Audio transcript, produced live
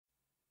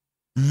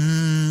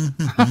You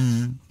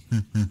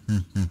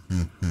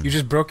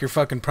just broke your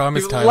fucking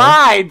promise, You Tyler.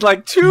 lied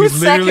like 2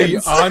 seconds. Literally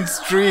on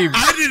stream.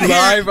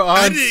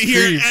 I didn't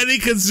hear any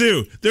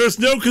kazoo. There was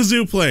no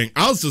kazoo playing.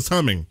 I was just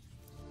humming.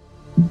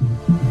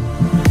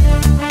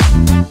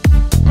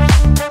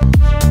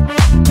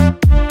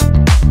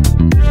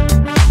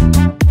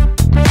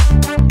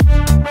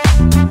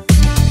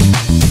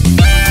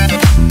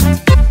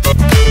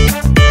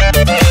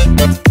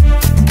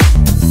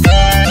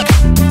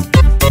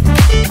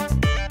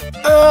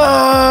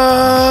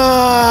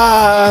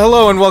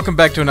 Hello and welcome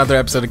back to another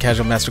episode of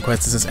Casual Master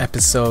Quest. This is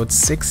episode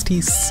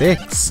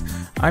 66.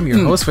 I'm your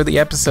host for the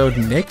episode,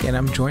 Nick, and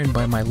I'm joined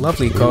by my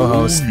lovely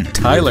co-hosts,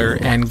 Tyler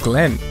and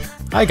Glenn.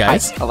 Hi,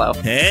 guys. Hi. Hello.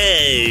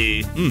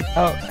 Hey.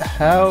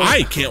 How?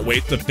 I can't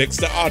wait to fix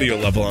the audio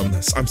level on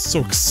this. I'm so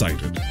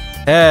excited.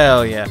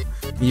 Hell yeah.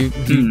 You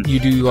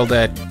do all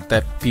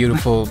that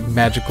beautiful,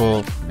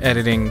 magical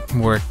editing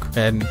work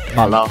and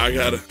Hello. I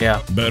gotta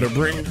yeah. better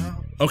bring.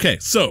 Okay,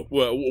 so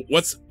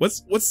what's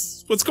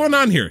going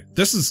on here?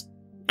 This is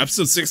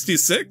episode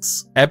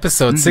 66.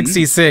 Episode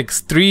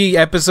 66. 3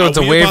 episodes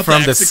Are we away about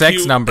from to the sex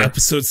execute number.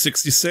 Episode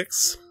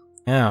 66.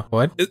 Yeah.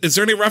 What? Is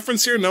there any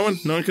reference here? No one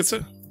gets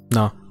it.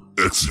 No.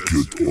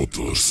 Execute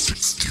Order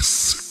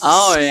 66.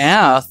 Oh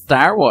yeah,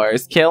 Star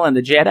Wars killing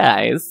the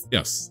Jedis.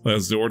 Yes,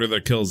 that's the order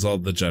that kills all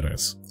the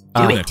Jedis.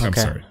 Ah, Nick, I'm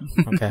okay. sorry.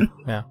 Okay.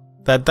 Yeah.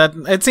 That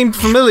it seemed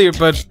familiar,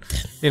 but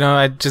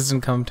it just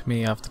didn't come to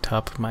me off the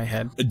top of my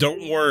head.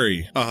 Don't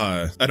worry.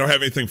 I don't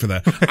have anything for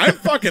that. I'm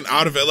fucking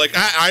out of it. Like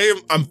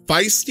I'm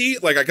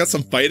feisty. Like I got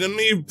some fight in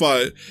me,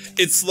 but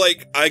it's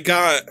like I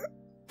got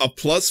a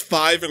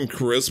 +5 in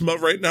charisma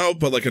right now,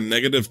 but like a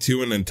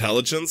 -2 in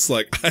intelligence.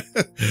 Like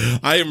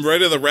I am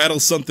ready to rattle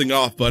something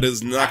off, but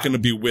it's not going to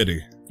be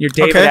witty. You're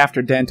David Okay.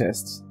 after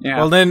dentists. Yeah.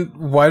 Well, then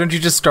why don't you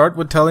just start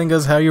with telling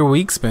us how your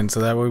week's been,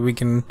 so that way we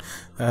can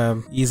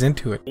ease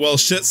into it. Well,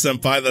 shit,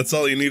 senpai. That's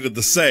all you needed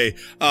to say.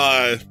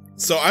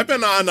 So I've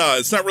been on,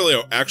 it's not really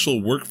an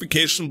actual work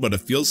vacation, but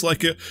it feels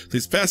like it.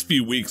 These past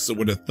few weeks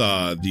with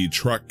the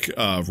truck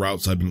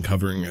routes I've been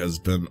covering has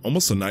been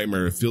almost a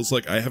nightmare. It feels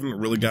like I haven't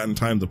really gotten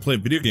time to play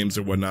video games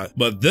or whatnot.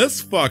 But this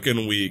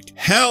fucking week,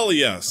 hell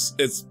yes,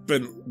 it's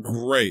been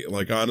great.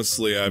 Like,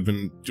 honestly, I've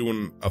been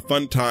doing a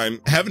fun time.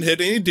 Haven't hit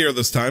any deer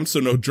this time, so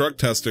no drug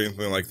test or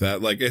anything like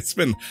that. Like, it's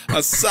been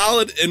a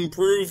solid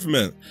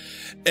improvement.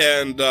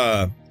 And,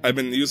 I've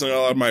been using a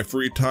lot of my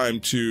free time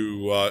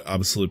to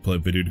obviously play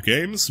video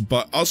games,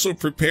 but also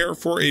prepare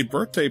for a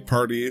birthday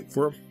party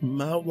for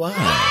my wife.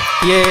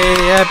 Yay!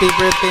 Happy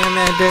birthday,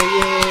 Amanda!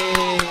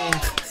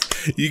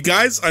 Yay! You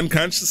guys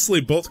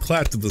unconsciously both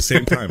clapped at the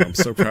same time. I'm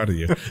so proud of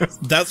you.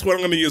 That's what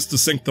I'm going to use to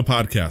sync the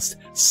podcast.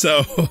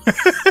 So,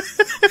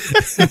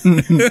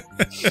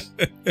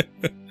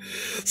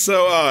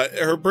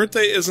 her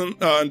birthday isn't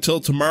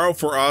until tomorrow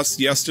for us,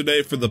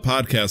 yesterday for the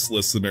podcast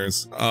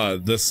listeners,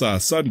 this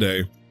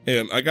Sunday.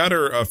 And I got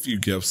her a few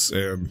gifts,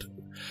 and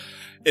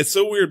it's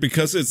so weird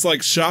because it's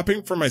like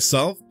shopping for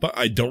myself, but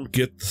I don't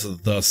get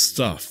the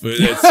stuff.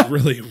 It's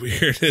really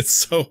weird. It's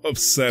so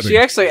upsetting. She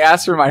actually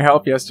asked for my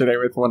help yesterday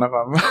with one of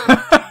them.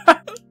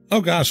 Oh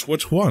gosh,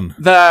 which one?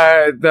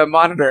 The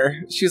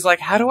monitor. She's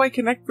like, "How do I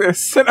connect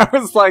this?" And I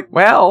was like,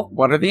 "Well,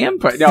 what are the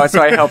input?" No, so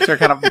I helped her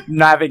kind of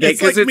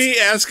navigate. It's like me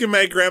asking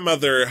my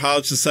grandmother how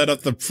to set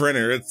up the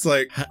printer. It's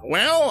like,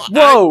 well,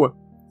 whoa.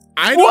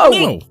 I don't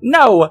know.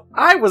 No,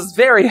 I was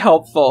very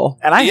helpful,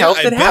 and I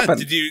helped it happen.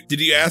 Did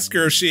you ask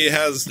her if she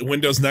has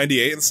Windows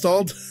 98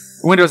 installed?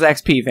 Windows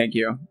XP, thank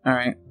you. All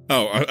right.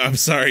 Oh, I'm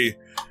sorry.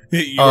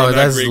 You Oh, are not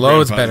that's great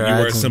loads grandfather.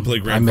 better. You are simply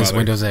I grandfather. miss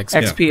Windows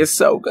XP. XP is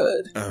so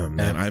good. Oh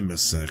man, I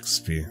miss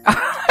XP.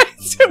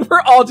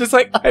 We're all just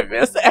like, I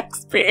miss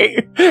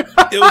XP.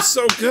 It was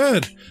so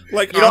good.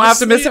 Like, you don't have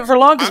to miss it for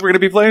long because we're gonna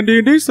be playing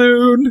D&D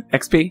soon.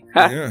 XP.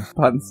 Yeah.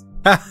 Puns.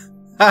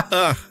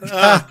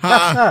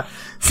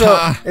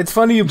 So it's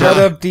funny you brought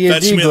up D&D,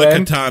 Fetch me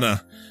Glenn. the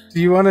katana. Do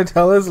you want to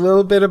tell us a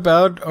little bit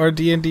about our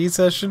D&D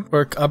session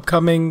or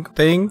upcoming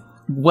thing?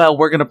 Well,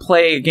 we're gonna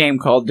play a game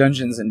called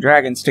Dungeons and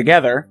Dragons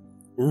together,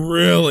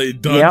 Really,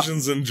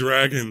 Dungeons and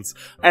Dragons.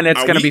 and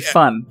it's Are gonna we- be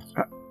fun.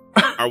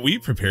 Are we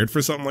prepared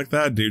for something like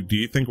that, dude? Do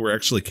you think we're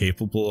actually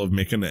capable of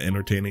making an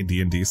entertaining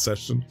D&D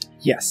session?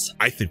 Yes.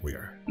 I think we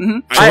are. Mm-hmm.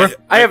 I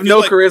I have feel no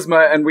like-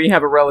 charisma, and we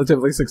have a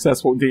relatively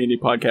successful D&D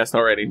podcast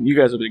already. You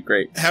guys will be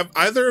great. Have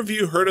either of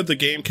you heard of the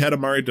game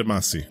Katamari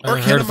Damacy? Or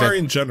I've heard of Katamari it.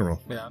 in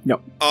general? Yeah.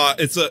 No.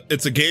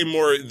 It's a game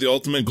where the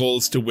ultimate goal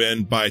is to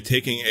win by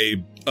taking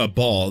a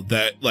ball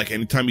that, like,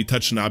 anytime you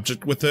touch an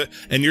object with it,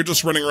 and you're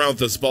just running around with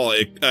this ball,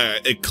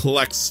 it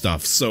collects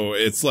stuff. So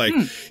it's like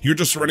you're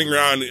just running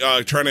around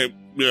trying to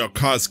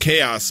cause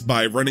chaos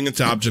by running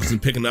into objects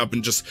and picking up,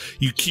 and just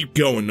you keep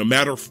going no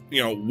matter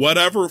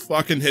whatever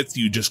fucking hits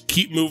you, just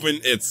keep moving.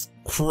 It's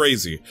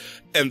crazy.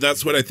 And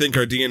that's what I think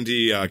our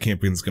D&D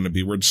campaign is going to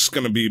be. We're just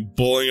going to be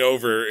bowling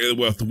over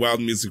with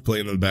wild music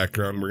playing in the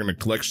background. We're going to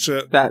collect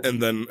shit,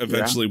 and then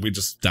eventually we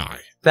just die.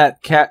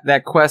 That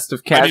quest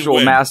of casual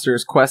win.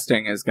 masters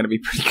questing is going to be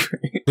pretty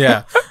great.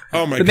 Yeah.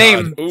 Oh my The god.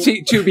 name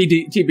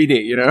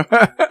TBD, you know.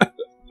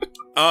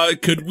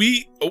 Could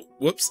we? Oh,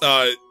 whoops.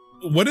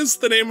 What is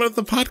the name of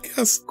the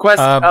podcast?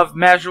 Quest of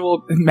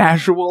Majual.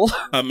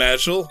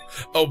 Majul?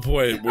 Oh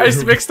boy. I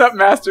just mixed up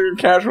master and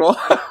casual.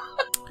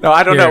 No,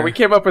 I don't know. We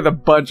came up with a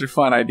bunch of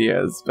fun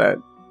ideas, but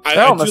I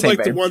do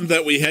like the one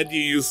that we had you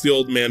use the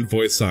old man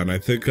voice on. I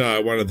think I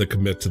wanted to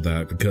commit to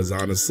that because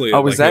honestly,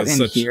 was that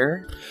in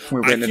here?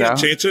 I can't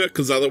change it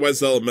because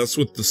otherwise that'll mess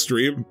with the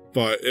stream.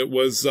 But it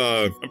was,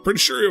 I'm pretty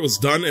sure it was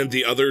done in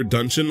the other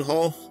dungeon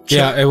hall.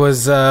 Yeah, it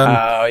was.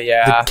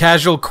 The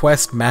Casual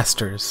Quest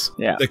Masters.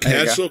 Yeah, the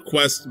Casual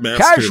Quest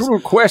Masters. Casual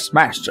Quest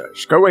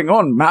Masters going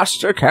on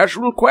Master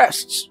Casual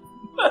Quests.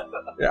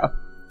 Yeah,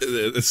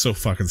 it's so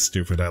fucking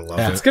stupid. I love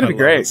it. It's gonna be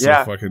great. So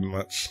fucking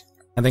much.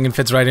 I think it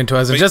fits right into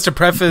us. And just to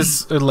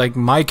preface, like,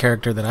 my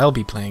character that I'll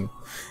be playing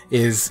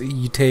is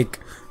you take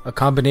a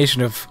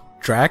combination of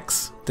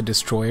Drax, the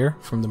Destroyer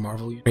from the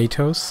Marvel,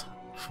 Kratos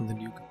from the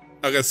new.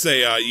 I was gonna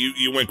say,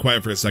 you went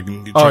quiet for a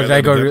second. Did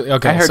I go?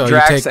 Okay, I heard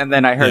Drax and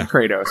then I heard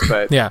Kratos,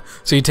 but yeah.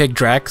 So you take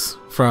Drax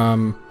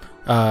from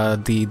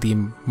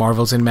the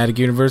Marvel Cinematic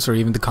Universe or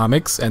even the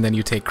comics, and then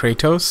you take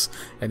Kratos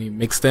and you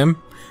mix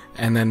them,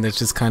 and then there's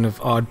just kind of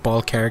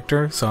oddball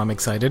character. So I'm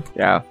excited.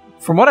 Yeah.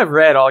 From what I've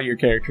read, all your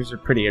characters are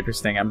pretty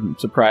interesting. I'm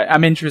surprised.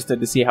 I'm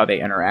interested to see how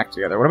they interact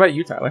together. What about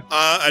you, Tyler?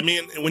 I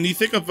mean, when you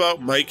think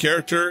about my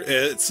character,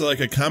 it's like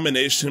a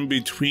combination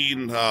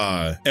between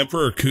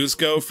Emperor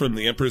Kuzco from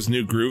The Emperor's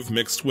New Groove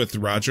mixed with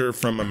Roger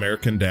from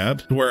American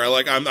Dad, where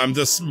I'm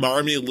this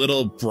marmy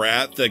little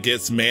brat that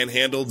gets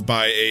manhandled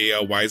by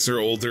a wiser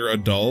older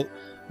adult.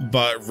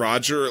 But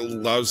Roger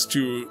loves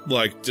to,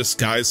 like,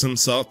 disguise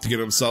himself to get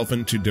himself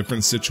into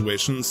different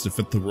situations to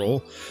fit the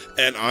role.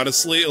 And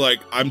honestly, like,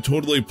 I'm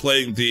totally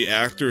playing the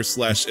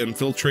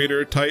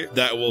actor/infiltrator type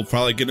that will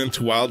probably get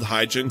into wild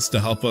hijinks to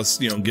help us,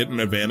 get an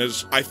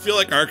advantage. I feel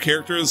like our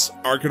characters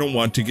are going to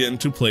want to get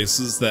into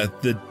places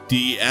that the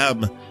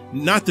DM,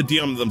 not the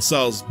DM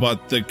themselves,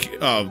 but the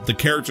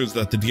characters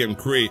that the DM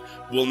create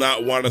will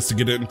not want us to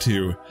get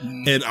into.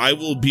 And I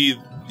will be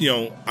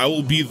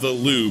the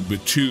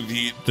lube to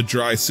the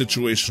dry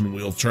situation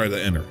we'll try to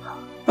enter.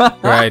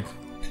 Right.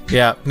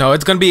 Yeah. No,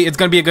 it's gonna be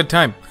a good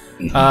time.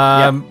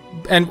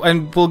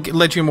 And we'll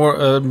let you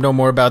know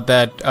more about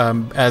that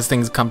as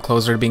things come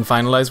closer to being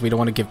finalized. We don't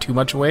want to give too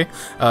much away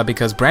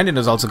because Brandon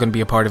is also going to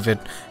be a part of it,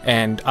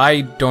 and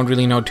I don't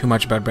really know too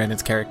much about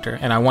Brandon's character,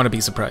 and I want to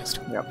be surprised.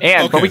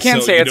 Yep. But we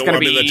can't say it's going to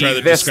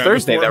be this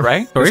Thursday, though,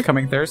 right? Sorry? This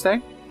coming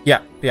Thursday? Yeah.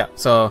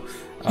 So.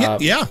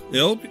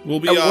 We'll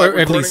be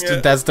at least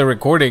it. That's the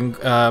recording.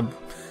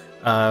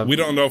 We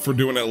don't know if we're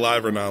doing it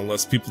live or not,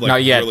 unless people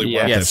really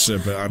want that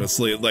shit. But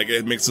honestly,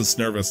 it makes us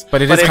nervous.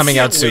 But it is coming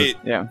out soon.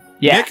 Yeah.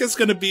 Nick is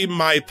going to be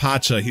my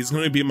Pacha. He's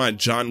going to be my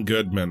John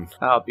Goodman.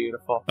 Oh,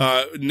 beautiful.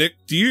 Nick,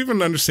 do you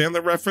even understand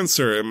the reference,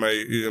 or am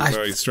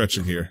I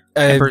stretching here?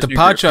 The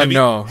Pacha,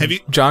 no.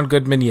 John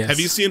Goodman, yes.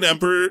 Have you seen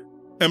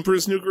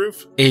Emperor's New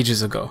Groove?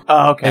 Ages ago.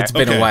 Oh, okay. It's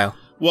been a while.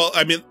 Well,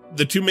 I mean,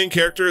 the two main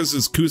characters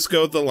is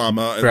Cusco the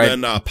llama,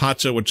 and then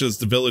Pacha, which is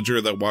the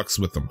villager that walks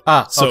with them.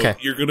 Okay.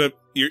 You're gonna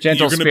be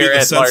spirit,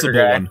 the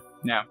sensible one.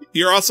 Yeah.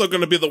 You're also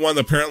gonna be the one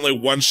that apparently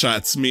one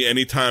shots me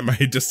anytime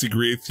I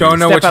disagree with you. Don't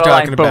know what you're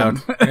talking about.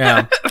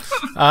 Yeah.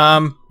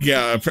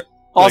 Yeah.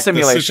 All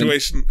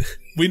simulation.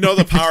 We know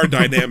the power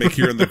dynamic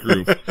here in the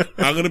group.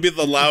 I'm gonna be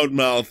the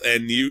loudmouth,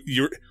 and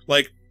you're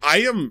like,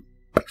 I am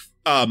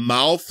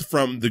Mouth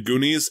from the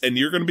Goonies, and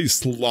you're gonna be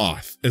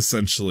Sloth,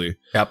 essentially.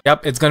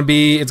 Yep. It's gonna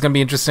be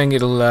interesting.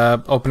 It'll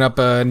open up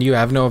a new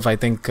avenue of, I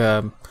think,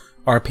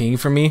 RPing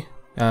for me.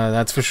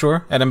 That's for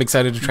sure. And I'm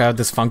excited to try out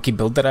this funky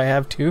build that I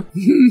have too.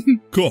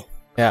 Cool.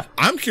 Yeah.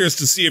 I'm curious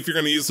to see if you're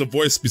gonna use a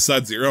voice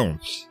besides your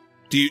own.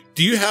 Do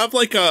you have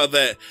like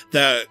that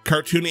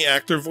cartoony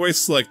actor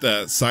voice, like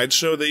that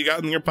sideshow that you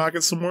got in your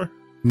pocket somewhere?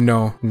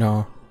 No.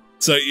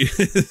 So you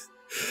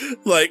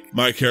like,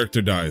 my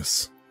character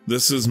dies.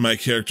 This is my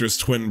character's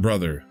twin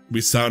brother.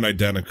 We sound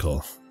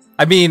identical.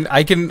 I mean,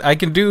 I can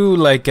do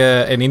like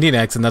an Indian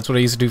accent. That's what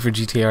I used to do for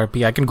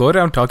GTRP. I can go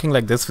around talking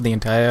like this for the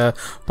entire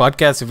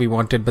podcast if we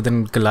wanted. But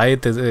then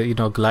Goliath is,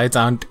 Goliaths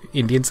aren't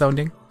Indian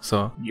sounding.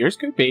 So yours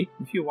could be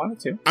if you wanted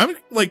to. I'm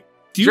like,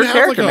 do you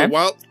have like a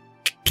wild?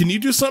 Can you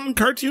do something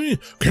cartoony?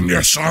 Can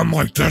you sound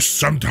like this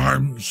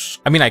sometimes?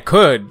 I mean, I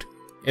could.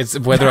 It's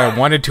whether I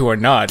wanted to or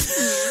not.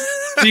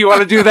 Do you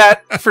want to do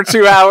that for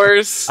 2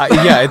 hours?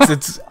 Yeah,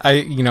 it's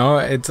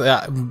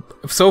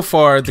so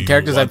far the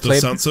characters I've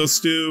played sound so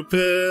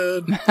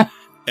stupid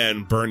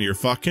and burn your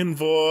fucking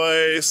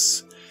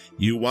voice.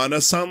 You want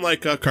to sound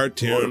like a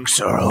cartoon?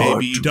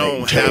 Maybe you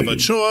don't have a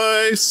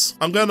choice.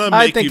 I'm gonna make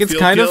I think you it's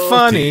feel kind guilty. of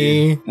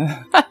funny.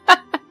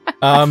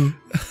 I'm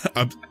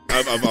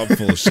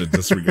full of shit.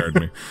 Disregard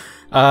me.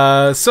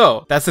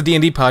 So that's the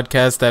D&D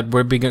podcast that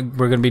we're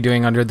going to be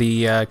doing under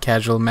the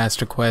Casual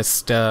Master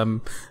Quest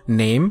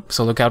name.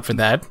 So look out for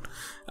that.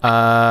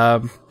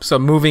 So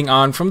moving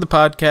on from the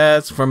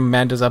podcast, from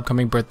Amanda's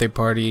upcoming birthday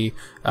party,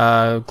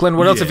 Glenn,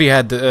 what else have you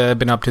had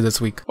been up to this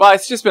week? Well,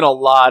 it's just been a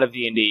lot of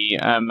D&D.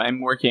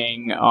 I'm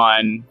working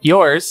on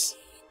yours,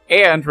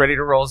 and Ready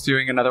to Roll's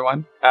doing another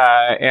one.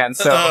 And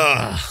so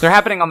they're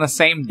happening on the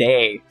same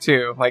day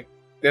too. Like,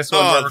 this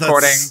one we're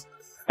recording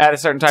at a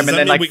certain time, and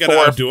then like we gotta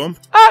 4. outdo them?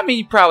 I mean,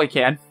 you probably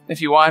can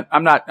if you want.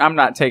 I'm not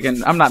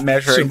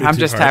measuring. I'm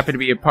just happy to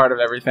be a part of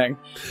everything.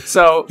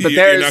 So, but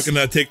You're not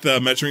gonna take the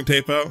measuring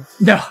tape out?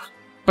 No.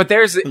 But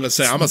there's I'm gonna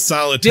say I'm a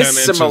solid 10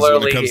 inches when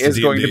similarly it comes to is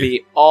D&D. going to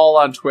be all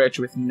on Twitch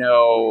with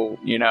no,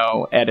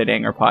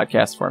 editing or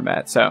podcast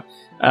format. So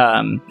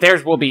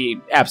theirs will be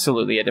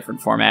absolutely a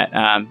different format.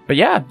 But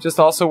yeah, just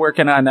also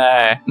working on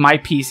my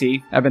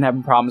PC. I've been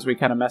having problems. We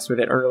kind of messed with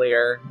it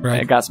earlier.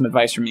 Right. I got some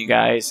advice from you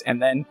guys, and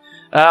then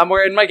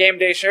wearing my game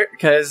day shirt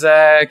because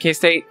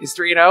K-State is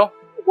 3-0.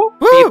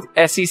 Woo!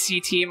 The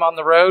SEC team on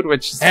the road,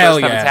 which is the Hell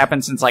first time yeah. it's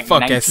happened since like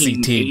Fuck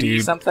 1980 SCT,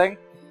 dude. something.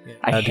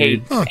 I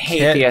dude.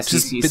 hate the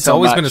SEC It's so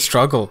always much. been a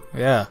struggle.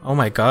 Yeah. Oh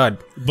my god.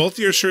 Both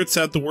your shirts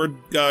had the word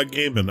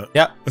game in it.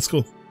 Yeah. That's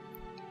cool.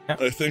 Yeah.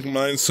 I think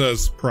mine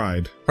says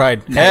pride.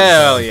 Pride.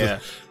 Hell yeah.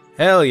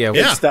 Hell yeah.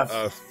 Yeah.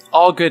 stuff.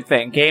 All good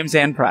thing. Games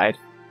and pride.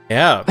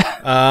 Yeah.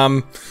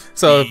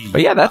 So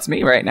But yeah, that's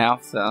me right now.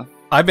 So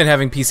I've been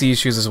having PC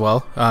issues as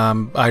well.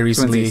 I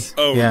recently, Twinsies.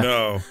 Oh yeah,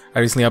 no. I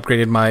recently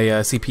upgraded my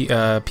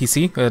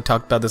PC. I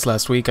talked about this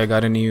last week. I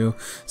got a new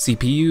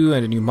CPU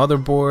and a new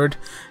motherboard,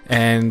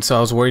 and so I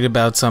was worried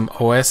about some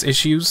OS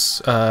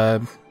issues.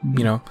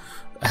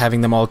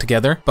 Having them all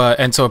together.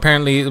 And so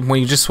apparently when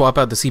you just swap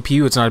out the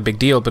CPU, it's not a big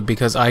deal, but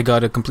because I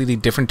got a completely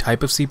different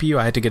type of CPU,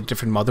 I had to get a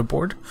different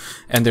motherboard.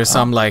 And there's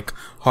some like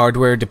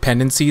hardware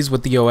dependencies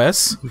with the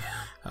OS.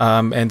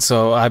 And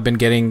so I've been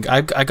getting, I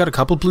got a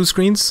couple blue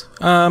screens,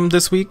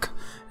 this week.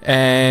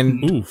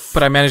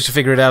 But I managed to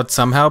figure it out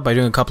somehow by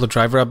doing a couple of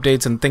driver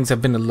updates, and things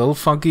have been a little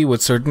funky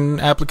with certain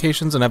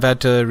applications, and I've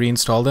had to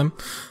reinstall them.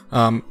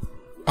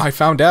 I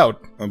found out.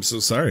 I'm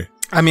so sorry.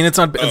 I mean, it's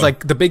not, it's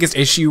like the biggest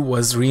issue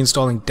was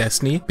reinstalling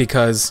Destiny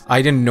because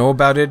I didn't know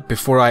about it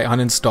before I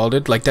uninstalled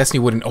it. Like Destiny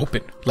wouldn't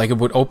open. Like it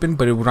would open,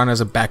 but it would run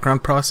as a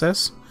background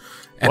process.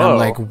 And Whoa. I'm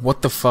like,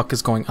 what the fuck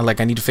is going on? Like,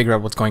 I need to figure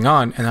out what's going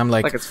on. And I'm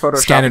like it's Photoshop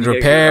scan and the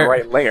repair.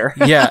 right layer.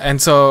 Yeah, and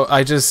so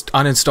I just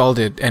uninstalled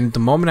it. And the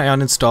moment I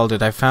uninstalled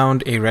it, I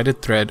found a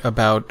Reddit thread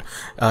about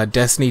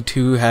Destiny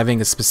 2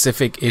 having a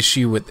specific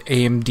issue with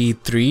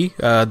AMD 3,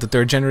 the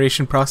third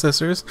generation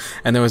processors.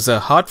 And there was a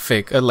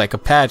hotfix, like a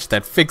patch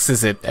that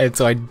fixes it. And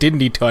so I didn't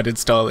need to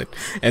uninstall it.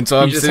 And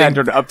so You just had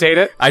to update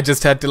it? I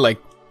just had to like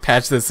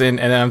patch this in,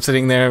 and I'm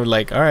sitting there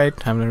like, all right,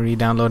 I'm gonna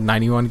re-download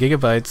 91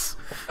 gigabytes,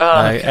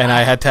 and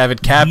I had to have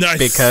it capped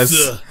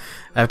because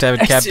I have to have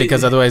it capped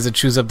because otherwise it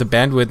chews up the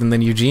bandwidth, and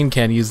then Eugene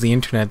can't use the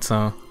internet.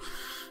 So,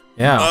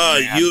 yeah,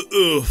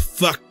 You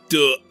fucked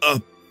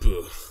up.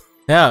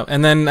 yeah,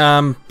 and then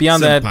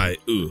beyond that,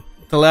 Senpai,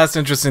 the last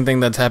interesting thing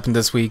that's happened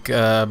this week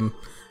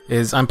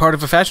is I'm part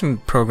of a fashion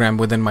program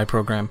within my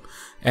program,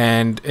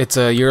 and it's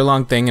a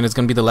year-long thing, and it's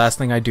gonna be the last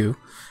thing I do,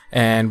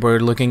 and we're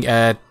looking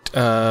at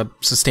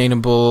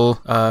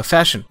sustainable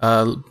fashion,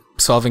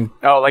 solving.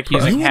 Oh, like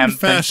using hemp and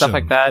fashion. stuff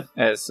like that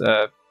as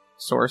a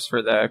source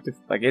for the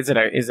like. Is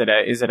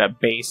it a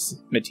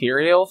base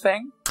material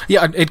thing?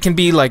 Yeah, it can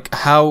be like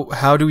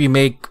how do we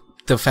make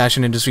the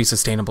fashion industry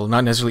sustainable?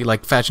 Not necessarily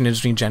like fashion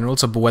industry in general.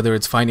 So, but whether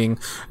it's finding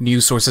new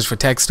sources for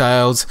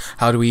textiles,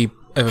 how do we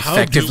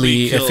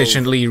effectively,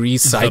 efficiently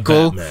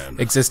recycle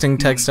existing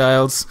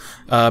textiles?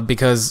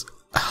 Because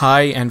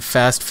high and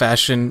fast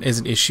fashion is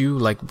an issue.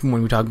 Like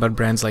when we talk about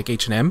brands like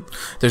H&M,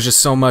 there's just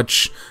so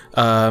much,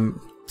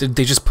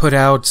 they just put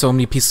out so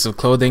many pieces of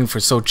clothing for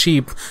so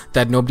cheap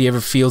that nobody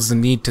ever feels the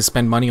need to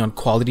spend money on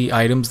quality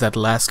items that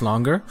last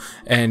longer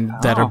and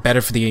that are better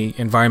for the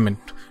environment.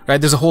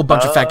 Right? There's a whole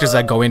bunch of factors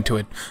that go into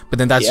it, but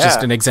then that's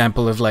just an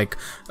example of like,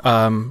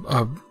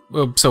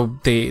 so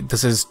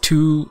this is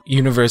 2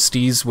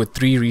 universities with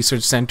 3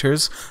 research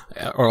centers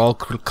are all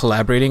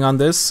collaborating on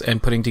this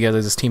and putting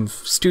together this team of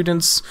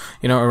students,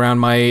 around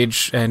my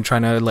age and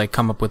trying to like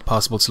come up with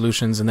possible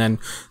solutions. And then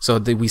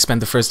we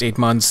spend the first 8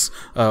 months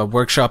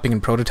workshopping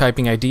and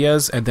prototyping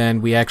ideas, and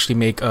then we actually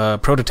make a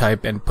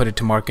prototype and put it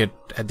to market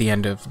at the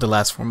end of the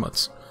last 4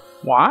 months.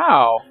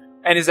 Wow.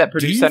 And is that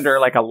produced under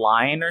like a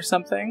line or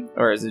something,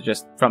 or is it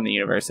just from the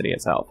university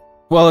itself?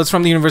 Well, it's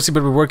from the university,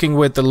 but we're working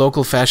with the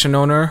local fashion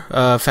owner,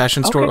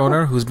 fashion store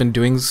owner, who's been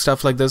doing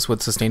stuff like this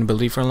with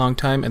sustainability for a long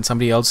time. And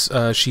somebody else,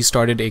 she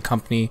started a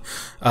company.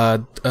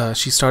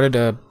 She's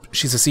the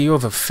CEO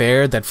of a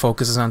fair that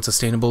focuses on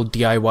sustainable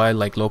DIY,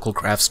 like local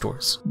craft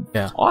stores.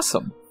 Yeah.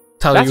 Awesome.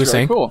 Tyler, you were really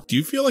saying? Cool. Do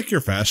you feel like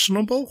you're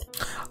fashionable?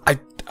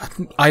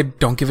 I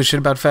don't give a shit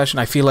about fashion.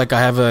 I feel like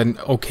I have an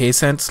okay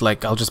sense.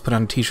 Like I'll just put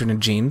on a t-shirt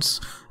and jeans.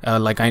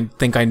 Like I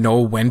think I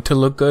know when to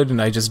look good, and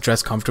I just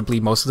dress comfortably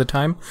most of the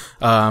time.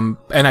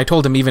 And I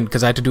told him, even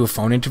because I had to do a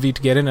phone interview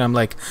to get in, and I'm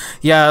like,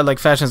 yeah, like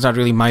fashion's not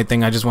really my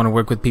thing. I just want to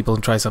work with people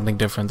and try something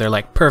different. They're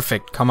like,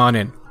 perfect, come on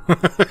in.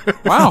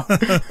 Wow.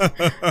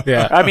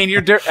 Yeah. I mean,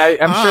 I'm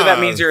sure that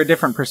means you're a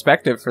different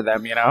perspective for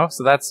them,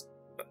 So that's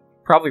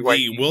probably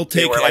why we'll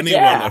take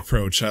anyone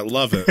approach. I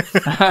love it.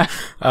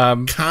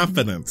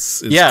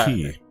 Confidence is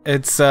key.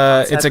 It's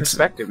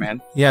perspective,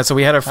 man. Yeah, so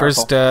we had our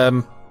first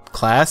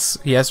class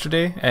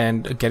yesterday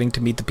and getting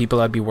to meet the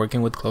people I'd be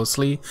working with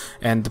closely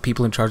and the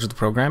people in charge of the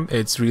program.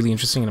 It's really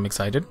interesting and I'm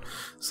excited.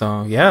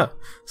 So yeah.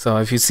 So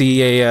if you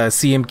see a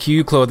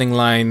CMQ clothing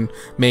line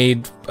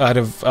made out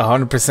of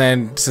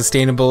 100%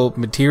 sustainable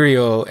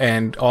material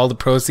and all the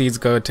proceeds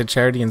go to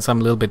charity and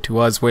some little bit to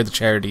us, we're the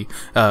charity.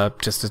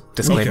 Just a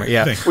disclaimer. Okay,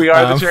 yeah. thanks. We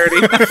are the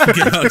charity.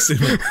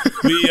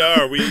 We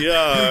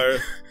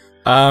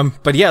are.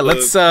 But yeah,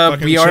 let's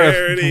we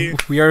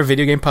are a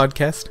video game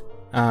podcast.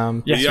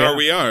 Yes,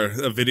 we are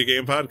a video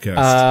game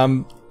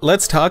podcast.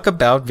 Let's talk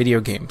about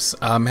video games.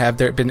 Have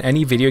there been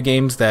any video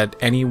games that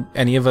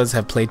any of us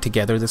have played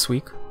together this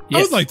week?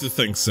 I would like to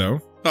think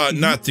so.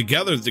 Not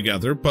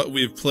together, but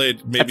we've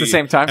played maybe At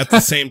the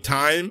same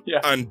time?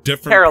 Yeah. On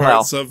different Parallel.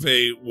 parts of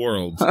a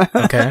world.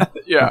 Okay.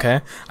 Yeah.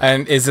 Okay.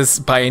 And is this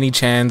by any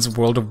chance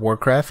World of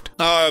Warcraft?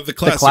 The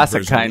classic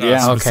version, kind,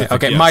 yeah. Okay.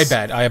 yes. My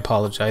bad. I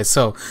apologize.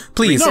 So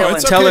please No,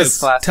 it's tell okay. us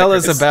Classic.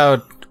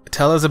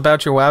 tell us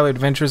about your WoW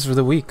adventures for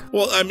the week.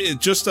 Well, I mean,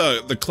 just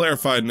to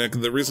clarify, Nick,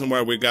 the reason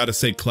why we got to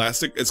say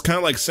classic, it's kind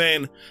of like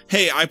saying,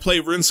 hey, I play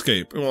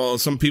RuneScape. Well,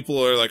 some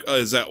people are like, oh,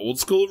 is that old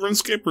school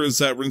RuneScape or is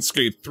that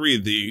RuneScape 3,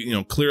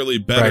 the, clearly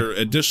better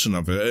edition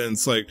of it? And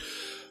it's like,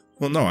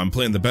 well, no, I'm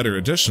playing the better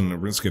edition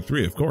of RuneScape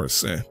 3, of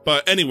course.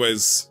 But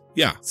anyways,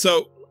 yeah.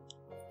 So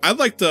I'd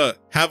like to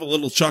have a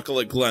little chuckle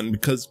at Glenn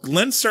because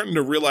Glenn's starting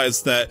to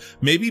realize that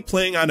maybe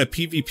playing on a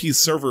PvP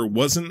server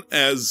wasn't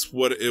as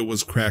what it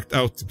was cracked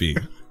out to be.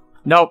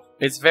 Nope,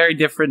 it's very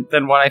different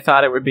than what I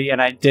thought it would be,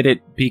 and I did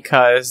it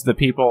because the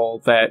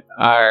people that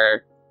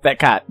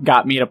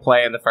got me to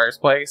play in the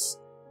first place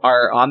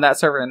are on that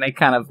server, and they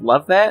kind of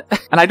love that.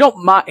 And I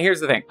don't mind.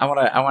 Here's the thing: I want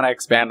to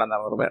expand on that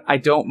a little bit. I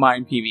don't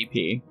mind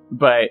PvP,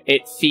 but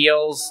it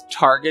feels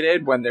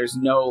targeted when there's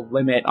no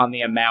limit on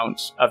the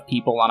amount of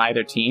people on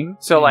either team.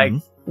 So like,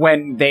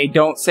 when they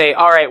don't say,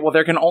 all right, well,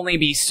 there can only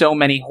be so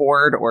many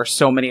Horde or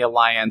so many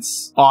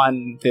Alliance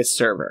on this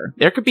server.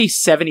 There could be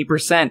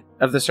 70%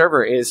 of the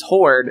server is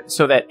Horde,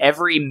 so that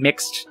every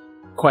mixed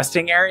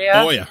questing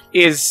area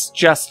is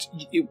just,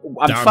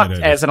 I'm fucked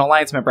as an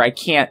Alliance member. I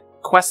can't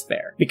quest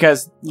there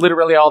because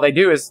literally all they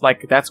do is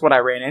like, that's what I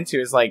ran into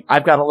is like,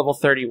 I've got a level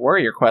 30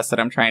 warrior quest that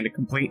I'm trying to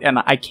complete and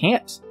I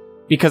can't.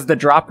 Because the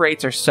drop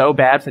rates are so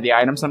bad for the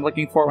items I'm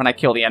looking for when I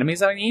kill the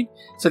enemies I need.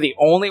 So the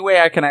only way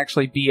I can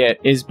actually beat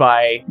it is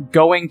by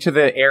going to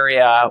the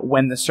area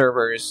when the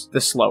server's the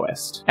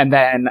slowest. And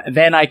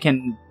then I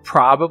can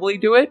probably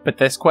do it, but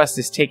this quest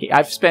is taking...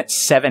 I've spent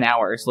 7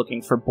 hours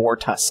looking for boar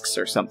tusks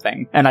or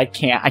something, and I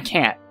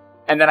can't.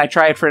 And then I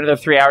tried for another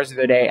 3 hours the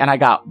other day, and I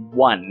got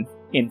one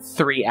in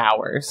 3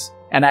 hours.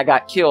 And I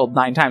got killed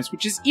 9 times,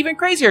 which is even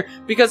crazier,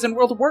 because in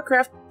World of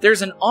Warcraft,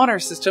 there's an honor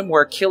system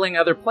where killing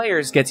other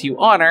players gets you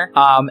honor,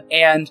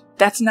 and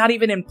that's not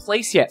even in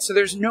place yet, so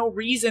there's no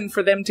reason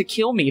for them to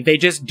kill me. They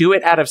just do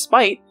it out of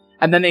spite,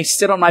 and then they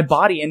sit on my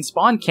body and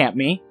spawn camp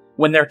me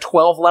when they're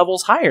 12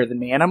 levels higher than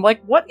me, and I'm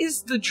like, what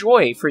is the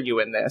joy for you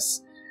in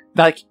this?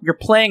 Like, you're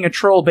playing a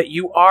troll, but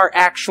you are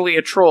actually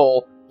a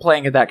troll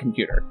playing at that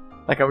computer.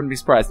 Like, I wouldn't be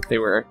surprised if they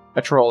were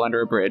a troll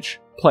under a bridge,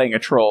 playing a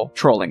troll,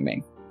 trolling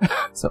me.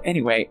 So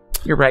anyway...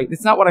 You're right.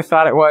 It's not what I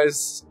thought it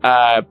was,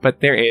 but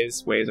there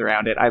is ways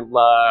around it. I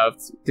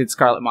did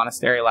Scarlet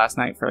Monastery last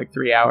night for like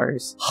 3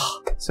 hours.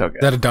 So good.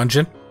 Is that a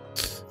dungeon?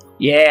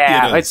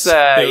 Yeah, it's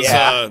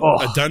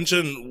a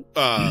dungeon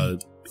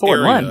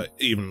 4-in-1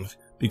 even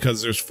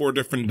because there's 4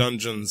 different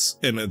dungeons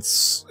and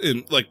it's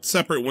in like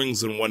separate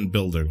wings in one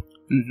building.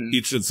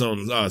 Each its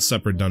own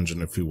separate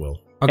dungeon, if you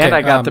will. Okay, and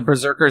I got the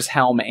Berserker's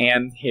helm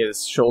and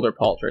his shoulder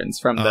pauldrons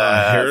from the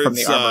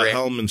armory.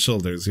 Helm and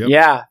shoulders. Yep.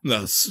 Yeah.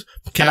 No,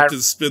 Captain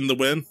Spin the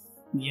Win.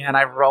 Yeah, and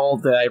I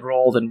rolled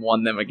and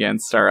won them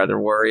against our other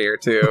warrior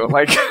too.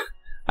 Like,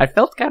 I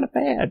felt kind of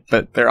bad,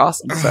 but they're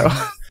awesome. So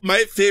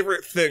my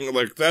favorite thing,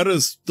 like that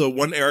is the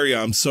one area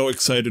I'm so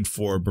excited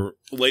for. But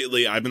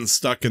lately, I've been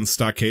stuck in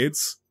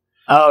stockades.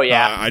 Oh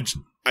yeah.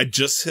 I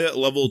just hit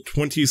level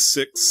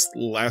 26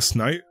 last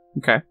night.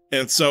 Okay.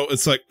 And so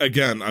it's like,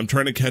 again, I'm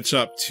trying to catch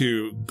up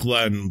to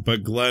Glenn,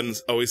 but Glenn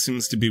always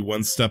seems to be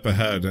one step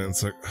ahead, and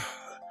it's like...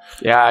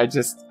 Yeah,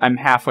 I'm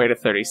halfway to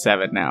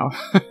 37 now.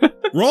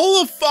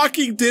 Roll a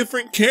fucking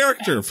different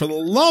character, for the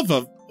love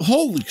of...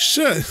 Holy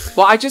shit.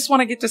 Well, I just want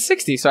to get to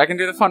 60 so I can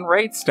do the fun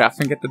raid stuff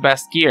and get the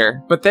best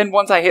gear. But then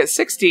once I hit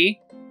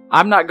 60,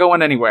 I'm not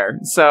going anywhere.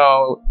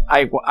 So,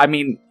 I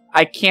mean...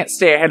 I can't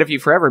stay ahead of you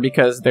forever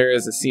because there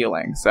is a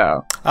ceiling,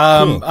 so...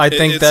 Cool. I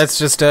think that's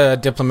just a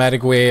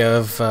diplomatic way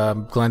of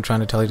Glenn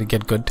trying to tell you to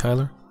get good,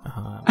 Tyler.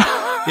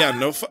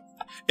 Yeah,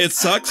 it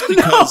sucks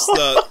because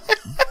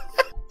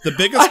the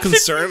biggest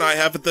concern I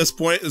have at this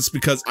point is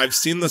because I've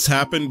seen this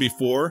happen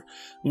before,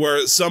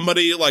 where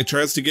somebody, like,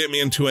 tries to get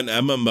me into an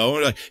MMO,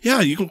 and like,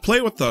 yeah, you can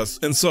play with us.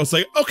 And so it's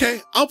like, okay,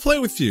 I'll play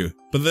with you.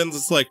 But then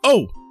it's like,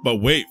 oh, but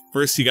wait,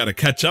 first you gotta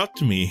catch up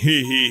to me,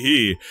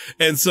 he.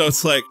 And so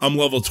it's like, I'm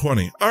level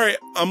 20. All right,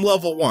 I'm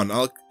level 1.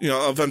 I'll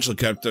eventually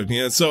catch up to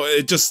you. And so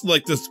it just,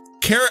 like, this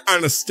carrot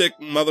on a stick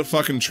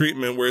motherfucking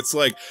treatment where it's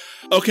like,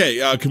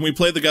 okay, can we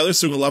play together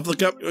so we can level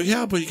up?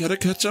 Yeah, but you gotta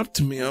catch up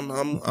to me.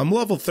 I'm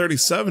level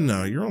 37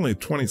 now. You're only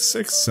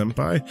 26,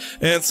 senpai.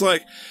 And it's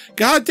like,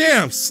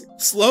 goddamn,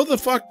 slow the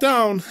fuck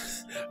down.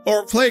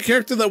 Or play a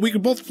character that we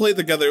can both play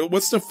together.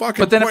 What's the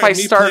fucking But then point if I of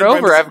me start playing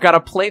over, I've got to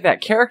play that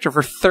character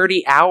for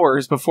 30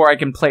 hours before I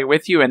can play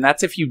with you, and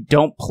that's if you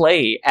don't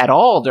play at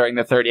all during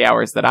the 30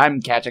 hours that I'm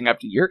catching up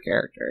to your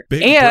character.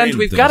 Big And brain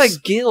we've got a this.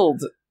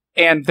 guild,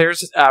 and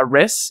there's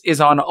Riss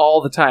is on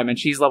all the time, and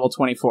she's level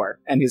 24,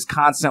 and is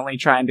constantly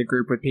trying to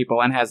group with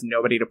people and has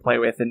nobody to play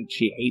with, and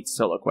she hates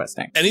solo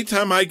questing.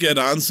 Anytime I get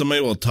on,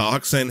 somebody will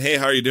talk saying, hey,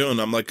 how are you doing?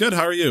 I'm like, good,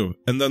 how are you?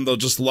 And then they'll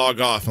just log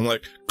off. I'm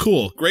like,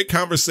 cool, great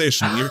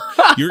conversation.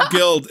 Your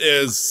guild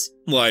is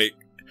like,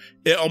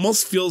 it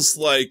almost feels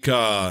like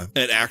an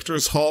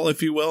actor's hall,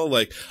 if you will.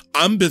 Like,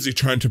 I'm busy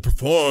trying to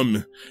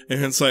perform.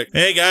 And it's like,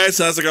 hey guys,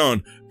 how's it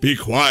going? Be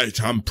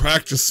quiet, I'm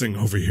practicing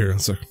over here.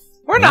 It's like,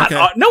 We're not,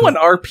 okay. no one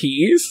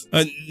RPs.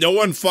 No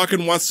one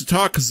fucking wants to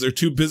talk because they're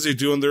too busy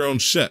doing their own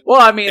shit.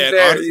 Well, I mean, And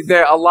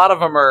there a lot of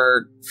them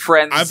are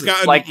friends. I've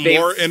gotten like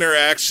more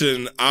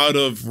interaction out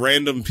of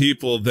random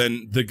people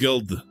than the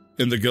guild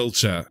in the guild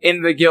chat.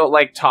 in the guild,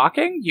 like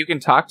talking. You can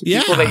talk to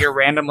people Yeah. that you're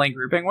randomly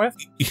grouping with.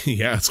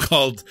 Yeah, it's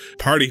called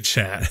party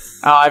chat.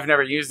 Oh, I've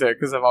never used it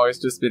because I've always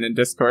just been in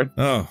Discord.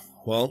 Oh,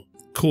 well,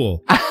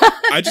 cool.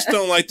 I just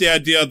don't like the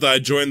idea that I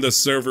joined this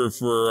server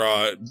for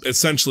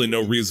essentially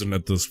no reason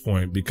at this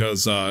point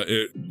because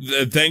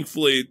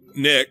thankfully,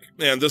 Nick,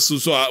 and this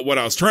is what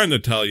I was trying to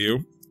tell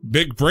you,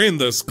 big brain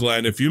this,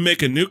 Glenn, if you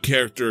make a new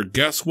character,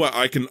 guess what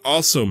I can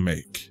also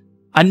make?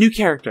 A new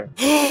character.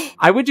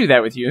 I would do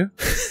that with you.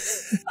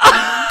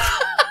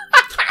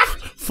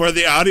 For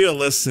the audio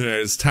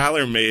listeners,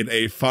 Tyler made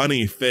a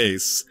funny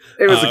face.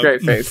 It was a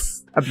great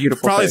face. A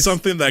beautiful Probably face.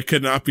 something that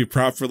could not be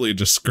properly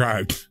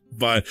described.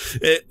 But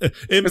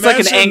It's like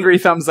an angry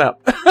thumbs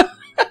up.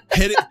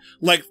 hit it,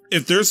 like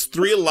if there's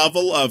 3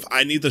 level of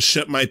I need to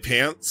shit my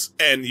pants,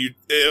 and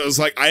it was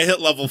like I hit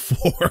level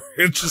 4.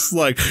 It's just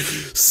like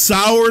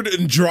soured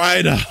and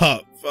dried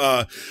up.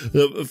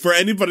 For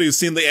anybody who's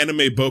seen the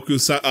anime Boku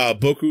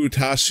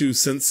Tashu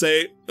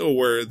Sensei,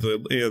 where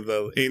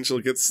the angel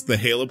gets the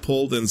halo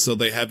pulled, and so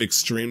they have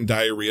extreme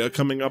diarrhea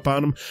coming up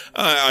on them.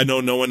 I know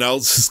no one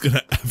else is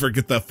gonna ever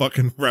get that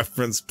fucking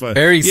reference, but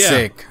Very yeah.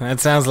 sick. That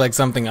sounds like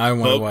something I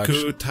want to watch.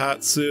 Boku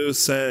Tatsu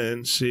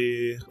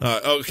Senshi.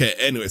 Okay,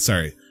 anyway,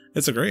 sorry.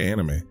 It's a great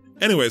anime.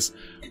 Anyways,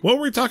 what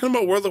were we talking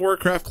about? World of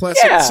Warcraft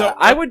Classic? Yeah, So,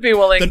 I would be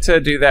willing to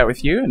do that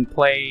with you and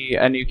play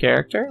a new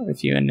character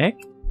with you and Nick.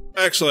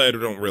 actually, I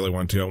don't really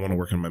want to. I want to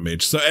work on my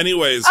mage. So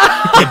anyways,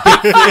 the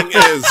big thing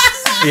is...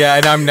 Yeah,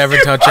 and I'm never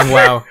touching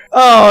WoW.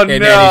 Oh, In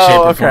any shape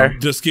or form.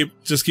 Just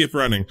keep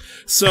running.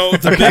 So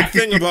the big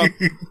thing about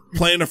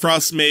playing a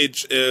frost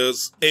mage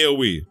is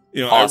AoE.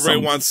 You know, Awesome.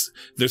 everybody wants...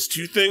 There's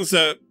 2 things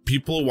that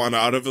people want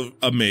out of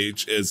a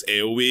mage is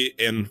AoE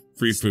and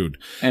free food.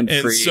 And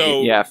free,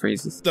 so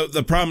freezes.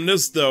 the problem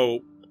is,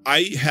 though,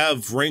 I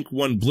have rank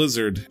 1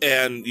 Blizzard,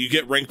 and you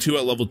get rank 2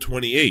 at level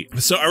 28.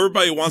 So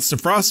everybody wants to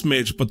Frost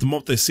Mage, but the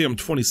moment they see I'm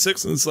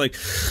 26, and it's like,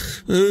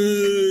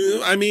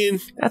 I mean,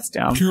 That's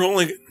dumb. you're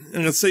only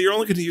going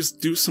to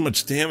do so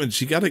much damage.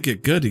 You got to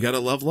get good. You got to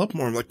level up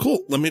more. I'm like, cool,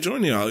 let me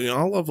join you.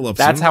 I'll level up.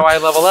 That's soon. how I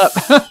level up.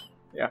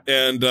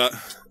 And, well,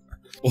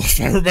 if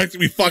everybody can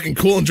be fucking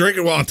cool and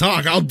drinking while I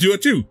talk, I'll do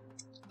it too.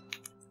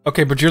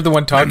 Okay, but you're the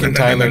one talking,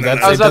 Tyler.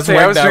 That's, I was it about to doesn't say,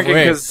 I work was that drinking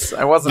way. because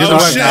I wasn't You're the Oh,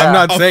 one- shit. I'm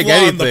not A saying flaw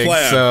in the anything,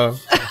 plan. so...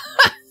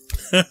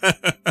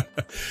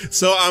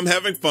 So I'm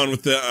having fun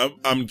with it.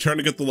 I'm trying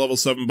to get the level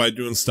 7 by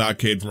doing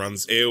stockade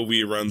runs,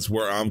 AoE runs,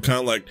 where I'm kind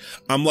of like,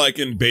 I'm like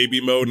in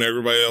baby mode and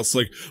everybody else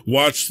like,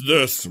 watch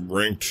this,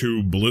 rank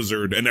 2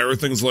 Blizzard, and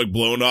everything's like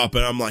blown up,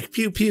 and I'm like,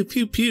 pew, pew,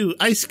 pew, pew,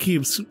 ice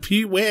cubes,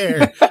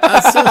 beware,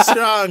 I'm so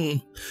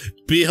strong.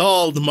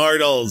 Behold,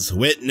 mortals,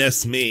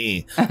 witness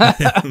me.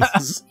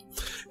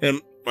 And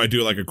I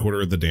do like a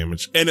quarter of the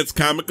damage. And it's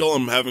comical,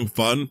 I'm having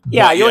fun.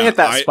 Yeah, But you'll hit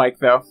that I- spike,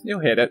 though. You'll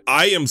hit it.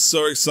 I am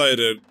so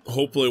excited.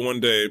 Hopefully one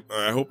day,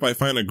 I hope I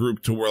find a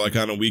group to where, like,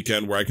 on a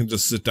weekend where I can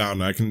just sit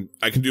down and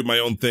I can do my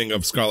own thing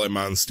of Scarlet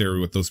Monastery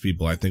with those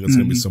people. I think it's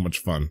going to be so much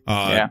fun.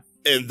 Yeah.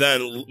 And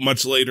then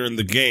much later in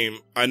the game,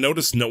 I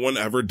noticed no one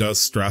ever does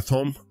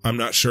Strathholm. I'm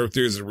not sure if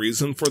there's a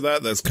reason for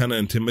that. That's kind of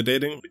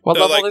intimidating. What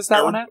level Like, is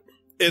that one at?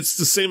 It's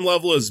the same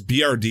level as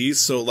BRD,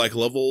 so like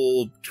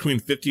level between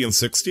 50 and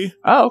 60.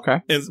 Oh,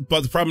 okay.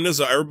 But the problem is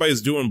that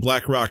everybody's doing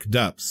Black Rock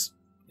Depths.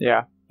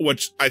 Yeah.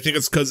 Which I think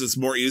it's because it's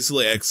more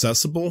easily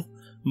accessible.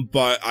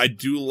 But I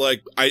do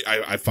like,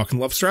 I fucking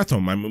love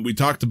Strathholm. I mean, we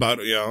talked about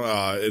it,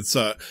 it's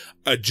a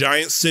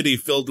giant city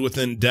filled with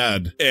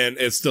undead, and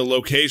it's the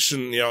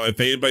location, if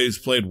anybody's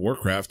played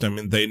Warcraft, I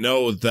mean, they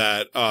know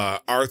that,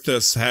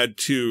 Arthas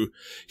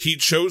he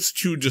chose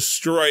to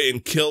destroy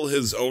and kill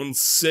his own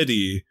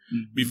city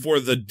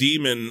before the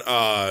demon,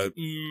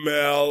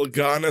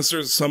 Mal'Ganis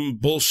or some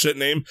bullshit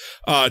name,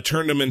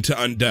 turned him into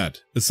undead,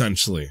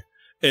 essentially.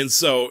 And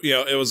so,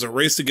 it was a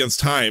race against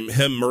time,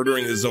 him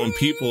murdering his own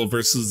people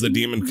versus the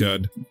demon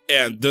god.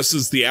 And this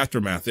is the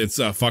aftermath. It's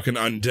a fucking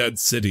undead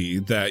city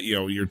that,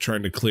 you're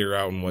trying to clear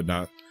out and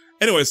whatnot.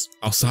 Anyways,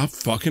 I'll stop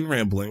fucking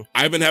rambling.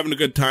 I've been having a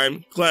good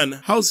time.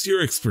 Glenn, how's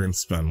your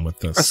experience been with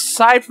this?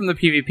 Aside from the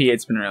PvP,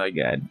 it's been really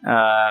good.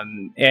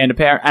 And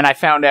I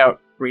found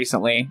out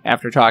recently,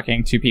 after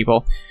talking to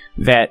people,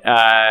 that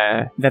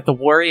the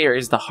warrior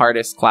is the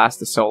hardest class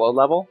to solo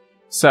level.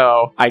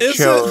 So I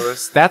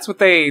chose. That's what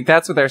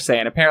they're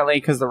saying. Apparently,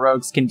 because the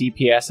rogues can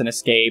DPS and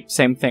escape.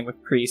 Same thing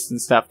with priests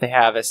and stuff. They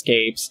have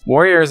escapes.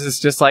 Warriors is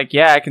just like,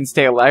 yeah, I can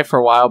stay alive for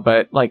a while,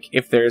 but like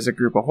if there's a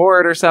group of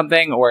horde or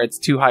something, or it's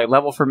too high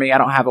level for me, I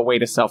don't have a way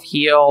to self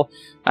heal.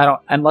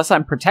 Unless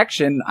I'm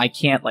protection, I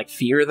can't like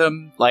fear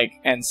them.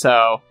 And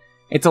so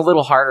it's a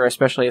little harder,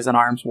 especially as an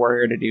arms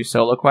warrior, to do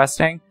solo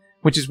questing.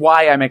 Which is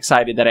why I'm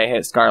excited that I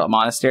hit Scarlet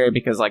Monastery,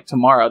 because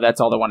tomorrow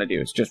that's all I want to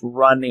do is just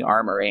run the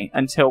armory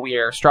until we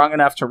are strong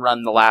enough to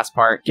run the last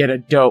part, get a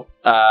dope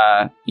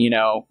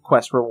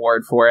quest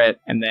reward for it,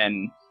 and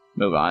then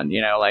move on.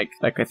 I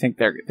think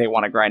they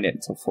want to grind it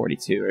until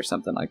 42 or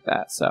something like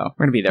that. So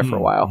we're gonna be there for a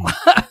while.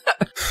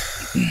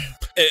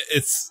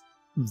 It's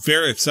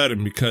very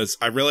exciting because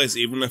I realize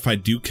even if I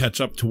do catch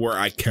up to where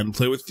I can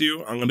play with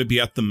you, I'm gonna be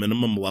at the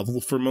minimum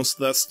level for most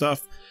of that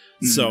stuff.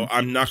 So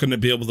I'm not going to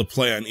be able to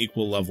play on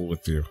equal level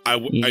with you.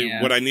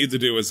 What I need to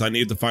do is I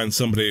need to find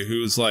somebody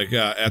who's like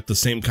at the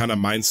same kind of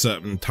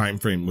mindset and time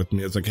frame with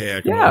me. It's like, hey,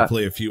 I can only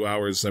play a few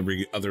hours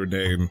every other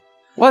day. And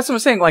well, that's what I'm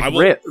saying.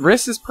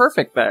 Riss is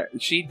perfect there.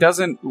 She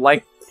doesn't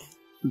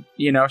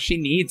she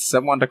needs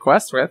someone to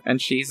quest with,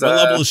 and she's what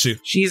level is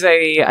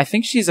she? I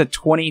think she's a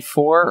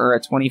 24 or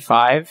a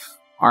 25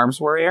 arms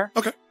warrior.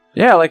 Okay.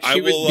 Yeah, she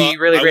would be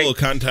really great. I will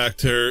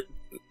contact her.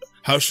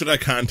 How should I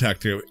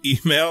contact her?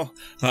 Email?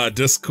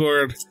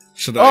 Discord?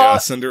 Should I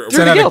send her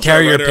a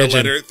carrier pigeon?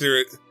 Letter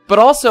through it? But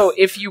also,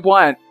 if you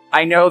want,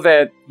 I know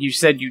that you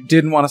said you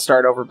didn't want to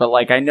start over, but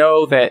I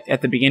know that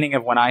at the beginning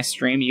of when I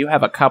stream, you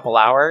have a couple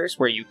hours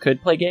where you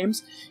could play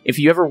games. If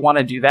you ever want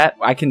to do that,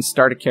 I can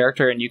start a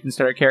character and you can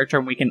start a character,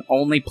 and we can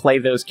only play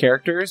those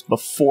characters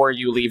before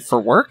you leave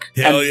for work.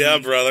 Hell yeah,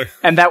 brother!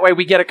 And that way,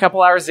 we get a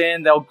couple hours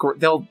in. They'll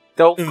grow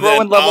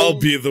in level. I'll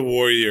be the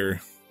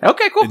warrior.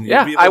 Okay, cool.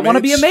 Yeah, I want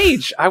to be a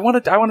mage. I want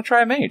to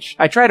try a mage.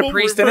 I tried a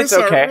priest and it's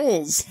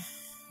okay.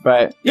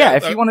 But yeah,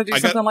 if you want to do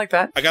something like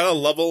that. I got a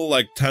level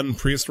 10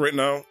 priest right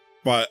now,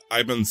 but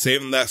I've been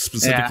saving that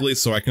specifically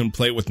so I can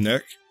play with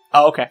Nick.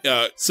 Oh, okay.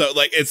 So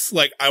it's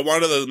I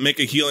wanted to make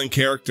a healing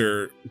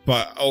character,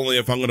 but only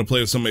if I'm going to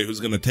play with somebody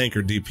who's going to tank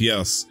or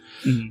DPS.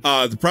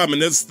 Mm-hmm. The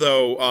problem is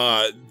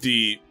though,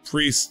 the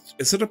priest,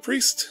 is it a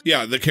priest?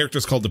 Yeah, the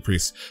character's called the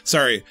priest.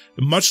 Sorry,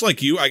 much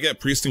like you, I get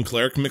priest and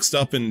cleric mixed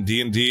up in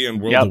D&D and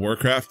World of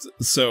Warcraft.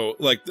 So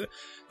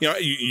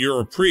you're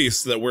a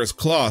priest that wears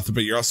cloth,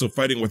 but you're also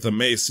fighting with a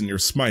mace and you're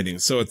smiting.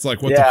 So it's what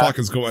the fuck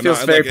is going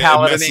on? Very it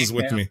messes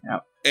with me.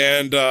 Yep.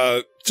 And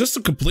just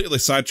to completely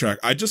sidetrack,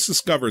 I just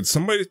discovered,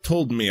 somebody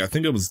told me, I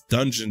think it was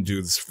Dungeon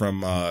Dudes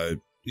from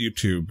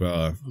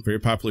YouTube, very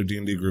popular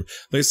D&D group.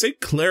 They say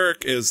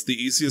cleric is the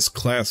easiest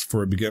class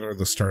for a beginner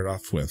to start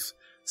off with.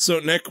 So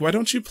Nick, why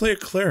don't you play a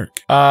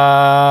cleric?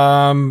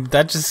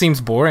 That just seems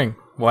boring.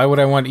 Why would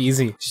I want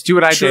easy? Just do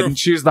what I did and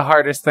choose the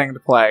hardest thing to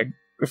play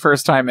the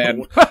first time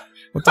in.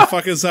 What the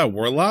fuck is that?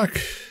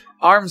 Warlock?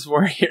 Arms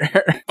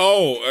warrior.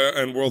 Oh,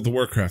 and World of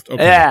Warcraft.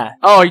 Okay. Yeah.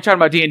 Oh, you talking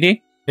about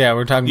D&D? Yeah,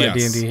 we're talking about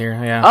D&D here.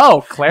 Yeah.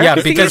 Oh, cleric. Yeah,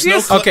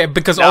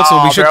 because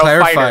also we should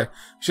clarify. Fighter.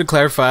 Should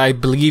clarify. I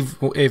believe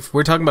if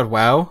we're talking about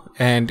WoW,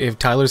 and if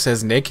Tyler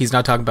says Nick, he's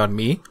not talking about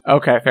me.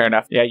 Okay, fair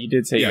enough. Yeah, you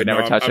did say you would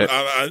never touch it.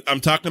 I'm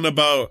talking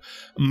about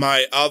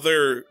my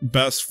other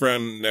best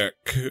friend Nick,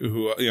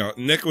 who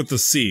Nick with the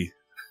C.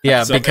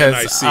 Yeah, so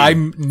because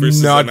I'm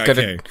not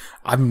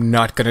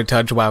gonna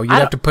touch WoW. You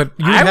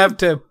have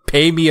to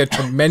pay me a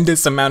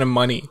tremendous amount of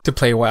money to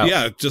play WoW.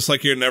 Yeah, just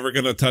like you're never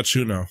gonna touch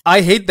Uno.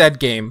 I hate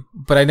that game,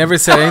 but I never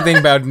said anything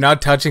about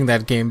not touching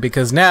that game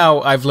because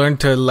now I've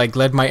learned to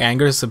let my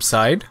anger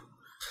subside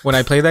when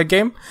I play that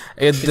game.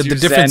 The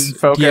difference,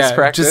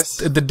 practice.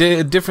 Just the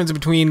difference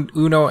between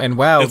Uno and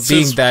WoW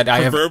being that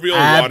I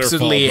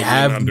absolutely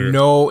have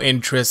no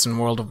interest in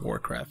World of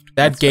Warcraft.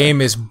 That game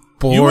is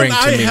boring to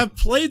me. You and I have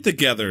played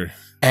together.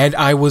 And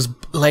I was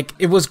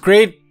it was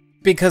great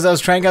because I was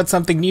trying out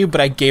something new,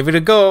 but I gave it a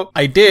go.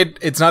 I did.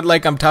 It's not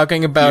like I'm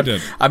talking about,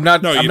 I'm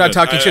not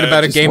talking shit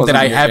about a game that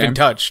I haven't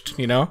touched,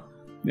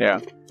 Yeah.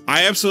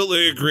 I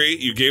absolutely agree.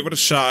 You gave it a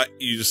shot.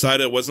 You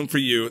decided it wasn't for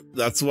you.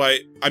 That's why,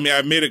 I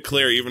made it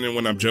clear even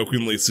when I'm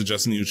jokingly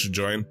suggesting you should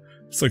join.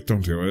 It's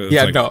don't do it.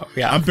 It's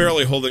I'm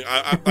barely holding,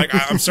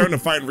 I'm starting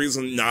to find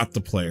reason not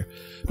to play.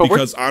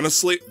 Because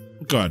honestly,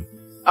 go ahead.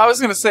 I was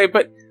going to say,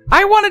 but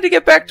I wanted to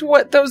get back to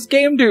what those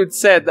game dudes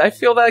said. I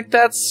feel like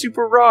that's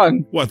super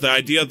wrong. What, the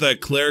idea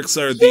that clerics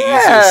are the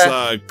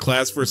easiest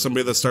class for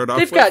somebody to start off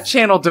with? They've got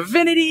channel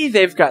divinity,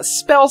 they've got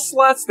spell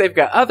slots, they've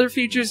got other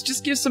features.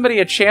 Just give somebody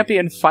a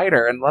champion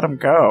fighter and let them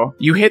go.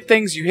 You hit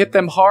things, you hit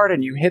them hard,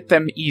 and you hit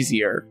them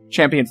easier.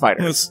 Champion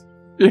fighter.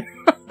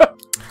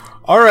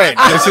 All right,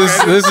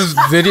 this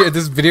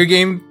is video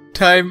game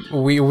time.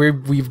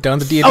 We've done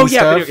the D&D stuff.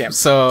 Video game.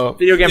 So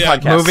video game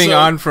podcast. Moving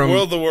on from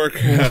World of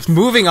Warcraft.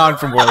 Moving on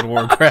from World of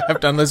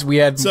Warcraft, unless we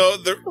had. So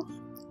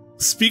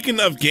speaking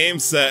of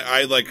games that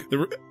I like,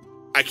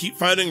 I keep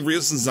finding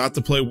reasons not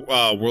to play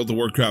World of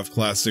Warcraft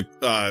Classic,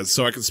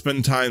 so I can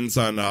spend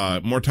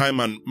more time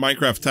on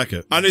Minecraft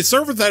Tekkit on a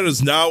server that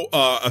is now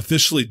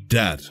officially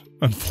dead.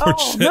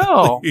 Unfortunately.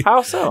 Oh no!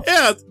 How so?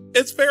 Yeah,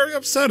 it's very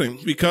upsetting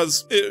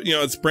because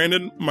it's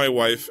Brandon, my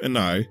wife, and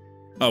I.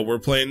 We're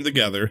playing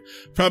together.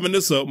 Problem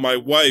is, though, my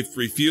wife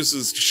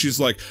refuses. She's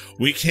like,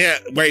 we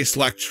can't waste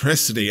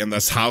electricity in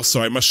this house,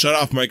 so I must shut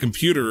off my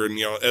computer and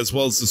as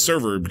well as the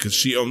server because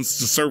she owns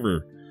the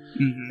server.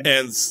 Mm-hmm.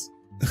 And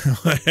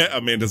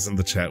Amanda's in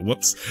the chat.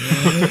 Whoops.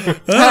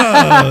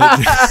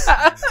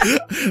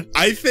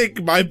 I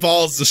think my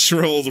balls just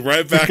shriveled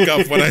right back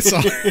up when I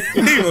saw her.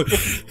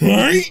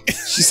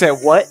 She said,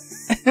 what?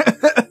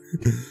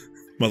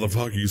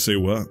 Motherfucker, you say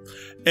what?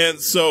 And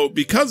so,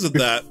 because of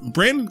that,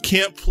 Brandon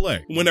can't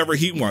play whenever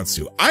he wants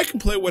to. I can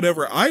play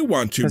whatever I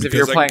want to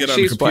because I can get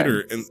on the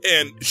computer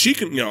and she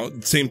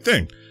can, same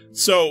thing.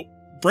 So,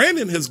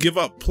 Brandon has give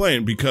up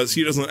playing because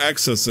he doesn't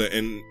access it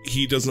and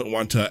he doesn't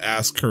want to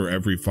ask her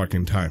every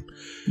fucking time.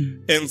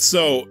 And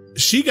so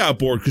she got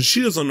bored because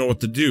she doesn't know what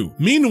to do.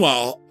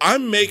 Meanwhile,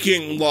 I'm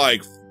making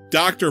like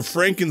Dr.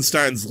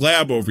 Frankenstein's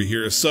lab over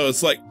here. So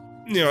it's like,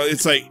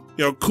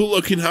 cool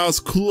looking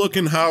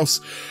house.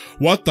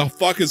 What the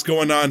fuck is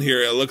going on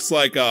here? It looks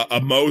like a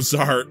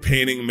Mozart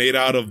painting made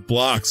out of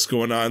blocks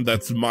going on.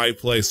 That's my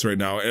place right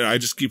now. And I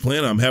just keep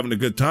playing. I'm having a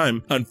good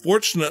time.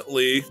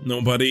 Unfortunately,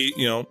 nobody,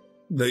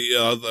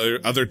 the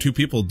other two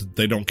people,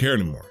 they don't care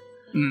anymore.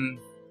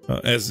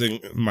 As in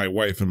my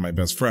wife and my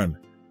best friend.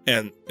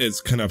 And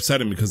it's kind of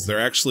upsetting because they're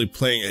actually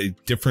playing a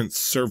different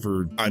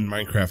server on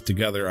Minecraft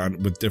together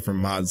with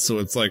different mods. So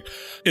it's like,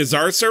 is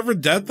our server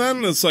dead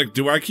then? It's like,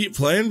 do I keep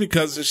playing?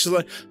 Because it's just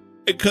like,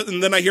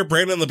 and then I hear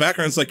Brandon in the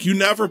background. It's like, you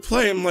never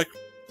play. I'm like,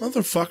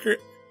 motherfucker.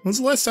 When's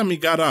the last time he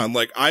got on?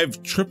 Like,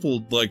 I've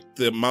tripled, like,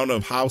 the amount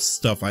of house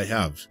stuff I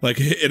have. Like,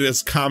 it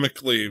is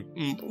comically,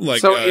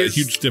 like, a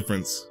huge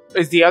difference.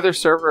 Is the other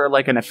server,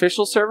 like, an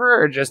official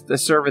server, or just a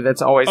server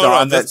that's always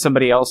on that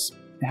somebody else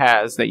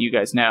has that you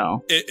guys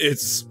know?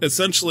 It's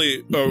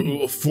essentially,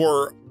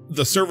 for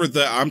the server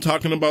that I'm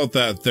talking about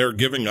that they're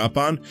giving up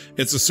on,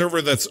 it's a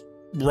server that's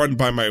run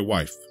by my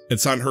wife.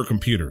 It's on her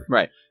computer.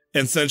 Right.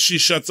 And since she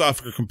shuts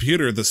off her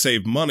computer to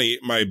save money,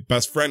 my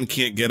best friend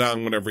can't get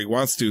on whenever he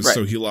wants to,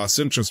 so he lost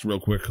interest real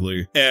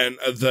quickly. And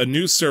the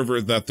new server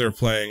that they're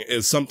playing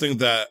is something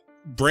that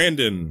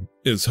Brandon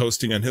is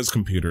hosting on his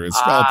computer. It's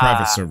all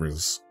private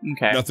servers.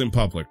 Okay. Nothing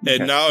public. Okay.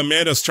 And now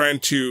Amanda's trying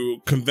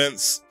to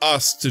convince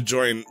us to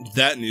join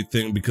that new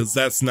thing because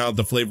that's now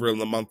the flavor of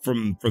the month for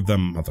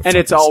them motherfuckers. And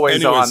it's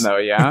always on, though,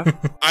 yeah?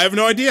 I have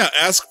no idea.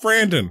 Ask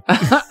Brandon.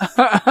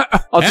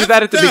 I'll do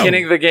that at the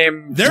beginning of the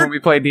game when we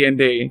play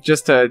D&D,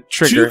 just to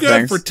trigger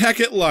things. For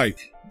Tekkit Lite.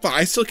 But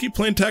I still keep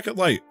playing Tekkit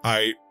Lite.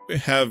 I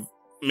have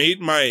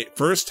made my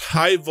first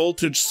high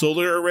voltage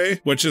solar array,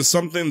 which is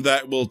something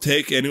that will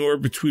take anywhere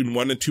between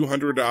 100 and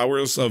 200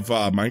 hours of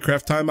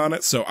Minecraft time on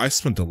it. So I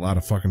spent a lot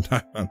of fucking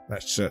time on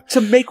that shit.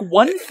 To make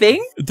one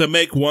thing? To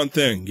make one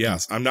thing,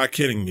 yes. I'm not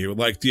kidding you.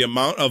 Like the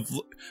amount of,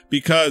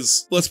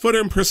 because let's put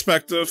it in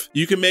perspective.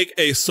 You can make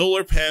a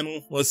solar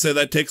panel. Let's say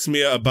that takes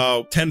me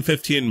about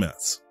 10-15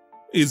 minutes.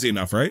 Easy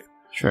enough, right?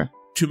 Sure.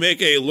 To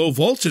make a low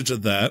voltage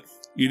of that,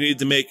 you need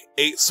to make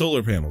 8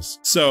 solar panels.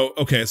 So,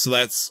 okay, so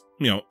that's,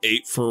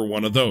 8 for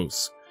one of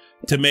those.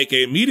 To make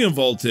a medium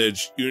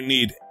voltage, you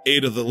need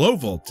 8 of the low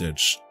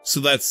voltage. So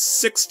that's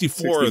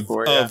 64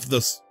 of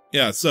the...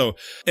 Yeah, so,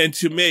 and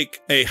to make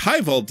a high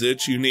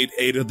voltage, you need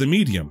 8 of the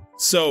medium.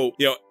 So,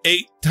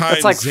 8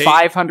 times that's like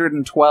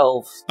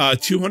 512.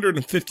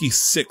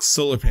 256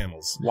 solar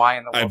panels. Why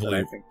in the world I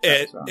believe. Did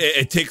I think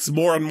it takes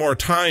more and more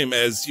time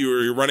as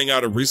you're running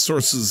out of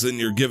resources in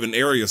your given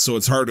area, so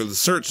it's harder to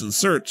search.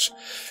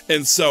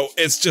 And so,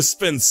 it's just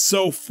been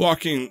so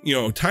fucking,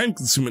 time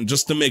consuming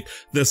just to make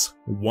this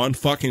one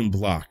fucking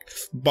block.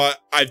 But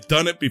I've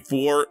done it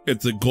before.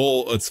 It's a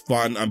goal. It's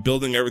fun. I'm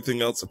building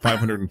everything else at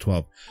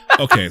 512.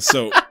 Okay,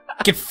 so...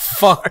 Get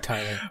fucked,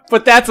 Tyler.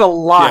 But that's a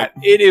lot.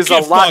 Yeah, it is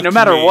a lot, no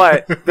matter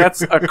what.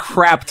 That's a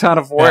crap ton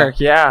of work,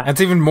 yeah. That's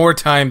even more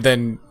time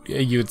than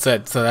you had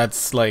said. So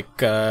that's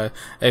like a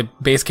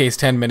base case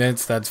 10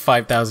 minutes. That's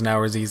 5,000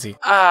 hours easy.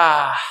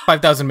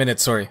 5,000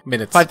 minutes, sorry.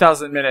 Minutes.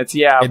 5,000 minutes,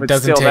 yeah. It but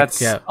doesn't still, take,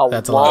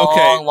 that's a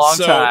long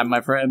time,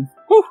 my friend.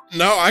 Whew.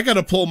 Now I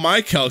gotta pull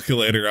my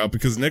calculator out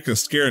because Nick is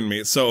scaring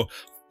me. So,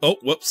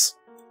 whoops.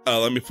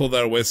 Let me pull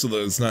that away so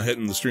that it's not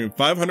hitting the stream.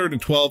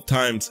 512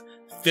 times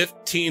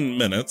 15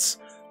 minutes.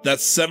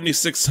 That's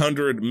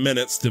 7,600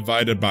 minutes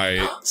divided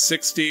by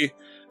 60.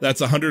 That's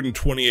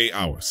 128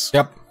 hours.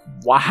 Yep.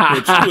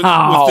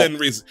 Wow. Within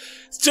reason.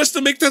 It's just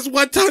to make this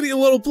one tiny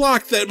little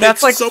block that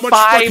that's makes like so much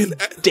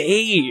 5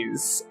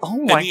 days.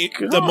 Oh my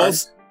god.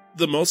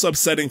 The most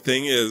upsetting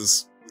thing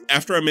is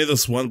after I made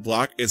this one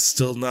block, it's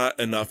still not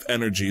enough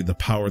energy to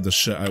power the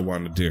shit I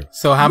want to do.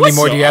 So how many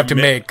more do you have to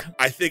make?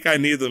 I think I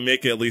need to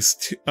make at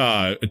least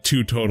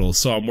 2 total.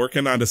 So I'm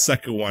working on the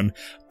second one,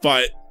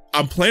 but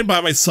I'm playing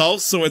by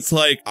myself, so it's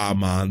like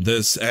I'm on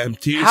this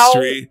empty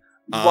street.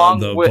 How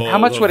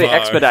much would it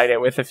expedite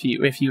it with if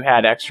you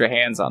had extra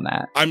hands on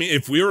that? I mean,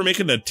 if we were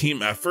making a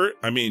team effort,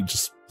 I mean,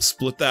 just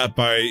split that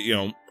by,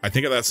 I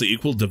think that's the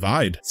equal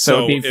divide.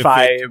 So it'd be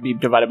 5, it'd be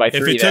divided by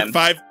 3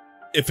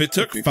 If it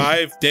took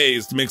 5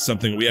 days to make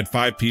something, we had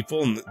 5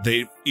 people, and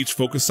they each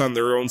focused on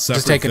their own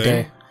separate thing. Just take a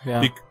day.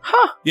 Yeah.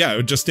 Yeah, it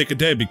would just take a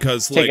day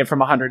because take it from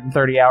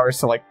 130 hours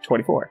to like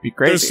 24. It'd be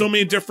crazy. There's so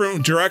many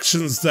different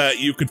directions that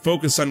you could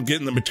focus on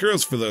getting the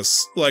materials for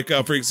this. Like,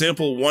 for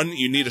example, one,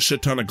 you need a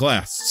shit ton of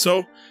glass.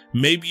 So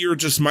maybe you're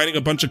just mining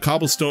a bunch of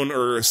cobblestone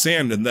or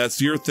sand, and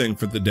that's your thing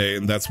for the day,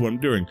 and that's what I'm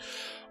doing.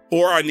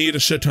 Or I need a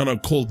shit ton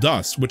of coal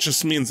dust, which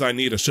just means I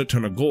need a shit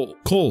ton of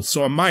coal,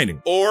 so I'm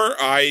mining. Or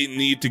I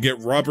need to get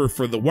rubber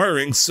for the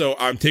wiring, so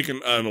I'm taking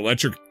an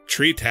electric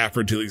tree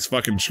tapper to these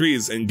fucking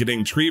trees and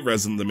getting tree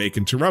resin to make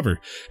into rubber.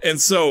 And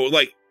so,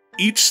 like,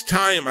 each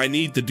time I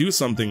need to do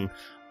something,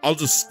 I'll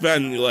just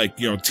spend,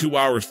 2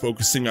 hours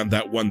focusing on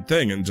that one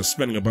thing and just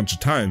spending a bunch of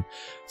time.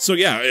 So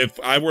yeah, if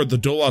I were to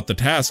dole out the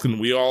task and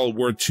we all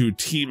were to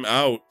team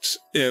out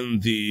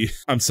in the...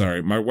 I'm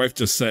sorry, my wife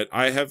just said,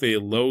 I have a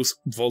low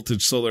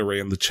voltage solar array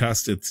in the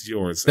chest, it's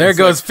yours. There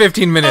goes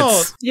 15 minutes.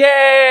 Oh,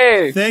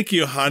 yay! Thank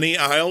you, honey.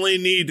 I only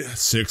need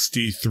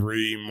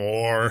 63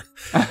 more.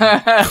 Cool.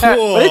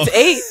 But it's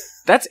 8.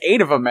 That's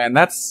 8 of them, man.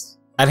 That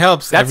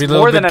helps. That's every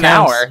little more bit than an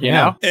counts. hour, you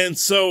know? And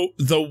so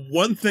the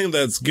one thing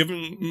that's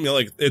given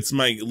me, it's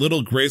my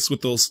little grace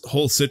with this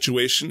whole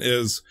situation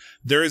is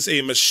there is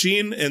a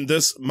machine in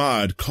this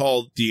mod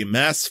called the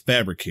Mass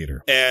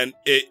Fabricator, and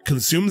it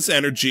consumes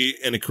energy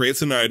and it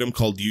creates an item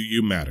called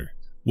UU matter,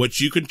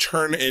 which you can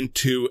turn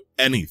into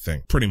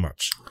anything, pretty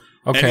much.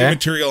 Okay. Any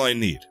material I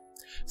need.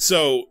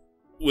 So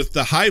with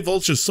the high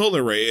voltage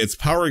solar array, it's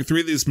powering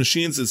 3 of these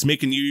machines, it's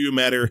making UU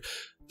matter.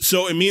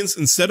 So it means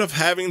instead of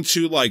having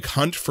to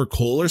hunt for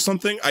coal or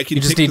something, I can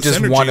just take need this just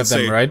energy one and of them,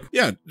 say, right?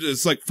 Yeah,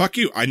 it's like, fuck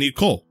you, I need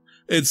coal.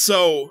 And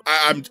so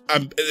I'm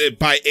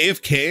by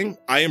AFKing,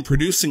 I am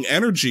producing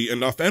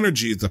enough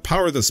energy to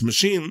power this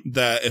machine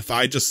that if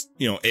I just,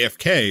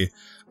 AFK,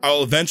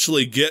 I'll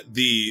eventually get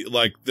the,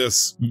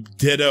 this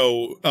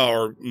ditto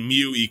or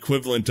mu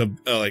equivalent of,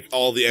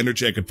 all the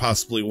energy I could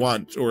possibly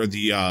want, or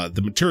the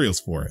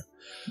materials for it.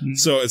 Mm-hmm.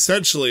 So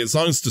essentially, as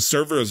long as the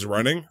server is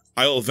running,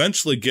 I'll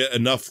eventually get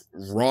enough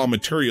raw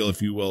material,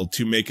 if you will,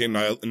 to make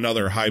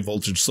another high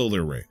voltage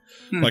solar array.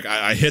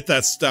 I hit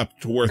that step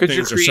to where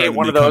things are starting to become Could you create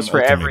one of those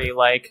for every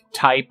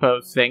type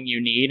of thing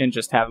you need and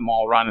just have them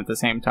all run at the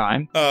same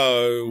time?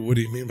 What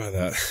do you mean by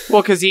that?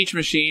 Well, because each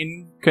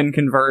machine can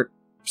convert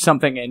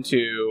something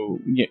into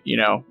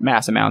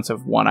mass amounts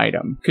of one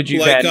item. Could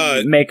you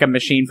then make a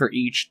machine for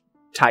each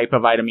type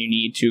of item you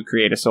need to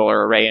create a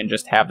solar array and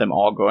just have them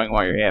all going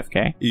while you're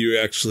AFK? You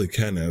actually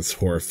can. It's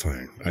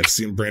horrifying. I've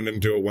seen Brandon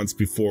do it once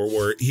before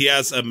where he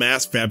has a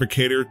mass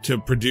fabricator to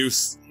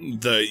produce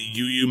the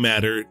UU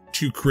matter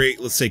to create,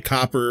 let's say,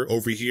 copper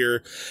over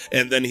here,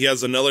 and then he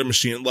has another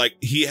machine.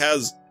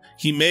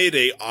 He made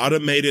a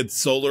automated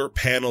solar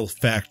panel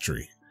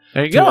factory.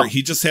 There you go. Where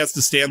he just has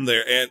to stand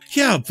there and,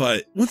 yeah,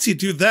 but once you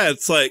do that,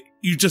 it's like,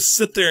 you just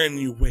sit there and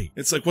you wait.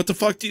 It's like, what the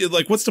fuck do you,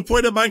 what's the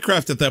point of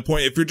Minecraft at that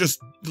point if you're just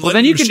well,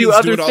 then you can do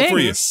other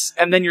things,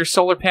 and then your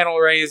solar panel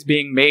array is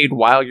being made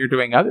while you're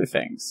doing other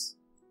things.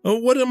 Oh,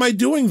 what am I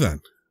doing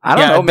then? I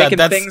don't know, making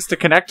things to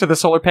connect to the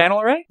solar panel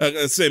array? I was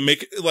gonna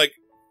say,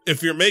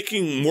 if you're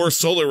making more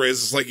solar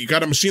arrays, it's like you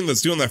got a machine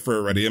that's doing that for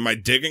already. Am I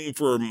digging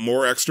for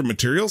more extra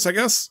materials, I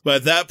guess? But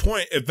at that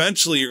point,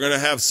 eventually you're going to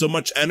have so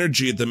much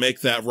energy to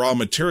make that raw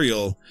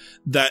material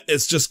that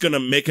it's just going to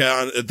make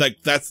it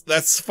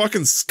that's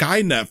fucking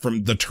Skynet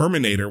from the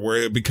Terminator, where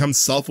it becomes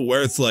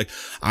self-aware. It's like,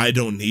 I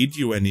don't need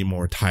you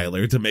anymore,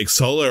 Tyler, to make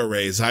solar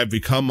arrays. I've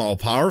become all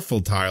powerful,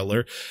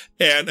 Tyler.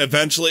 And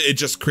eventually it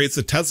just creates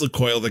a Tesla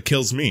coil that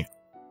kills me.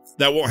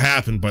 That won't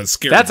happen, but it's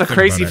scary. That's a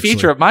crazy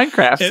feature of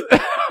Minecraft.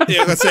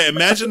 Let's say,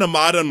 imagine a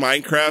mod on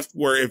Minecraft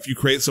where if you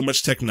create so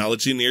much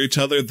technology near each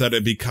other that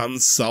it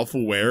becomes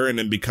self-aware and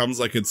it becomes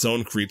like its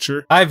own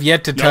creature. I've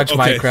yet to touch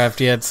Minecraft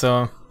yet,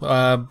 so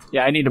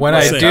yeah, I need to. When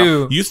I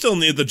do, you still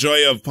need the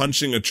joy of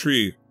punching a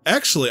tree.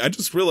 Actually, I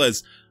just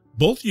realized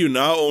both of you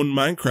now own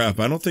Minecraft.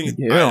 I don't think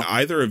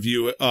either of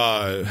you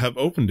have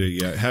opened it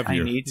yet, have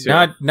you? I need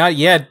to. Not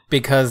yet,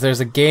 because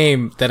there's a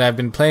game that I've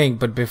been playing.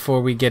 But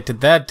before we get to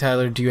that,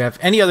 Tyler, do you have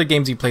any other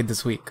games you played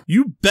this week?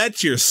 You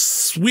bet your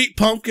sweet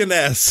pumpkin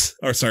ass.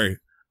 Or sorry,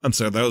 I'm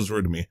sorry, that was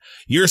rude to me.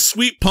 Your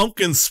sweet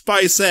pumpkin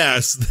spice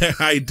ass. That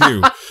I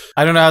do.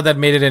 I don't know how that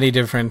made it any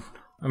different.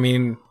 I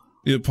mean,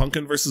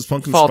 pumpkin versus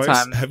pumpkin fall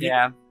spice.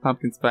 Time.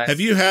 Pumpkin spice. Have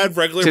you had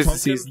regular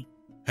pumpkin?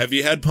 Have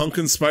you had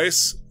pumpkin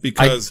spice?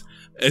 Because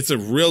It's a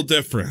real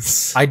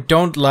difference. I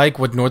don't like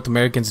what North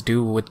Americans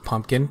do with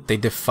pumpkin. They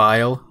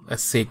defile a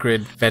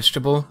sacred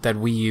vegetable that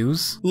we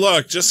use.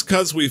 Look, just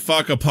because we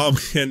fuck a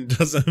pumpkin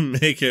doesn't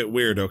make it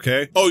weird,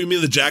 okay? Oh, you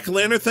mean the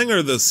jack-o'-lantern thing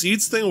or the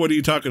seeds thing? What are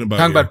you talking about?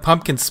 Talking about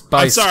pumpkin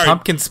spice. I'm sorry.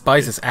 Pumpkin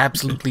spice is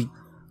absolutely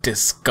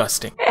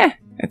disgusting.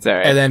 It's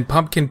alright. And then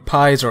pumpkin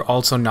pies are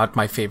also not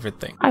my favorite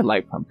thing. I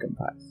like pumpkin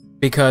pie.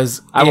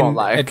 Because I won't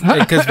lie.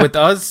 Because with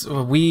us,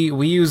 we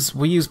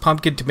use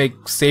pumpkin to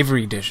make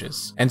savory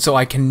dishes, and so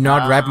I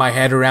cannot wrap my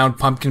head around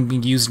pumpkin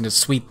being used in a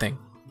sweet thing.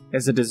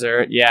 As a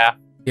dessert, yeah.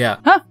 Yeah.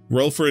 Huh.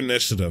 Roll for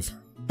initiative.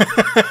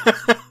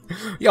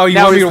 Oh, you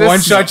Now, want me is to this-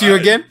 one-shot you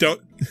again?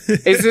 Don't.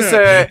 Is this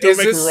a? Don't is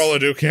make this, me roll a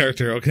new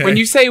character, okay? When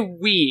you say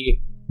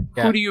we,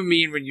 Yeah. who do you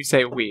mean when you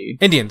say we?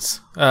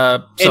 Indians.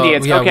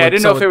 Indians. Yeah, Okay, I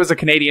didn't know if so it was a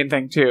Canadian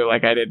thing too.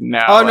 Like I didn't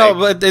know. Oh no,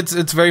 like- but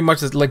it's very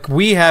much like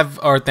we have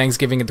our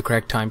Thanksgiving at the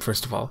correct time,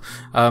 first of all,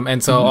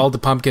 and so all the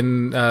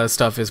pumpkin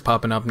stuff is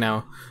popping up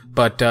now.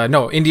 But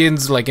no,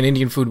 Indians, like in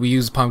Indian food, we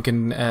use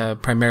pumpkin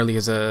primarily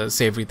as a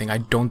savory thing. I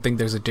don't think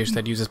there's a dish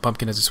that uses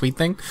pumpkin as a sweet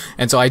thing,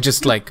 and so I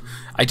just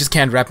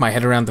can't wrap my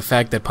head around the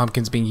fact that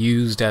pumpkin's being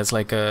used as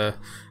the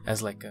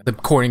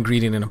core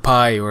ingredient in a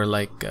pie, or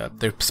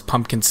there's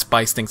pumpkin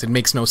spice things. It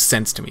makes no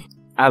sense to me.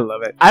 I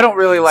love it. I don't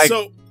really like.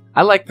 So,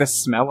 I like the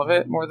smell of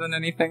it more than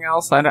anything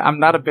else. I'm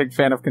not a big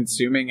fan of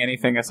consuming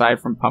anything aside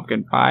from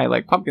pumpkin pie.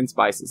 Like pumpkin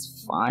spice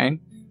is fine,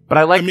 but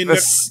I like the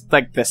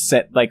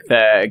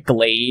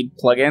Glade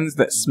plugins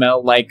that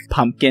smell like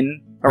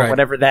pumpkin or Right.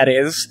 whatever that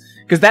is,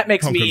 because that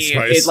makes Pumpkin me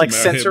spice, it like might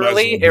as well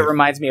sensorily be. it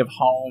reminds me of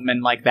home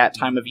and like that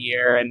time of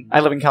year. And I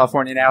live in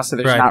California now, so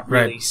there's Right, not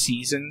really right.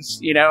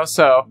 seasons,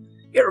 so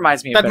it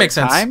reminds me of That better makes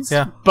sense. times.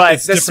 Yeah. But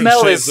it's the different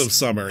smell shades is of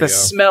summer, the yeah.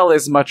 smell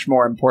is much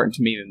more important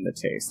to me than the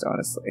taste.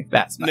 Honestly,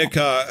 that smell. Nick,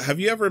 have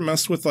you ever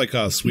messed with like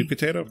a sweet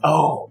potato?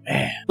 Oh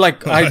man. Like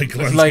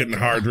Glenn's getting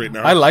hard right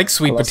now. I like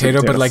sweet I love sweet potato,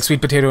 but potatoes. like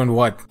sweet potato and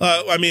what?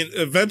 I mean,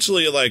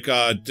 eventually,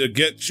 to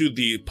get to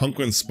the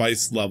pumpkin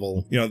spice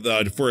level,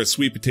 for a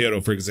sweet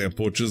potato, for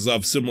example, which is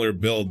of similar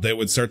build, they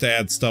would start to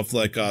add stuff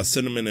like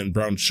cinnamon and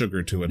brown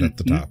sugar to it at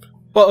the top.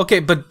 Well, okay,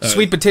 but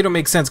sweet potato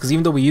makes sense, because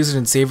even though we use it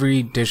in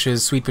savory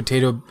dishes, sweet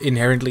potato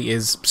inherently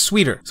is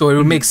sweeter. So it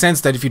would make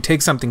sense that if you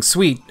take something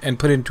sweet and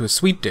put it into a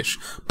sweet dish,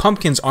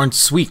 pumpkins aren't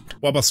sweet.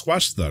 What about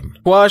squash then?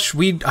 Squash,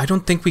 I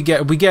don't think we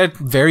get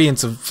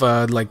variants of,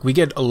 we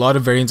get a lot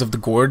of variants of the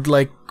gourd,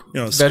 Squash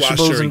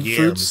vegetables or and yams,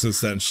 fruits.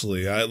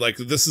 essentially.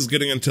 This is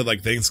getting into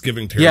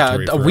Thanksgiving Yeah,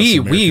 territory. for us we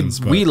Americans,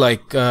 but- we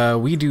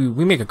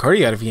make a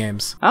curry out of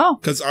yams. Oh.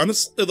 Because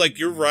honestly,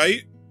 you're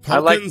right. I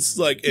like- Pumpkins,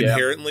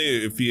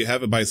 inherently, if you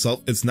have it by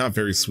itself, it's not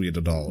very sweet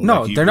at all.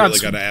 No, you they're not really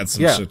sweet. gotta add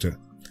some Yeah. shit to it.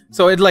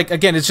 So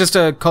again, it's just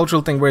a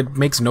cultural thing where it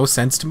makes no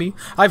sense to me.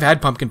 I've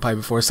had pumpkin pie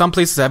before. Some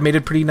places have made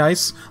it pretty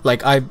nice.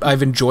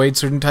 I've enjoyed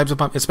certain types of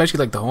pumpkin,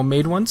 especially the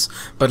homemade ones.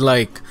 But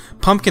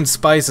pumpkin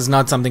spice is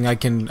not something I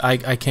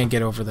can't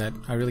get over that.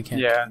 I really can't.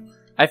 Yeah.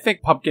 I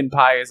think pumpkin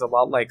pie is a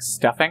lot like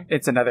stuffing.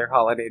 It's another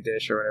holiday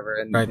dish or whatever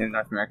in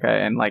North America,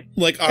 and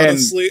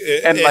Honestly,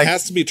 it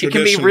has to be it can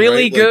tradition, be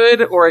really right?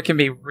 good or it can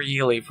be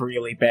really,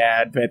 really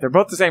bad. But they're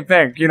both the same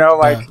thing,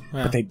 Yeah.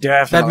 But they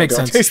definitely makes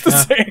don't sense. taste the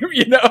same,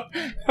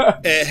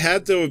 It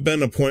had to have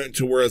been a point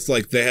to where it's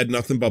they had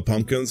nothing but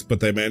pumpkins, but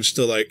they managed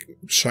to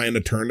shine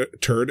a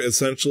turd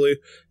essentially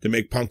to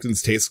make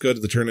pumpkins taste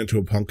good to turn into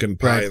a pumpkin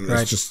pie, Right, and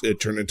right. it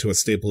turned into a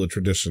staple of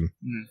tradition.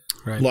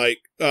 Right.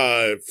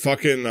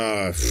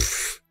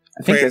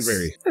 I think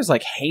Cranberry. there's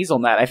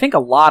hazelnut. I think a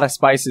lot of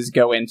spices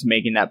go into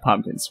making that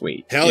pumpkin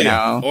sweet. Hell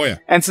yeah. Oh yeah.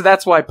 And so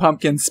that's why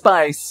pumpkin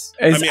spice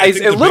is, I is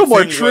think a the little big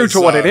more thing true was,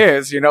 to what it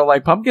is.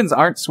 Pumpkins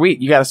aren't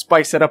sweet. You got to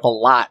spice it up a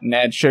lot and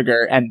add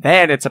sugar, and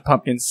then it's a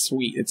pumpkin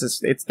sweet.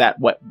 It's that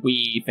what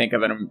we think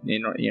of in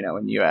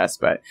the US,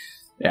 but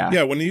yeah.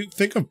 Yeah, when you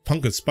think of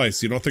pumpkin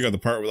spice, you don't think of the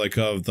part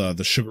of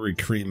the sugary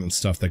cream and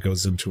stuff that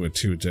goes into it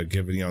too to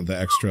give it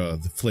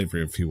the flavor,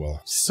 if you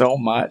will. So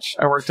much.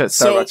 I worked at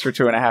Starbucks for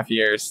 2.5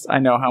 years. I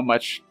know how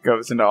much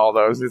goes into all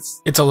those.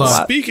 It's a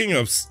lot. Speaking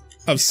of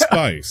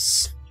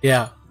spice,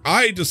 Yeah.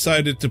 I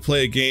decided to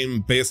play a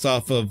game based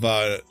off of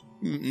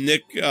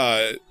Nick,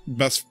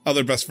 best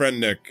friend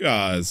Nick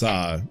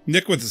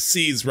with the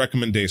C's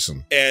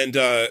recommendation, and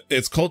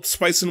it's called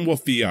Spice and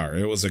Wolf VR.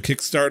 It was a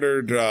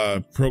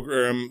Kickstarter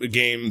program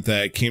game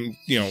that came,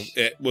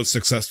 it was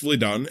successfully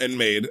done and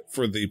made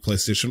for the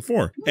PlayStation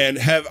 4. And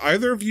have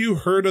either of you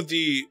heard of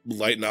the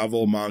light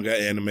novel, manga,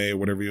 anime,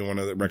 whatever you want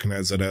to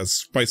recognize it as,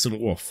 Spice and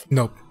Wolf?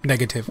 Nope.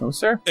 Negative. no,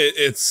 sir.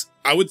 It's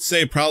I would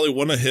say probably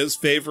one of his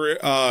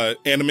favorite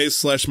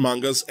animes /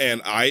 mangas,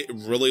 and I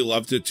really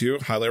loved it too.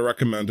 Highly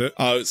recommend it.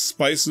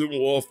 Spice and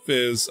Wolf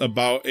is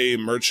about a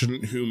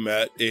merchant who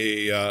met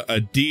a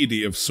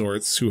deity of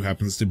sorts who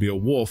happens to be a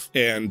wolf,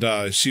 and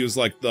she was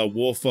like the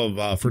wolf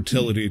of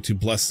fertility to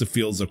bless the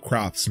fields of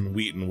crops and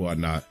wheat and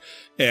whatnot.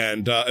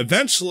 And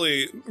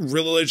eventually,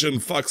 religion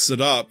fucks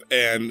it up,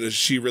 and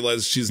she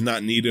realizes she's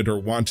not needed or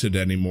wanted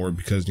anymore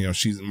because,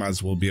 she might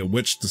as well be a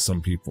witch to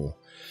some people.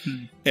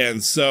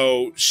 And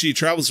so she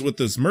travels with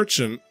this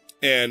merchant,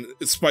 And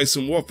Spice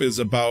and Wolf is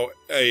about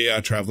a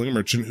traveling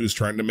merchant who's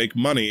trying to make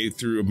money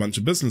through a bunch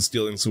of business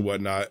dealings and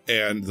whatnot,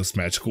 and this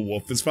magical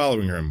wolf is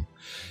following him.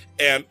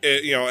 And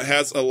it, it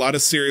has a lot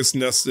of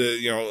seriousness.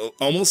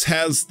 Almost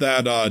has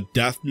that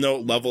Death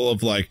Note level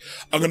of like,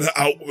 I'm gonna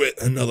outwit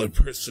another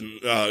person,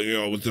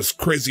 with this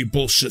crazy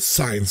bullshit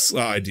science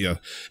idea.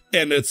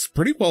 And it's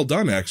pretty well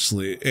done,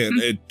 actually.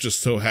 And it just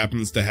so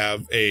happens to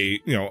have a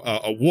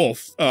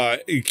wolf,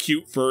 a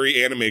cute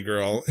furry anime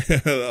girl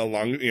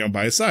along,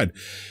 by his side.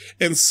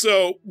 And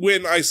so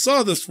when I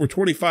saw this for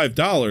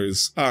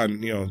 $25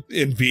 on,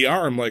 in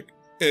VR, I'm like,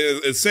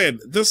 it said,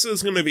 this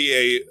is going to be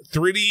a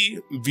 3D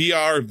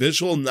VR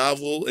visual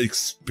novel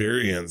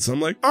experience. I'm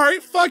like, all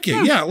right, fuck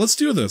it. Yeah, let's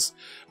do this.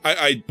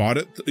 I bought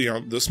it,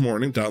 this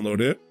morning,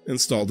 downloaded it,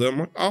 installed it. I'm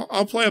like,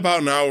 I'll play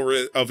about an hour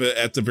of it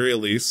at the very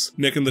least.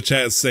 Nick in the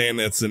chat is saying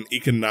it's an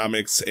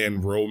economics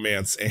and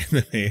romance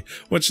anime,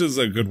 which is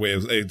a good way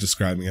of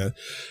describing it.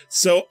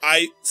 So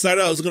I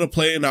decided I was going to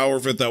play an hour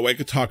of it. That way I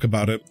could talk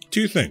about it.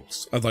 Two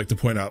things I'd like to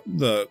point out.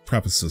 The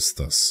prefaces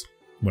this.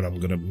 What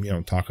I'm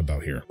gonna, talk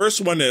about here. First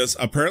one is,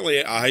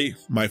 apparently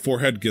my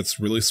forehead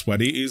gets really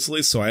sweaty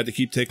easily, so I had to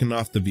keep taking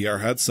off the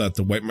VR headset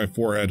to wipe my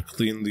forehead,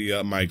 clean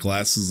the my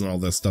glasses and all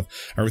that stuff.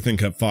 Everything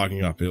kept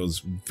fogging up. It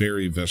was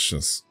very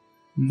vicious.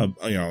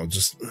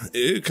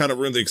 It kind of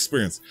ruined the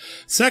experience.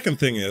 Second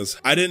thing is,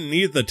 I didn't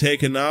need to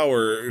take an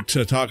hour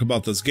to talk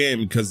about this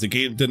game because the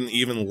game didn't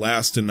even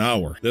last an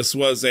hour. This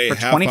was a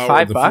half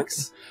hour.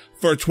 $25?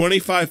 For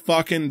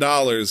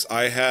 $25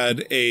 I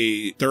had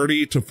a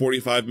 30 to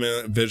 45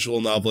 minute visual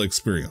novel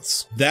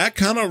experience. That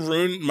kind of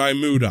ruined my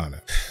mood on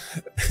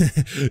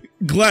it.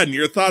 Glenn,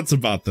 your thoughts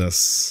about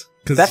this?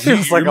 That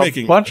feels like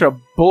a bunch of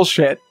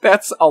bullshit.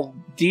 That's a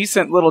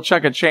decent little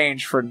chunk of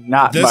change for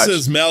not much. This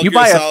is Metal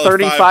Gear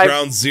Solid 5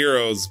 Ground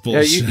Zero's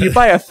bullshit. You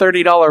buy a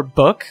 $30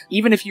 book,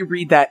 even if you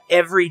read that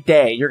every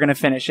day, you're going to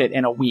finish it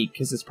in a week,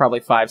 because it's probably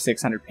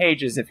 500-600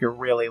 pages if you're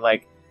really,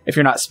 if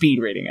you're not speed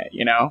reading it,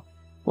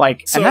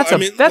 So, and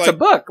that's a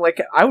book.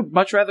 I would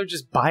much rather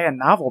just buy a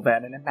novel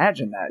then and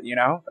imagine that,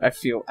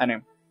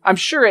 I'm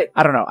sure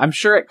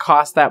it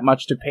cost that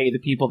much to pay the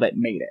people that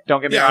made it. Don't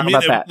get me wrong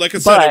about that. Like I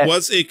said, it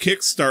was a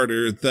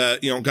Kickstarter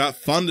that, got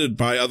funded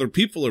by other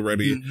people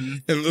already. Mm-hmm.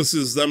 And this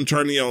is them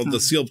trying to, to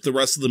seal up the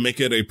rest of them, make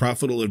it a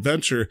profitable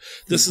adventure.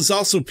 This is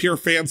also pure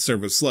fan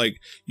service.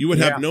 You would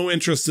have no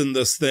interest in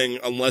this thing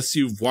unless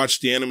you've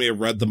watched the anime or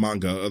read the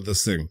manga of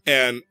this thing.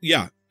 And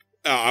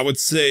I would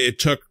say it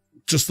took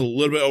just a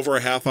little bit over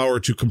a half hour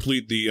to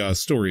complete the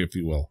story, if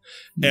you will.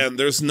 And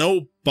there's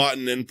no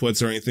button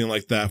inputs or anything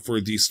like that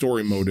for the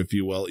story mode, if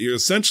you will. You're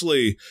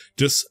essentially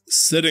just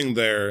sitting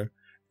there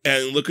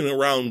and looking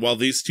around while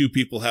these two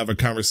people have a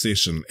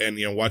conversation and,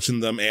 watching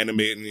them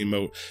animate and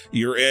emote.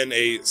 You're in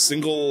a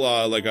single,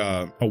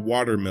 a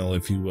water mill,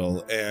 if you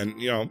will. And,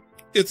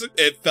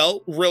 it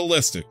felt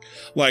realistic.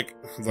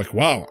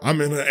 Wow, I'm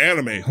in an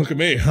anime. Look at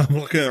me. I'm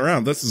looking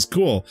around. This is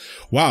cool.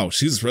 Wow,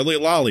 she's really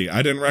lolly.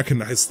 I didn't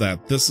recognize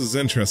that. This is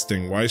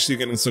interesting. Why is she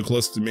getting so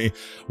close to me?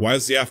 Why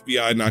is the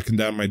FBI knocking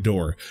down my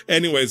door?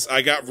 Anyways,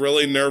 I got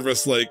really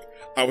nervous.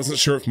 I wasn't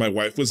sure if my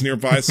wife was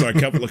nearby, so I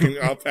kept looking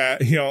up at,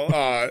 the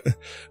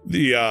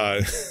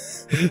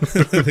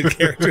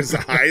character's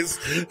eyes.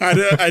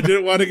 I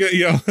didn't want to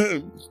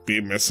get,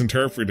 be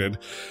misinterpreted.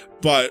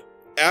 But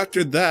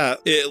after that,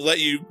 it let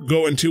you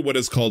go into what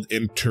is called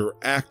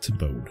interact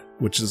mode,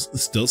 which is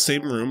still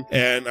same room.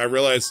 And I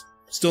realized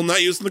still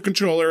not using the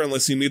controller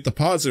unless you need the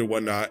pause or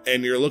whatnot.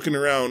 And you're looking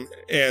around,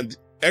 and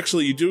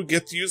actually you do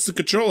get to use the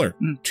controller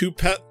to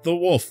pet the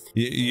wolf.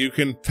 You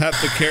can pet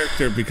the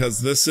character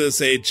because this is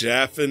a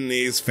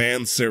Japanese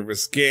fan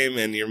service game,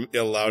 and you're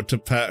allowed to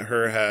pet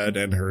her head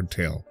and her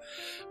tail,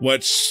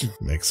 which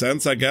makes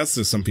sense, I guess.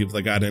 There's some people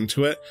that got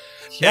into it.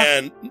 Yeah.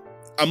 And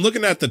I'm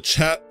looking at the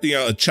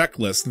a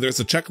checklist. There's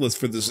a checklist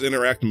for this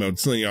interact mode.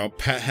 So,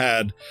 pet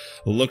head,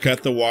 look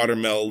at the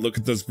watermill, look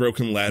at this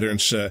broken ladder and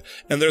shit.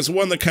 And there's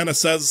one that kind of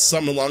says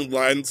something along the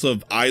lines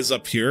of eyes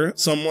up here.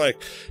 So I'm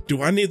like,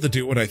 do I need to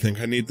do what I think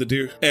I need to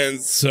do?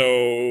 And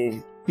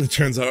so it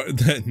turns out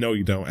that no,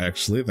 you don't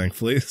actually,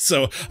 thankfully.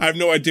 So I have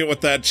no idea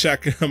what that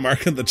check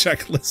mark on the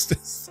checklist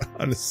is,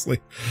 honestly.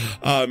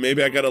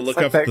 Maybe I gotta look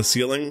up the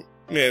ceiling.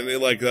 And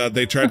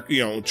they tried,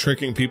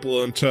 tricking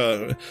people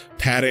into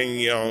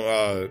patting,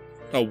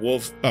 a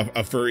wolf,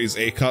 a furry's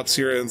A-cups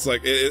here. And it's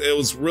it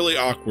was really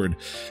awkward.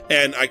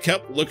 And I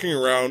kept looking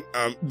around.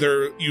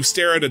 You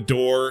stare at a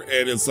door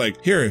and it's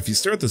here, if you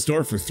stare at this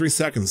door for 3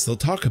 seconds, they'll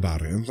talk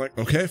about it. And I'm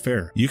okay,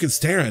 fair. You can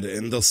stare at it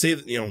and they'll say,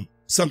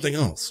 something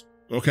else.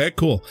 Okay,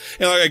 cool.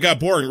 And it got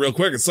boring real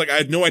quick. It's I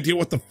had no idea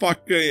what the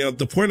fuck,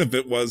 the point of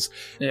it was.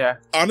 Yeah.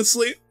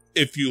 Honestly,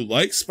 if you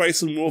like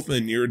Spice and Wolf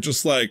and you're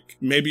just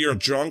maybe you're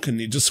drunk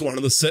and you just wanted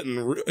to sit in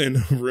a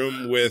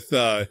room with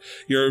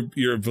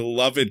your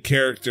beloved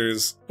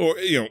characters,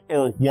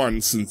 or one,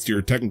 since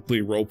you're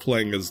technically role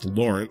playing as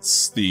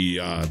Lawrence,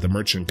 the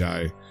merchant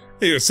guy.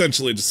 You're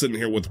essentially just sitting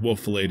here with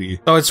Wolf Lady.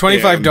 Oh, it's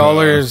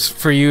 $25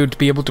 for you to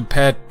be able to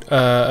pet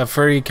a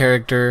furry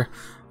character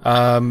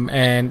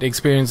and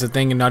experience the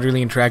thing and not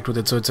really interact with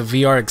it. So it's a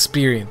VR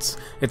experience.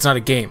 It's not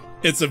a game.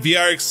 It's a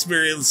VR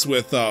experience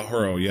with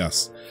Horo,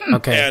 yes.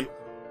 Okay. And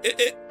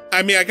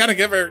I mean, I gotta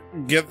give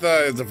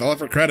the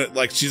developer credit.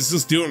 Like, she's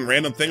just doing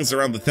random things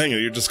around the thing,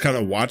 and you're just kind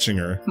of watching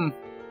her.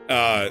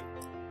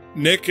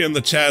 Nick in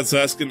the chat's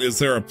asking, is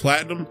there a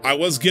platinum? I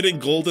was getting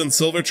gold and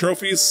silver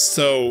trophies,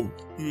 so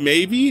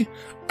maybe.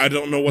 I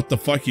don't know what the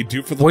fuck you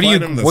do for the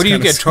platinum. What do you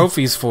get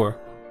trophies for?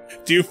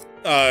 Do you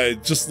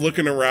just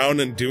looking around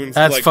and doing?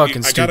 That's like, fucking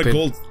I got stupid. a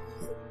gold.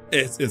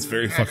 It's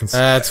very fucking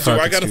stupid. That's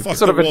fucking I got a stupid. fucking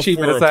Sort of gold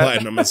achievement for is a that?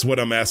 platinum is what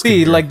I'm asking. See,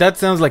 here. like that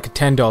sounds like a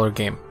 $10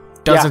 game.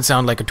 Doesn't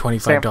sound like a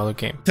 $25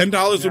 game.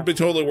 $10 would be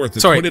totally worth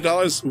it. Sorry.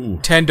 $20, ooh.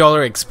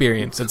 $10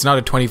 experience. It's not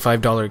a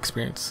 $25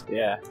 experience.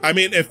 Yeah. I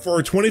mean, if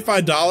for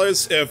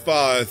 $25,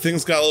 if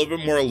things got a little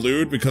bit more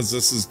lewd, because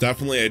this is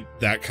definitely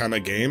that kind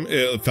of game,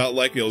 it felt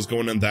like it was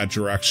going in that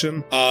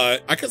direction.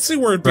 I could see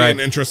where it'd be an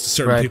interest to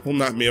certain people,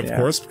 not me, of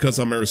course, because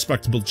I'm a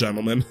respectable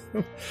gentleman.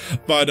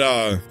 But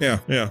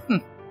yeah.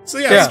 So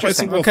yeah,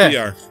 Spicy Wolf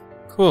VR.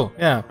 Cool.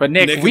 Yeah. But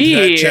Nick in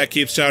we chat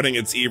keeps shouting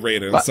it's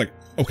E-rated. It's like,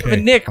 okay. But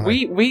Nick,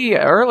 we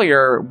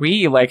earlier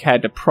like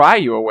had to pry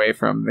you away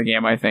from the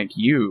game. I think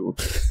you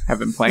have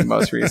been playing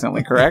most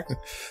recently, correct?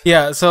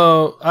 Yeah.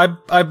 So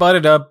I bought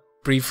it up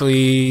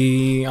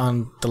briefly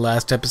on the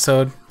last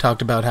episode.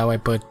 Talked about how I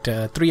put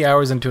 3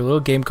 hours into a little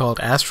game called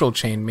Astral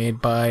Chain,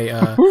 made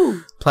by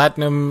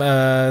Platinum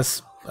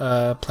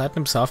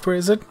Software.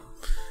 Is it?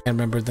 I can't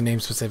remember the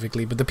name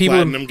specifically, but the people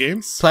Platinum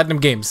Games. Platinum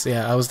Games.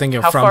 Yeah, I was thinking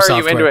of How From far Software.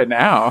 are you into it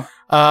now?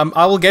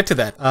 I will get to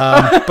that.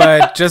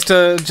 But just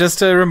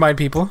to remind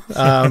people,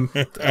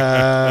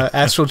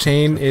 Astral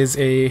Chain is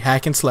a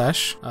hack and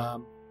slash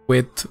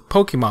with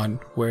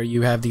Pokemon, where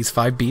you have these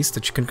 5 beasts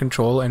that you can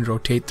control and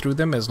rotate through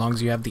them as long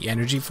as you have the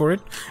energy for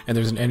it. And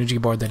there's an energy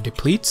bar that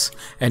depletes,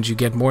 and you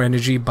get more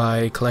energy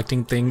by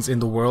collecting things in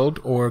the world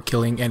or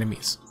killing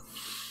enemies.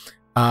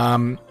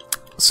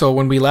 So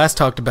when we last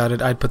talked about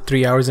it, I'd put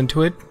 3 hours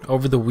into it.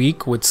 Over the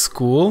week with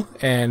school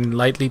and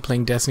lightly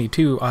playing Destiny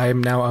 2, I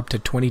am now up to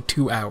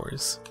 22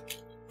 hours.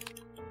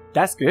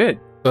 That's good.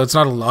 So it's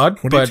not a lot,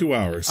 22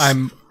 hours.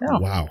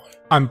 Wow.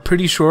 I'm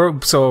pretty sure.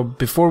 So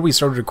before we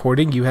started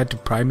recording, you had to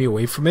pry me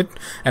away from it,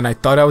 and I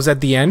thought I was at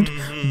the end.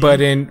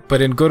 But in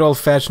good old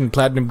fashioned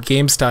Platinum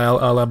game style,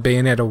 a la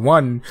Bayonetta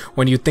 1,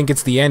 when you think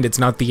it's the end, it's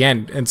not the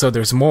end, and so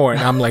there's more.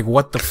 And I'm like,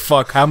 what the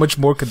fuck? How much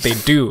more could they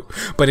do?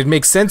 But it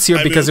makes sense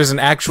here because there's an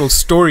actual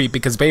story.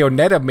 Because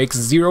Bayonetta makes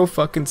zero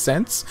fucking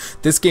sense.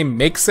 This game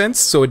makes sense,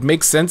 so it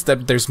makes sense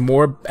that there's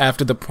more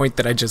after the point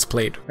that I just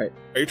played. Right.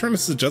 Are you trying to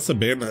suggest that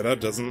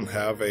Bayonetta doesn't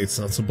have a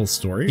sensible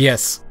story?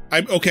 Yes.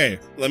 Okay,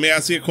 let me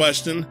ask you a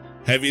question.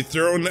 Have you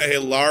thrown a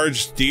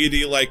large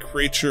deity-like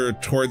creature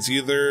towards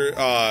either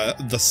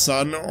the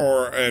sun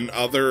or an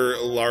other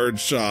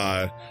large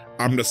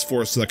omnis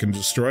force that can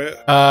destroy it?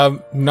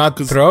 Not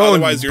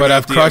thrown, but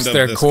I've crushed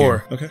their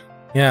core. Okay.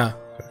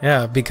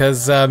 Yeah,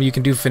 because you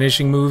can do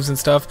finishing moves and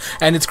stuff.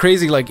 And it's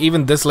crazy, like,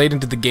 even this late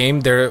into the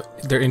game, they're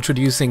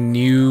introducing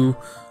new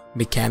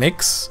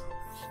mechanics.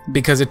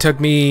 Because it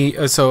took me...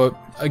 So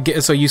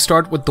you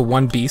start with the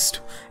 1 beast,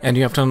 and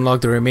you have to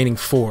unlock the remaining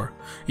 4.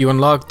 You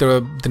unlock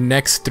the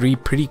next 3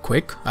 pretty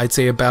quick. I'd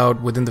say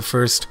about within the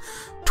first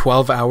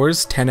 12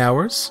 hours, 10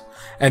 hours.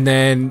 And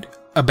then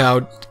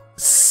about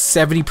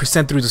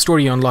 70% through the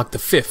story, you unlock the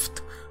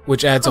 5th.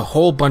 Which adds a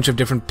whole bunch of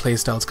different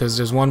playstyles, because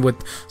there's one with...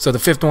 So the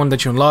 5th one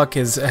that you unlock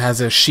has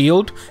a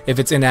shield. If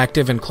it's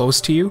inactive and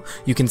close to you,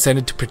 you can send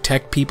it to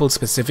protect people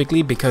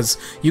specifically, because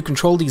you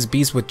control these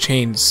beasts with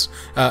chains,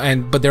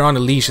 but they're on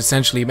a leash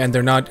essentially, and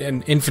they're not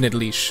an infinite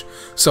leash.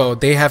 So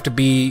they have to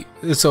be...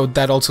 So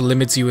that also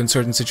limits you in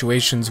certain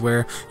situations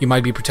where you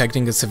might be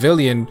protecting a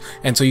civilian,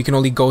 and so you can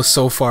only go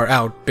so far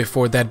out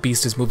before that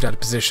beast is moved out of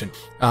position.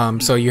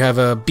 So you have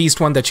a beast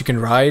one that you can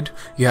ride,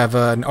 you have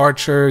an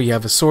archer, you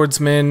have a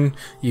swordsman,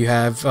 you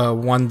have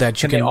one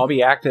that you can... Can they all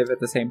be active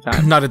at the same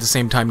time? Not at the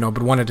same time, no,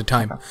 but one at a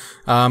time. Okay.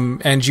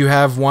 And you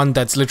have one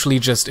that's literally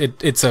just...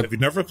 It's a... Have you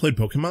never played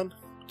Pokemon?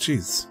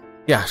 Jeez.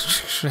 Yeah,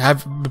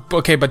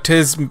 okay, but to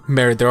his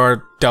merit, there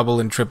are double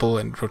and triple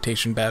and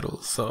rotation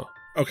battles, so...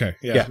 Okay,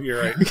 yeah,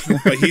 you're right.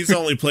 But he's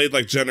only played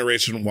like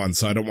Generation 1,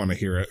 so I don't want to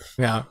hear it.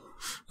 Yeah.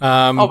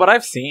 But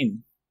I've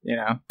seen,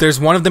 There's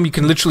one of them you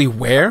can literally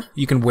wear.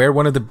 You can wear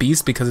one of the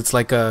beasts because it's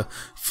like a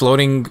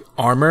floating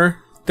armor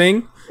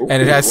thing.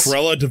 And it has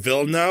Cruella de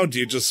Vil now? Do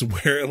you just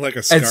wear it like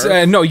a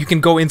scarf? No, you can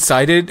go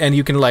inside it and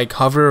you can like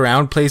hover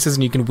around places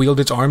and you can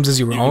wield its arms as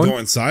your own. You can go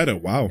inside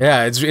it. Wow.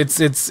 Yeah,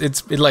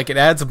 it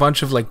adds a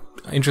bunch of like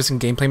interesting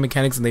gameplay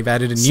mechanics, and they've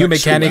added a new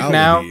mechanic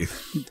now.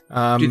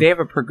 Do they have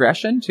a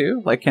progression too?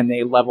 Like, can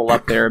they level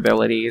up their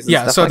abilities? And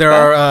stuff so like there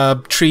that?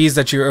 are trees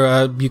that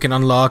you can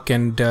unlock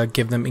and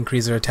give them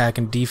increase their attack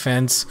and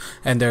defense,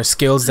 and there are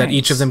skills that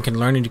each of them can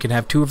learn, and you can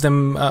have 2 of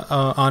them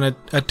on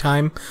a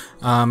time.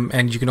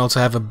 And you can also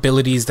have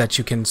abilities that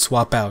you can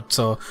swap out.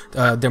 So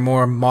they're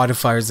more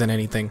modifiers than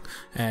anything,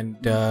 and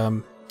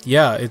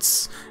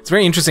it's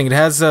very interesting. It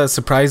has a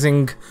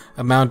surprising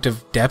amount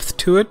of depth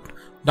to it.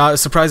 Not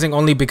surprising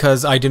only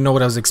because I didn't know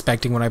what I was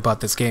expecting when I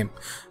bought this game.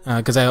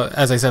 Because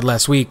as I said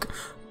last week,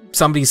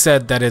 somebody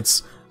said that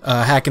it's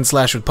hack and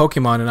slash with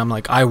Pokemon, and I'm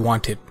like, I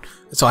want it.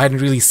 So I hadn't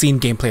really seen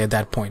gameplay at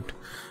that point.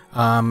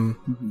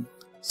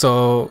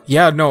 So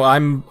yeah, no,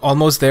 I'm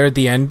almost there at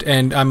the end,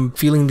 and I'm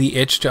feeling the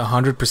itch to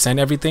 100%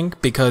 everything,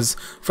 because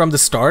from the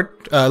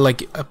start,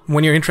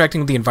 when you're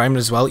interacting with the environment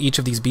as well, each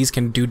of these bees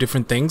can do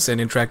different things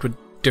and interact with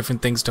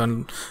different things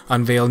to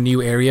unveil new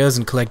areas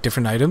and collect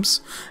different items.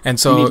 And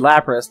so you need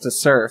Lapras to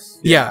surf.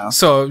 Yeah,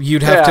 so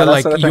you'd have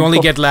to you only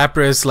get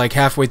Lapras like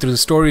halfway through the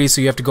story, so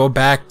you have to go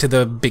back to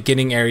the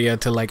beginning area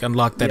to like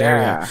unlock that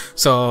area.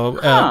 So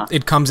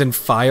it comes in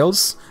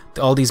files.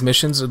 All these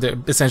missions are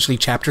essentially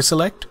chapter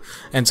select,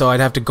 and so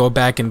I'd have to go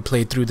back and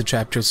play through the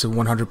chapters to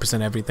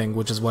 100% everything,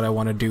 which is what I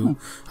want to do.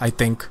 I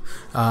think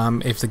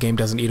if the game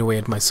doesn't eat away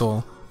at my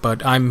soul.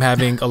 But I'm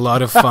having a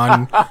lot of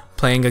fun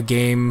playing a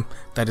game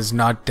that is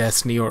not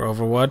Destiny or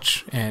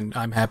Overwatch, and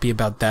I'm happy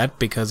about that,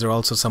 because there are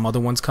also some other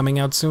ones coming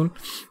out soon.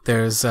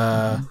 There's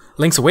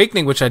Link's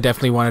Awakening, which I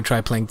definitely want to try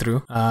playing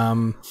through.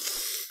 And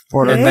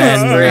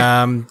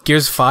then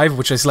Gears 5,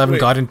 which I still haven't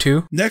gotten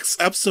to.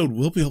 Next episode,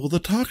 we'll be able to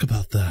talk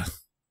about that.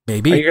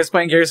 Maybe. Are you guys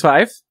playing Gears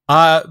 5?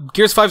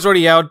 Gears 5's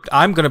already out.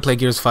 I'm going to play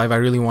Gears 5. I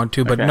really want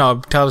to, but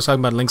no, Tyler's talking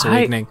about Link's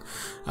Awakening.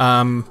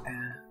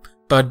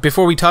 But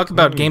before we talk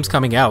about games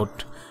coming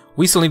out,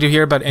 we still need to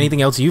hear about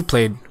anything else you've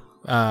played,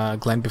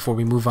 Glenn, before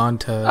we move on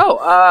to...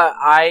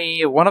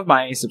 one of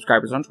my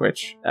subscribers on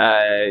Twitch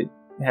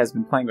has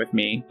been playing with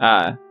me,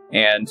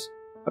 and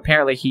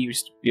apparently he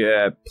used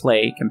to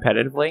play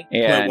competitively.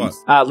 And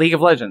League of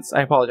Legends.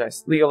 I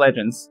apologize. League of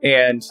Legends.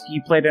 And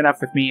he played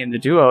enough with me in the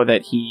duo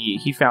that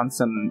he found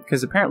some...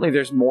 Because apparently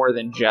there's more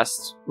than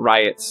just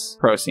Riot's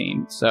pro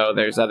scene. So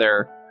there's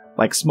other...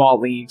 like small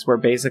leagues where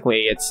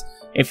basically it's,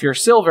 if you're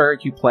silver,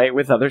 you play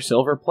with other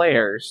silver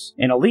players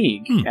in a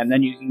league, and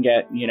then you can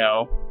get, you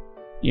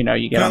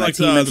get on like a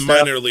team and the stuff.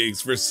 minor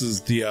leagues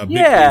versus the big leagues.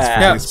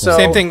 Yeah, So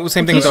same thing with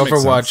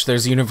Overwatch. Sense.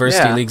 There's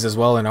university leagues as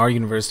well, and our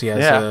university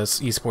has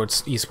a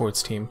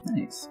esports team.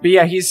 Nice. But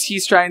yeah,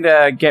 he's trying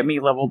to get me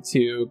leveled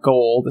to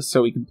gold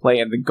so we can play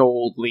in the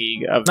gold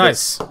league of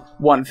this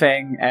one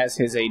thing as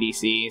his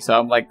ADC. So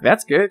I'm like,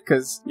 that's good,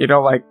 because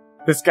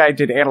this guy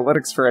did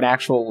analytics for an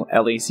actual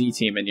LEC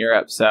team in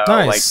Europe, so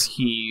like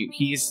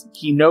he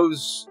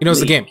knows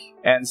the game,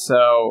 and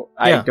so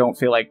I don't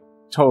feel like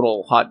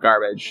total hot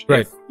garbage.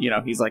 Right?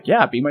 If, he's like,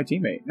 yeah, be my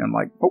teammate, and I'm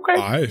like,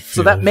 okay.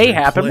 So that may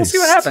happen. We'll see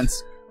what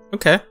happens.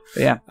 Okay.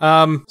 But yeah.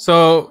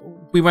 So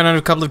we went on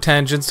a couple of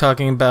tangents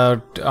talking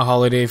about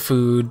holiday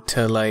food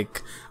to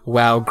like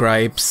WoW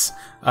gripes.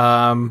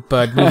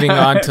 But moving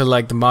on to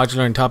like the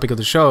modular and topic of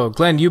the show,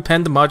 Glenn, you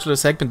penned the modular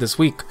segment this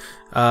week.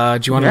 Do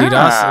you want to lead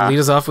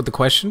us off with the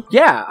question?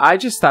 Yeah, I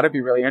just thought it'd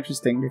be really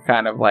interesting to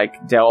kind of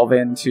like delve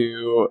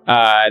into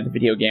the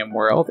video game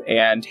world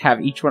and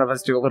have each one of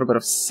us do a little bit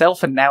of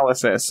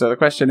self-analysis. So the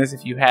question is,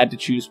 if you had to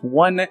choose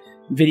one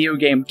video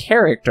game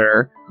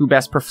character who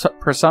best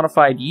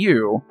personified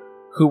you,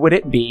 who would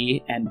it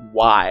be and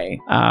why?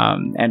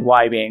 And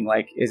why being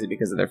like, is it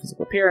because of their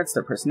physical appearance,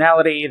 their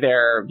personality,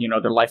 their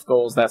life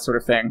goals, that sort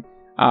of thing?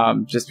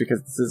 Just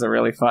because this is a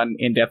really fun,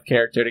 in-depth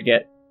character to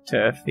get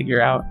to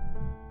figure out.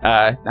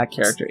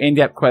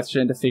 In-depth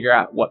question to figure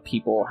out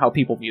how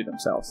people view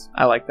themselves.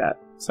 I like that.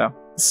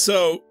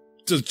 So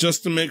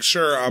just to make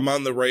sure I'm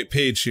on the right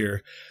page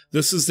here,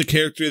 this is the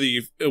character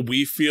that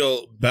we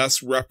feel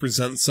best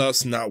represents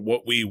us, not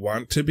what we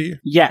want to be.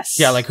 Yes.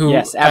 Yeah, like who?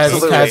 Yes,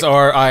 absolutely. As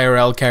our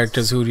IRL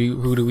characters,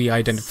 who do we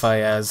identify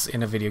as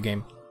in a video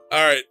game?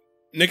 All right,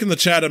 Nick in the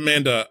chat,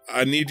 Amanda,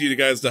 I need you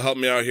guys to help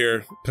me out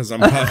here because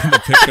I'm probably going to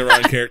pick the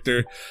wrong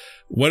character.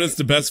 What is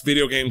the best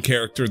video game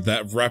character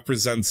that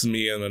represents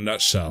me in a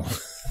nutshell?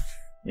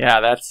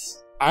 Yeah,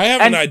 I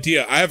have an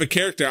idea. I have a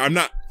character. I'm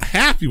not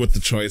happy with the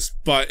choice,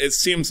 but it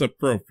seems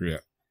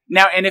appropriate.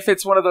 Now, and if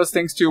it's one of those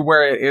things, too,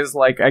 where it is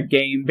like a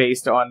game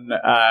based on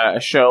a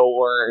show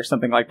or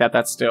something like that,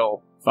 that's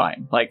still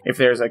fine. Like, if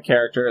there's a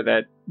character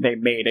that they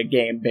made a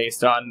game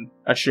based on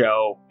a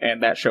show,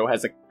 and that show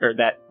has a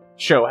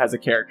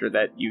character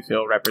that you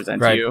feel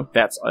represents you,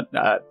 that's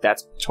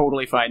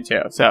totally fine,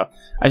 too. So,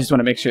 I just want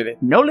to make sure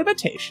that no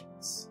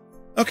limitations.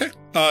 Okay.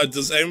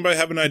 Does anybody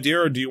have an idea,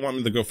 or do you want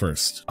me to go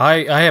first?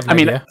 I have an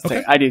idea.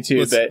 Okay. I do,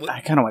 too, but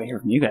I kind of want to hear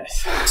from you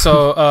guys.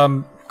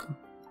 So,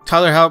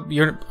 Tyler,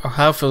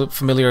 how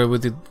familiar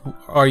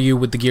are you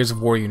with the Gears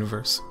of War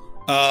universe?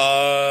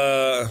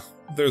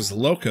 There's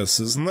Locust,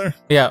 isn't there?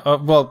 Yeah,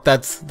 well,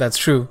 that's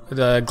true.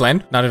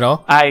 Glenn, not at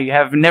all. I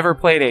have never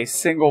played a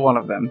single one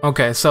of them.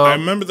 Okay, so I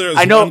remember there's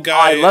one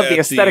guy. I love the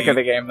aesthetic of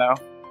the game, though.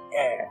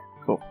 Yeah,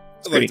 cool.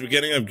 Like the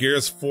beginning of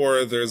Gears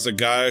 4, there's a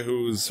guy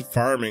who's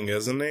farming,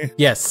 isn't he?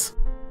 Yes.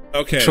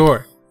 Okay.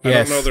 Sure. I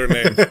don't know their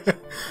name.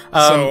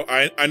 So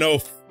I know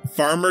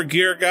Farmer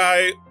Gear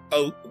guy.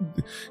 A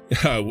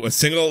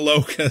single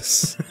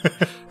Locust,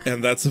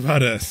 and that's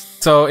about it.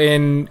 So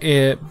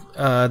there's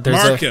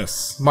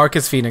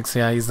Marcus Phoenix.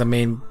 Yeah, he's the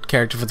main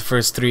character for the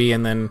first three,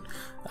 and then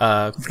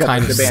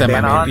kind of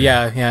semi-main.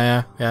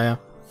 Yeah.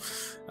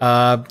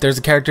 There's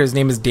a character. His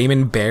name is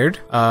Damon Baird,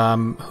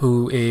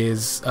 who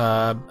is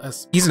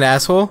he's an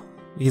asshole.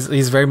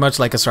 He's very much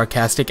like a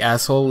sarcastic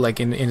asshole, like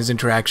in his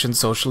interactions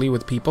socially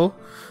with people,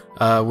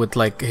 with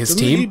like his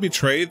Didn't team. he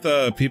betray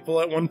the people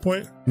at one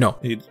point? No.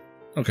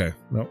 Okay,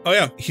 no. Oh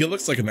yeah, he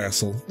looks like an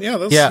asshole. Yeah,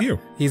 that's you.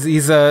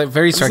 He's a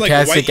very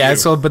sarcastic like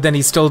asshole, but then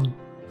he still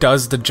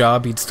does the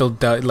job. He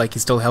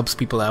still helps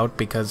people out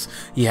because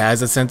he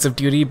has a sense of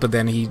duty. But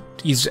then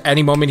he's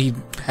any moment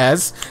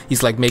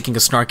he's like making a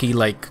snarky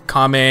like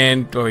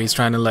comment, or he's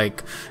trying to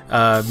like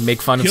make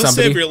fun of somebody. He'll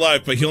save your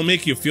life, but he'll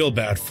make you feel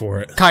bad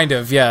for it. Kind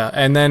of, yeah.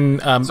 And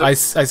then I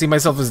see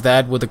myself as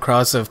that with the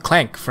cross of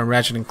Clank from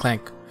Ratchet and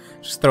Clank.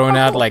 Just throwing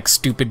out like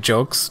stupid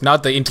jokes,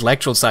 not the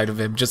intellectual side of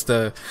him, just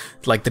the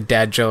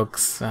dad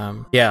jokes.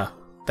 Yeah,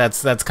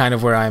 that's kind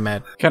of where I'm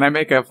at. Can I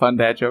make a fun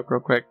dad joke real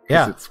quick?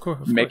 Yeah, it's of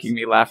course. making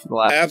me laugh the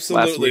last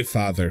Absolutely, week.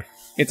 father.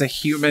 It's a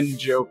human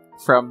joke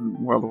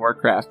from World of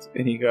Warcraft,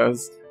 and he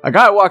goes, a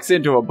guy walks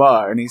into a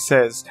bar and he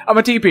says, I'm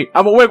a teepee,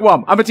 I'm a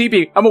wigwam, I'm a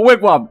teepee, I'm a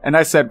wigwam. And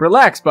I said,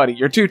 relax, buddy,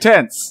 you're too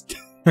tense.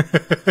 I've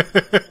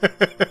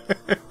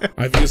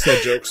used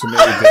that joke so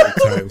many different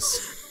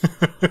times.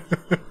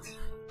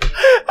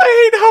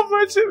 I hate how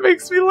much it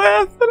makes me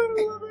laugh, but I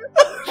love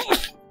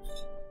it.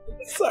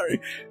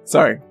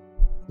 Sorry.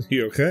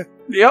 You okay?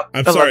 Yep.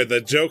 I'm sorry, the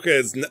joke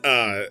is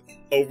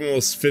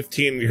almost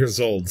 15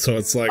 years old, so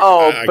it's like,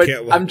 I but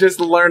can't... I'm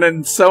just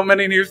learning so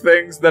many new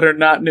things that are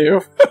not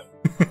new.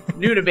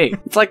 New to me.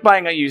 It's like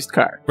buying a used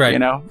car, right? You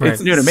know? Right.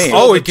 It's new to me.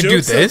 Oh, it can do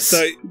this?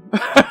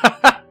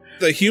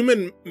 The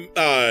human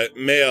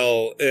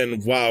male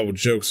in WoW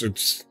jokes are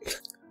just...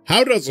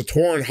 How does a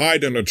torn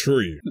hide in a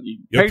tree?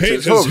 You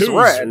paint his hooves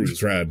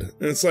red.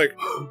 And it's like,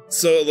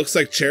 so it looks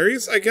like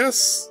cherries, I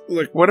guess?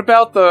 Like, What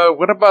about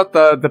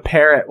the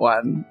parrot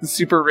one? The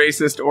super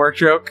racist orc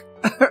joke?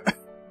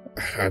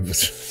 I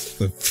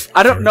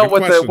don't know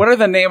what are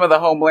the name of the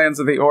homelands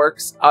of the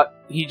orcs?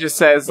 He just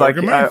says like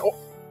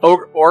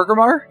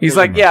Orgrimmar? He's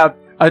like, yeah,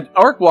 an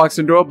orc walks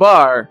into a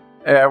bar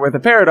with a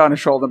parrot on his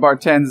shoulder. The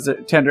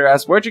bartender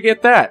asks, where'd you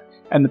get that?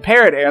 And the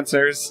parrot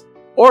answers,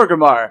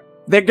 Orgrimmar.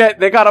 They got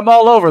them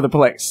all over the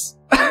place.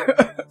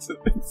 I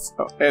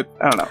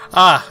don't know.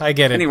 I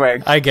get it.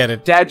 Anyway, I get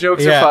it. Dad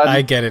jokes are fun.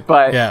 I get it.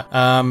 But yeah,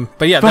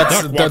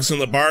 Duck walks in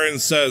the bar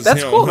and says,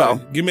 that's cool, though.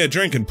 Give me a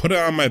drink and put it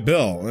on my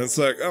bill. And it's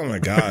like, oh my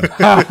god.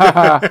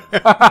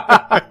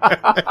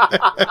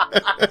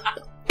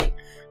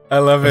 I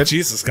love it.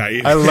 Jesus,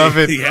 guy. I love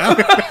it.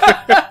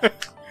 Yeah.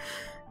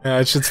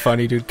 That shit's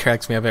funny, dude.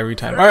 Cracks me up every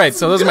time. All right,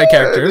 so those are my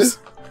characters.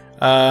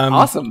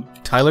 Awesome.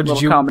 Tyler,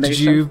 did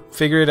you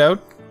figure it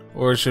out?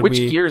 Or should Which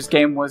Gears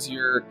game was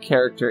your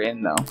character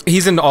in, though?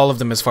 He's in all of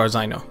them, as far as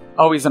I know.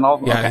 Oh, he's in all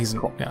of them? Yeah, okay, he's in,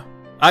 cool. Yeah.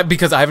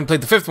 Because I haven't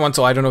played the fifth one,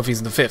 so I don't know if he's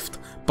in the fifth.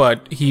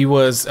 But he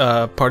was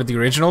part of the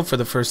original for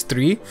the first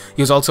three.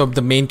 He was also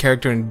the main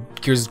character in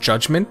Gears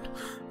Judgment.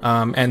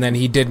 And then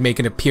he did make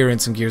an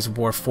appearance in Gears of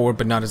War 4,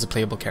 but not as a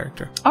playable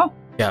character. Oh.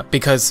 Yeah,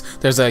 because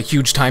there's a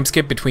huge time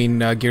skip between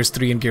Gears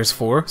 3 and Gears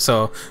 4.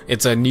 So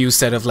it's a new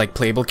set of like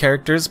playable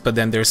characters, but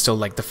then there's still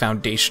like the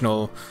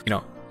foundational,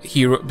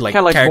 hero like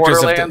kind of like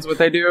characters Borderlands, what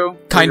they do.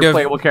 Kind of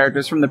playable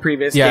characters from the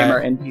previous game are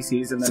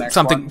NPCs in the next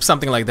one.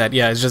 Something like that.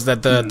 Yeah, it's just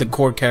that the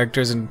core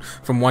characters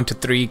from 1 to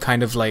 3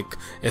 kind of like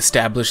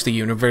establish the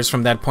universe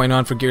from that point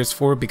on for Gears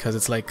 4, because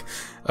it's like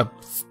a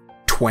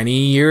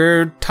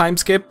 20-year time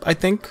skip, I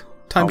think.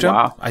 Jump.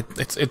 Wow.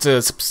 It's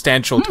a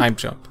substantial time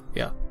jump.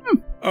 Yeah.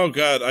 Oh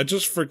god, I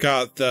just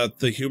forgot that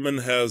the human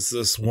has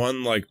this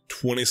one like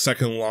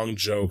 20-second long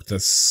joke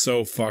that's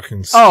so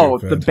fucking stupid. Oh,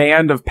 the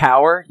Band of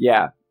Power?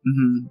 Yeah.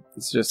 Mm-hmm.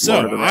 It's just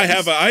so I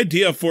have an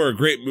idea for a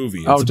great movie.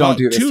 It's don't about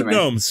do this two to me.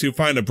 gnomes who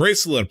find a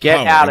bracelet of Get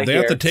power. out of They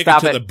here. have to take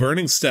Stop it to it. the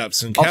burning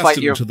steps and I'll cast fight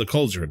it you. into the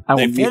cauldron. I will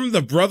They mute. form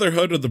the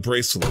Brotherhood of the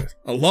Bracelet.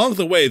 Along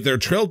the way, they're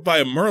trailed by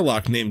a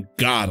Murloc named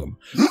Gotham,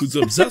 who's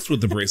obsessed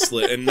with the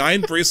bracelet, and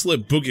 9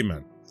 bracelet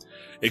boogeymen.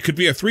 It could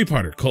be a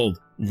 3-parter called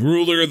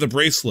Ruler of the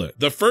Bracelet.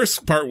 The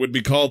first part would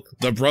be called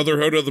The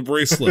Brotherhood of the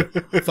Bracelet,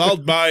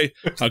 followed by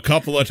A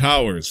Couple of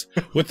Towers,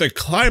 with a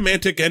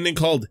climactic ending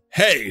called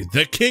Hey,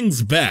 the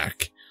King's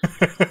Back.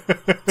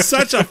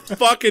 Such a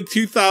fucking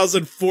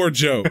 2004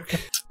 joke.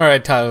 All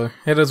right, Tyler,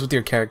 hit us with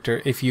your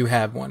character if you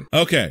have one.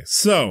 Okay,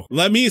 so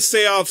let me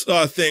say off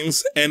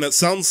things, and it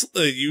sounds.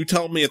 You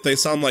tell me if they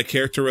sound like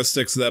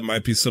characteristics that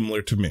might be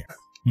similar to me.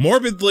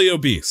 Morbidly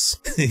obese.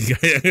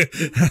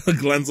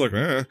 Glenn's like,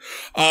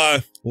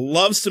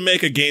 loves to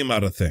make a game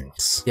out of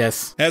things.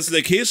 Yes. Has the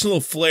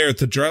occasional flair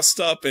to dress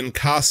up in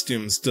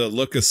costumes to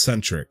look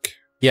eccentric.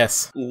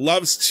 Yes.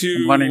 Loves to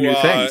learning new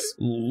things.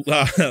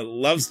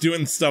 Loves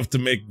doing stuff to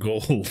make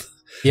gold.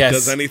 Yes.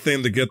 Does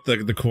anything to get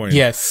the coin.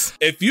 Yes.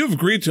 If you've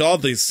agreed to all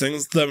these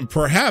things, then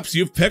perhaps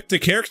you've picked a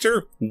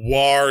character,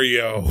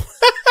 Wario.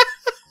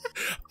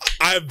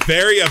 I'm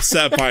very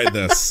upset by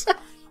this.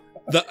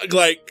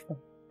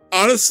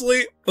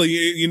 Honestly,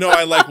 you know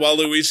I like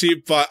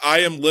Waluigi, but I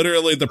am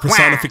literally the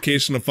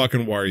personification of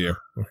fucking Wario.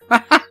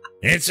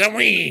 It's a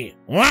Wii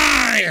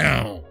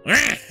Wario.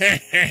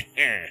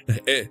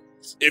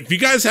 If you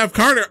guys have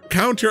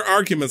counter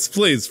arguments,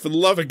 please, for the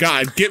love of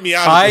God, get me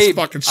out of this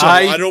fucking show.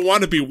 I don't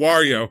want to be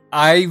Wario.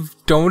 I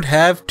don't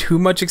have too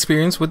much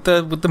experience with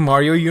the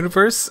Mario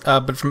universe,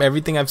 but from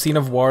everything I've seen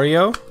of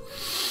Wario,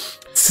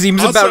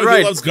 seems also, about right.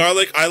 He loves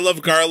garlic. I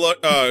love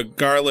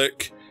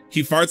garlic.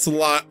 He farts a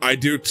lot. I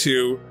do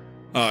too.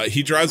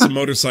 He drives a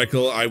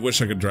motorcycle. I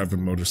wish I could drive a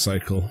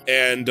motorcycle.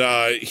 And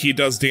he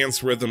does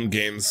dance rhythm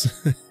games.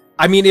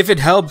 I mean, if it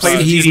helps,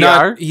 he's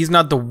GDR?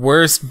 not the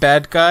worst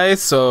bad guy.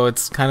 So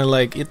it's kind of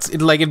like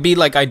it'd be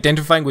like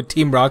identifying with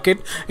Team Rocket.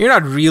 You're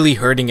not really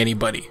hurting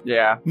anybody.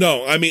 Yeah.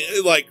 No, I mean,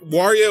 like,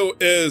 Wario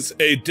is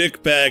a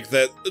dickbag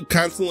that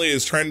constantly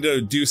is trying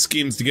to do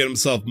schemes to get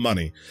himself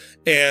money.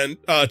 And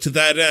to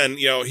that end,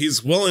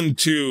 he's willing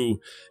to,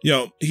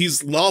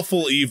 he's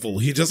lawful evil.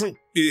 He doesn't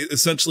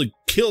essentially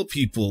kill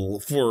people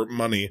for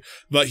money,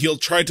 but he'll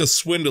try to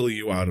swindle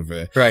you out of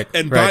it. Right.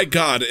 And by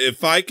God,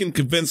 if I can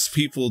convince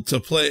people to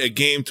play a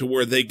game to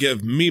where they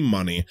give me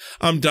money,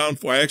 I'm down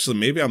for. Actually,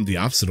 maybe I'm the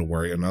opposite of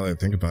Wario now that I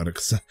think about it,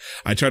 because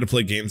I try to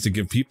play games to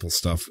give people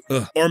stuff.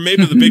 Ugh. Or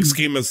maybe the big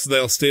scheme is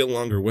they'll stay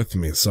longer with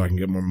me so I can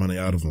get more money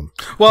out of them.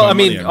 Well, I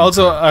mean,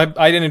 also, I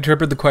didn't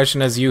interpret the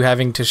question as you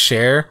having to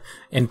share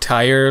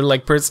entire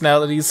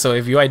personalities. So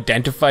if you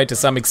identify to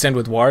some extent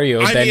with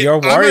Wario, then you're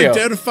Wario. I'm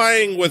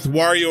identifying with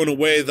Wario in a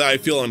way that I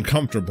feel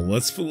uncomfortable.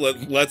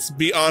 Let's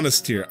be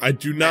honest here. I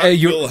do not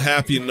feel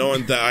happy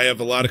knowing that I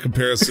have a lot of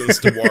comparisons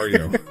to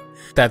Wario.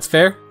 That's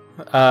fair.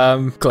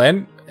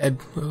 Glenn,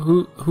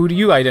 who do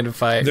you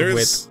identify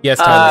with? Yes,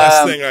 the Tyler.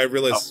 last thing I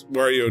realized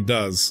Wario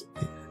does.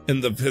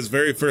 In his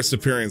very first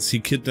appearance, he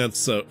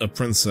kidnaps a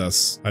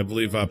princess. I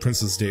believe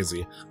Princess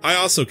Daisy. I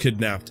also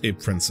kidnapped a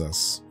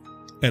princess.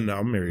 And now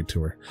I'm married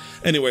to her.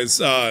 Anyways,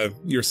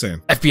 you're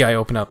saying FBI,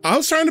 open up. I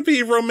was trying to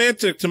be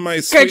romantic to my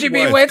sweet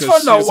wife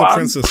because she's a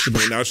princess to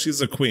me. Now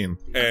she's a queen,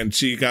 and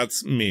she got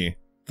me,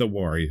 the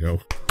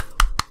Wario.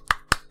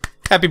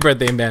 Happy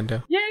birthday,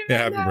 Amanda. Yay, yeah,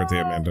 happy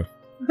birthday, Amanda.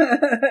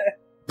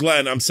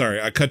 Glenn, I'm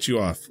sorry, I cut you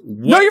off.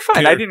 No, you're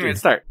fine. I didn't even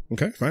start.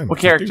 Okay, fine. What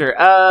character?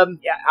 I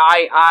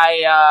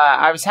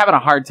was having a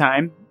hard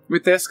time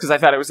with this because I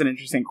thought it was an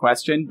interesting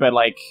question, but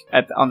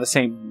on the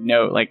same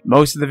note,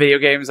 most of the video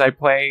games I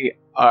play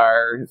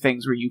are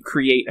things where you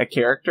create a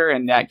character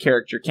and that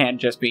character can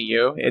just be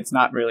you. It's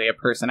not really a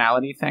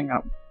personality thing.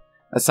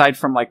 Aside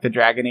from the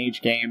Dragon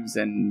Age games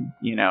and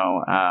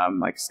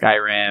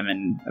Skyrim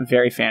and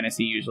very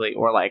fantasy usually,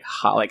 or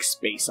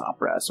space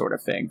opera sort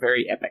of thing,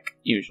 very epic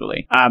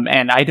usually.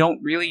 And I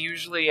don't really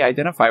usually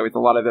identify with a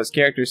lot of those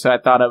characters, so I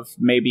thought of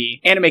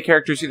maybe anime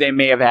characters who they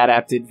may have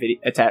adapted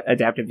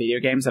video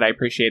games that I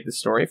appreciate the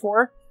story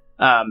for,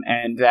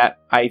 and that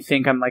I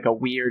think I'm a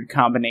weird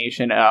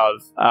combination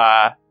of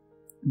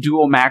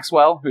Dual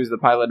Maxwell, who's the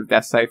pilot of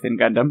Death Scythe in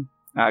Gundam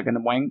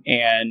Wing,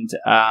 and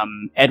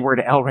Edward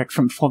Elric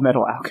from Full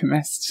Metal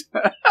Alchemist.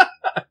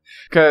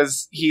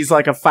 Because he's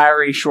a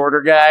fiery,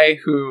 shorter guy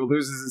who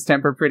loses his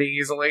temper pretty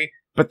easily.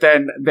 But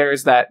then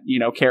there's that,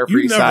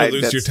 carefree side. You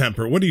never lose your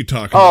temper. What are you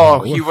talking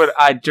about? Oh, he would.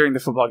 During the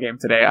football game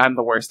today, I'm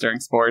the worst during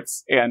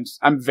sports, and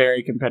I'm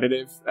very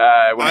competitive.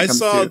 When I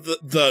saw to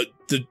the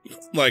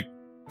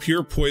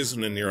pure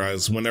poison in your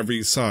eyes whenever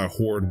you saw a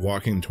horde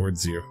walking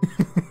towards you.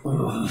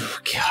 Oh,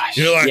 gosh.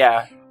 You're like,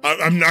 yeah.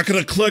 I'm not going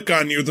to click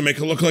on you to make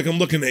it look like I'm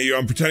looking at you.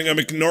 I'm pretending I'm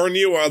ignoring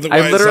you. Otherwise,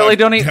 I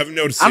literally haven't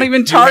noticed. I don't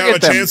even target them. You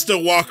have a chance to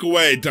walk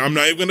away. I'm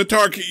not even going to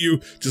target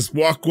you. Just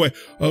walk away.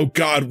 Oh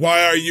God,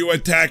 why are you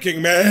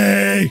attacking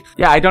me?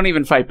 Yeah, I don't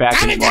even fight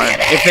back anymore.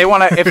 If they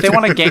want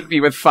to gank me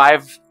with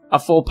a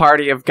full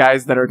party of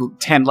guys that are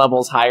 10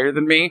 levels higher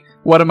than me,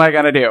 what am I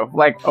going to do?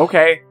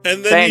 Okay.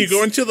 And then thanks. you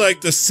go into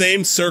the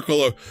same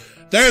circle of,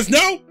 there's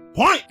no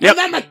point in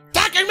them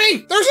attacking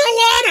me. There's no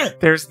water.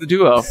 There's the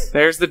duo.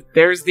 There's the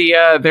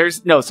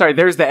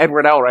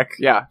Edward Elric.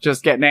 Yeah,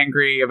 just getting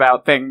angry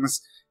about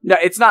things. No,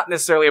 it's not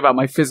necessarily about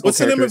my physical. What's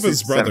the name of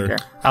his brother?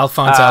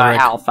 Alphonse Elric.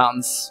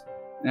 Alphonse.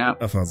 Yeah.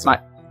 Alphonse.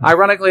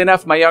 Ironically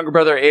enough, my younger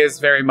brother is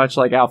very much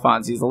like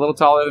Alphonse. He's a little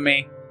taller than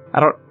me.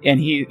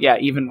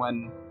 Even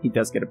when he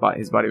does get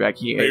his body back,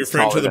 he Are you is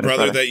referring taller to the than his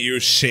brother that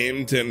you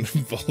shamed and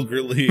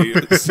vulgarly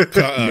cussed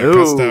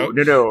out?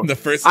 No.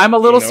 I'm a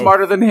little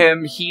smarter than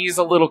him. He's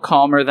a little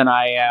calmer than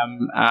I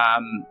am.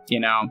 A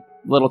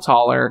little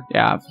taller.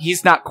 Yeah,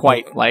 he's not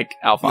quite like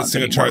Alphonse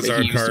anymore.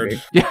 Charizard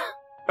card. Yeah.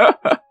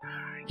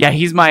 Yeah,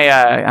 he's my.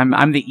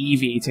 I'm the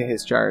Eevee to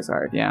his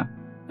Charizard. Yeah,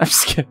 I'm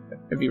just kidding.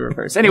 If you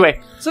reverse.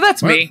 Anyway, so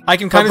that's me. I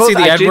can kind of see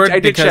the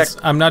Edward because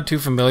I'm not too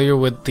familiar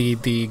with the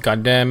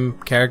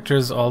Gundam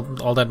characters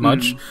all that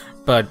much.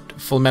 But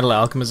Full Metal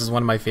Alchemist is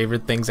one of my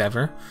favorite things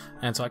ever,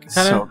 and so I can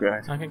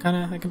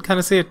kind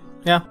of see it.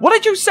 Yeah. What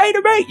did you say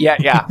to me? Yeah.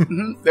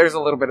 Mm-hmm. There's a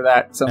little bit of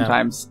that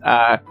sometimes.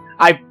 Yeah.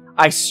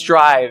 I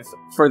strive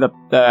for the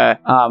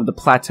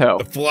plateau,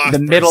 the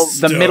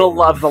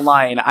middle of the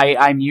line.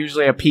 I'm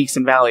usually a peaks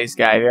and valleys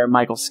guy. Very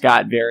Michael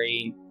Scott,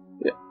 very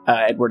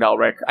Edward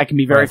Elric. I can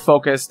be very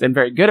focused and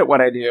very good at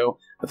what I do,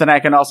 but then I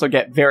can also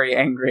get very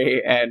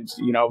angry and,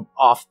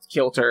 off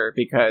kilter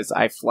because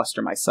I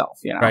fluster myself,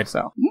 Right.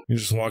 So You're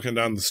just walking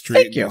down the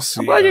street. thank you.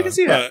 I'm glad you can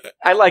see that.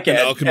 I like it.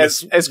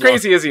 As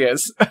crazy as he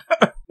is.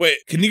 Wait,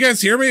 can you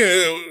guys hear me?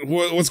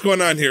 What's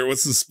going on here?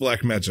 What's this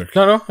black magic?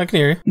 No, I can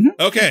hear you.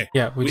 Mm-hmm. Okay.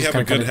 Yeah, we have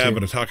a good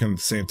habit of talking at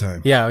the same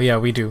time. Yeah,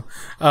 we do.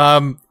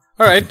 All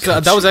right,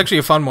 that was actually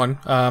a fun one.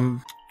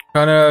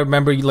 Trying to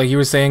remember, like you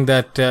were saying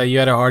that you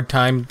had a hard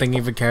time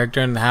thinking of a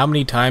character, and how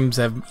many times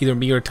have either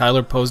me or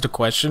Tyler posed a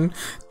question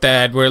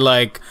that we're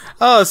like,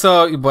 oh,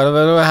 so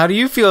how do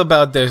you feel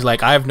about this?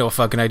 Like, I have no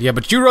fucking idea,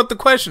 but you wrote the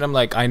question. I'm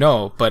like, I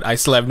know, but I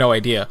still have no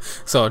idea.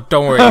 So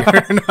don't worry,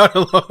 you're not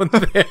alone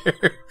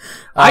there.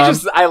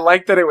 I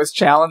like that it was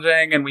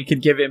challenging and we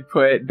could give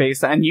input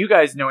based on, and you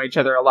guys know each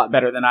other a lot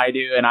better than I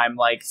do, and I'm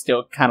like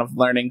still kind of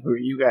learning who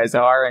you guys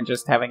are and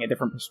just having a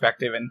different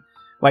perspective. And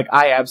like,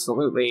 I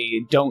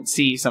absolutely don't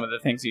see some of the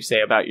things you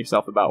say about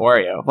yourself about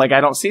Wario. Like,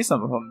 I don't see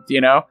some of them,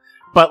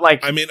 But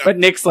like, but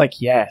Nick's like,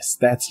 yes,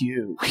 that's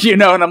you,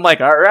 and I'm like,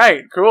 all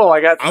right, cool.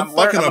 I'm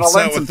fucking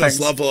upset with this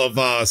level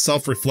of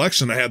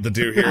self-reflection I had to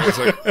do here. It's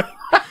like,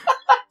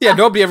 yeah,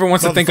 nobody ever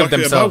wants to think of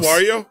themselves. About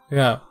Wario?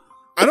 Yeah,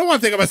 I don't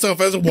want to think of myself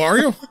as a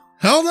Wario.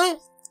 Hell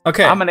no.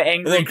 Okay, I'm an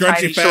angry,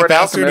 tiny, short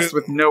alchemist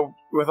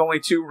with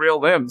only 2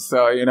 real limbs.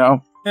 So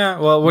Yeah,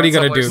 well, what are you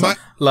going to do?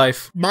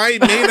 Life. My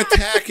main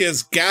attack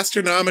is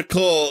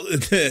gastronomical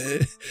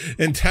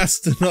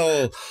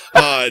intestinal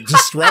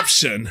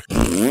disruption.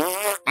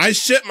 I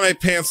shit my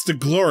pants to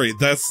glory.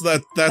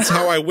 That's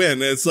how I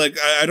win. It's like,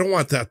 I don't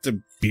want that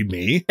to be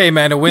me. Hey,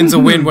 man, a win's a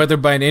win, whether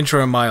by an inch or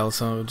a mile,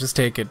 so just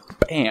take it.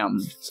 Bam.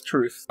 It's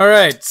truth. All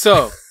right,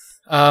 so,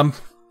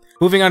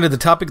 moving on to the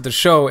topic of the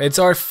show, it's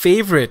our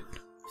favorite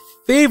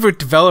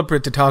developer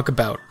to talk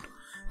about.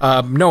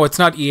 No, it's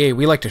not EA.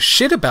 We like to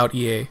shit about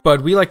EA,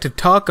 but we like to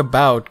talk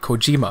about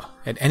Kojima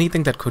and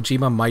anything that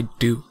Kojima might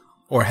do,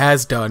 or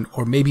has done,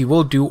 or maybe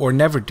will do, or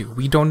never do.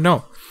 We don't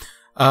know.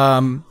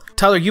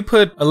 Tyler, you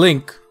put a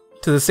link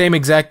to the same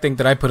exact thing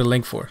that I put a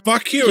link for.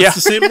 Fuck you, it's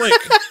the same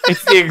link.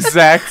 It's the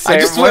exact same I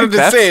just wanted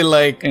to say,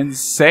 like...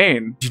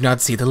 insane. Did you not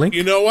see the link?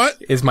 You know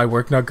what? Is my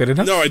work not good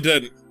enough? No, I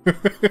didn't.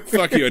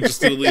 Fuck you, I just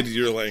deleted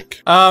your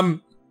link. I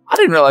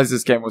didn't realize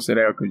this game was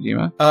Hideo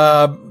Kojima.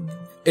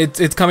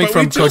 It's coming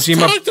from Kojima. We just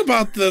talked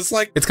about this,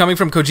 like... It's coming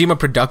from Kojima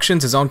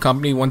Productions, his own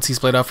company, once he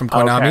split off from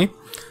Konami.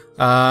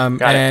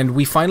 Okay. And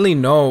we finally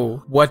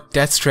know what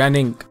Death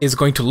Stranding is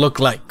going to look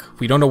like.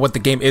 We don't know what the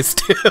game is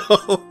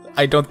still.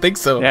 I don't think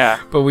so. Yeah.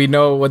 But we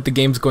know what the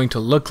game's going to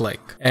look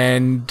like.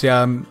 And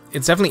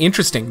it's definitely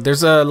interesting.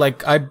 There's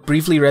I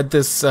briefly read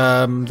this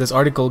this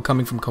article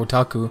coming from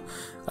Kotaku.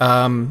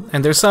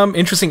 And there's some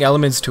interesting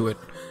elements to it.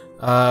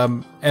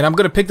 And I'm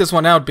going to pick this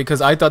one out because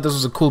I thought this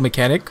was a cool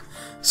mechanic.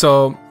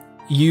 So...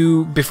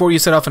 before you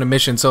set off on a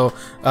mission, so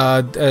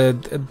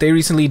they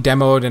recently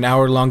demoed an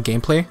hour-long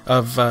gameplay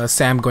of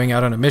Sam going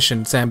out on a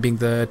mission. Sam being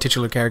the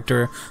titular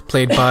character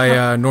played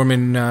by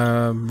Norman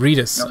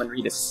Reedus. Norman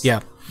Reedus.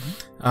 Yeah.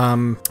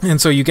 And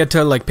so you get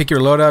to like pick your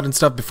loadout and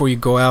stuff before you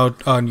go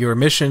out on your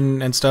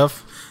mission and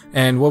stuff.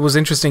 And what was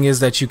interesting is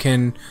that you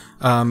can,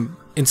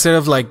 instead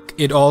of like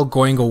it all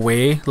going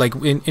away, like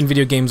in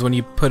video games when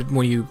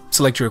you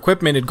select your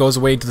equipment, it goes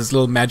away to this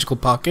little magical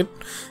pocket.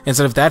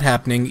 Instead of that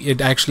happening,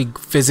 it actually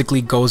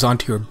physically goes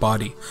onto your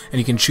body, and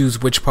you can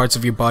choose which parts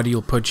of your body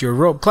you'll put your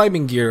rope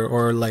climbing gear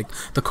or like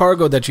the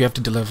cargo that you have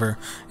to deliver.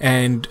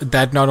 And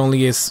that not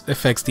only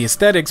affects the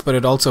aesthetics, but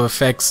it also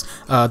affects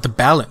the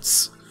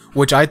balance,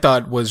 which I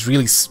thought was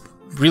really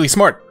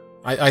smart.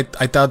 I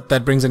thought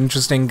that brings an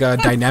interesting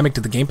dynamic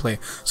to the gameplay.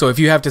 So if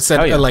you have to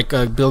set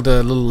build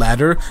a little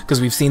ladder,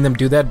 because we've seen them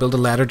do that, build a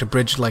ladder to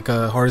bridge like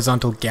a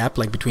horizontal gap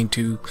like between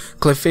 2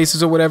 cliff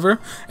faces or whatever,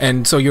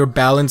 and so your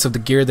balance of the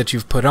gear that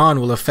you've put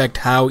on will affect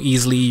how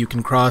easily you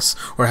can cross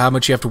or how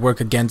much you have to work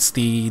against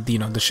the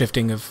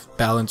shifting of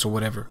balance or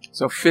whatever.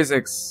 So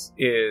physics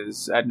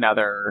is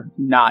another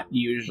not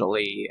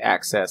usually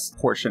accessed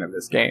portion of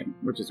this game,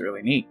 which is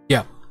really neat.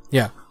 Yeah.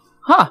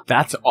 Huh,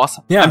 that's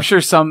awesome. Yeah. I'm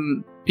sure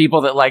some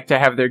people that like to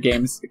have their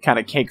games kind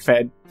of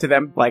cake-fed to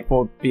them, like,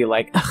 will be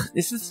like, ugh,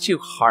 this is too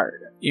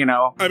hard,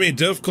 I mean,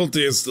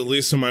 difficulty is the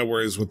least of my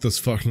worries with this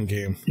fucking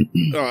game.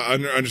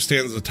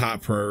 Understands the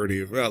top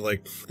priority.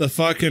 Like, the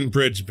fucking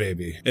bridge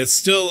baby. It's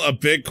still a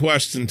big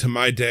question to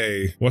my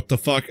day, what the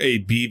fuck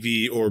a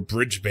BV or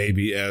bridge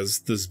baby, as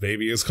this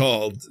baby is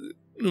called,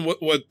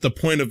 what the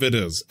point of it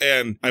is.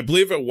 And I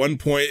believe at one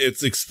point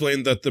it's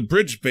explained that the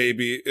bridge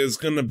baby is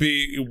going to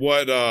be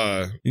what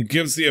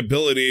gives the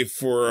ability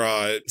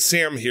for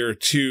Sam here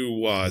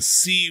to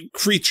see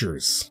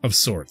creatures of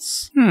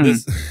sorts.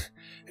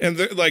 And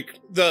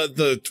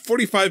the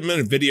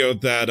 45-minute video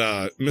that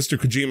Mr.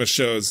 Kojima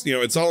shows,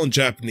 it's all in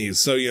Japanese,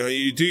 so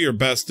you do your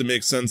best to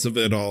make sense of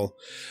it all.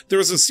 There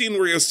was a scene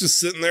where he was just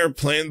sitting there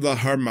playing the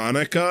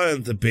harmonica,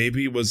 and the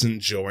baby was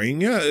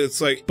enjoying it. It's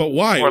like, but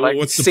why? Or like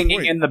what's the singing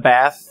point? in the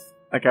bath.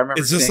 Like, I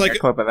remember seeing a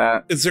clip of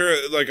that. Is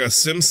there like a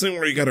Sims thing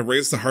where you got to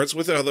raise the hearts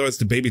with it, otherwise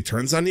the baby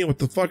turns on you? What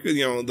the fuck? Do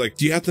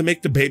you have to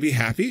make the baby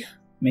happy?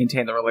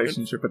 maintain the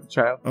relationship with the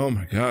child. Oh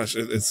my gosh,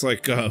 it's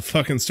like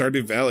fucking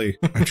Stardew Valley.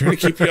 I'm trying to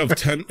keep you up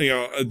 10,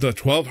 the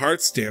 12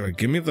 hearts, damn it.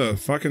 Give me the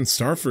fucking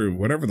star fruit,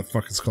 whatever the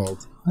fuck it's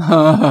called.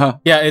 Yeah,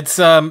 it's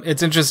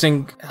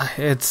interesting.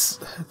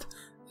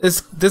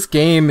 This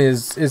game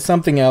is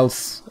something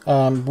else.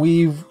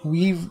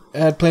 We've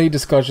had plenty of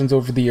discussions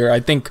over the year. I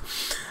think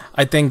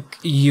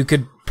you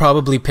could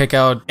probably pick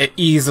out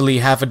easily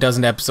half a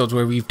dozen episodes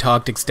where we've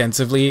talked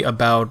extensively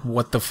about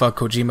what the fuck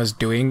Kojima's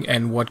doing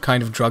and what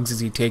kind of drugs is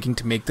he taking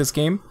to make this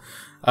game.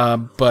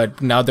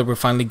 But now that we're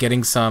finally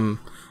getting some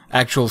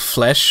actual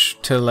flesh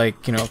to,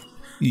 like,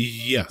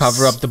 yes,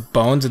 cover up the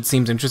bones, it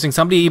seems interesting.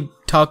 Somebody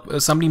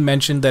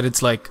mentioned that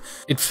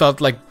it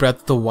felt like Breath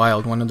of the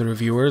Wild. One of the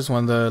reviewers,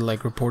 one of the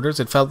reporters,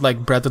 it felt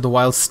like Breath of the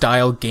Wild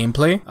style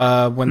gameplay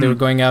when they were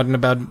going out and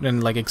about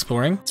and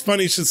exploring. It's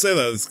funny you should say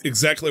that. It's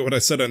exactly what I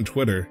said on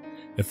Twitter.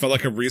 It felt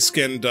like a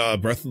reskinned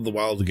Breath of the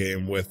Wild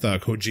game with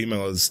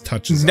Kojima's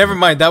touches. Never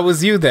mind, that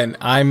was you then.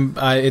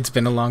 It's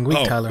been a long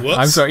week, Tyler. Whoops.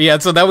 I'm sorry. Yeah,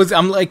 so that was.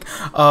 I'm like,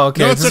 oh,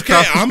 okay. No, it's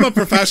okay. I'm a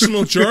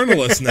professional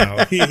journalist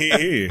now.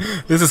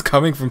 This is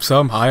coming from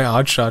some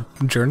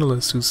hotshot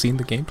journalist who's seen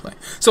the gameplay.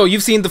 So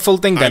you've seen the full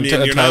thing then,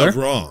 you're Tyler? not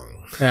wrong.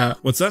 Yeah.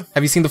 What's that?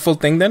 Have you seen the full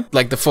thing then?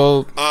 Like the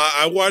full?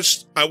 I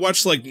watched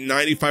like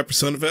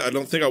 95% of it. I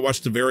don't think I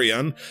watched the very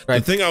end.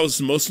 Right. The thing I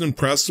was most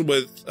impressed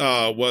with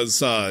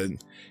was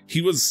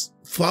he was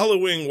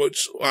following,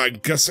 which I'm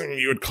guessing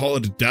you would call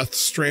it a death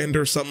strand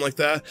or something like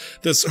that.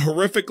 This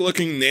horrific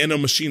looking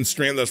nanomachine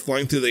strand that's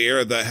flying through the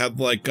air that had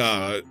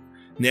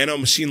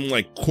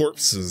nanomachine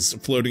corpses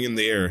floating in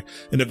the air.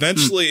 And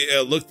eventually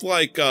it looked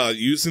like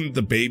using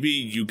the baby,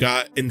 you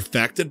got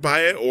infected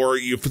by it, or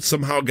you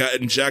somehow got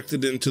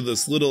injected into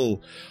this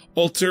little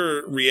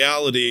alter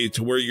reality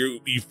to where you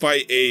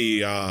fight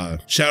a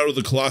Shadow of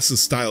the Colossus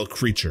style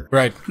creature.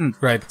 Right,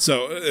 right.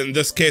 So in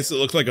this case, it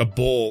looked like a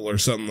bull or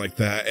something like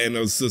that, and it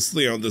was this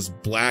this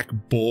black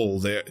bull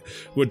that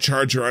would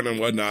charge around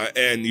and whatnot,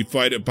 and you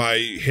fight it by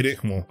hitting.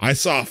 Well, I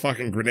saw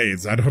fucking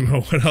grenades. I don't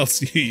know what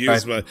else you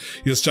used, but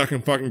he was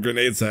chucking fucking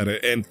grenades at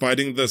it and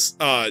fighting this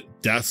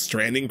Death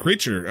Stranding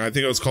creature. I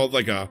think it was called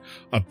a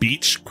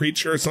beach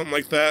creature or something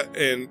like that,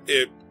 and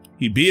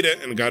he beat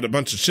it and got a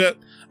bunch of shit.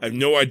 I have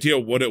no idea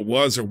what it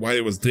was or why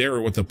it was there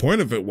or what the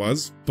point of it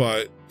was,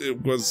 but it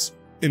was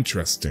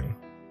interesting.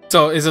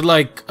 So is it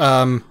like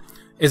one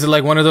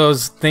of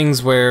those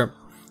things where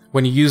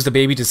when you use the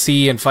baby to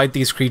see and fight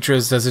these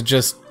creatures, does it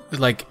just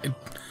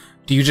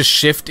do you just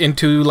shift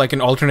into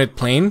an alternate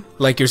plane?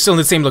 You're still in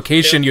the same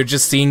location, you're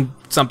just seeing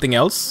something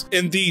else?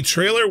 In the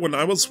trailer, when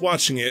I was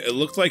watching it, it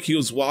looked like he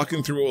was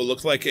walking through what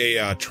looked like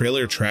a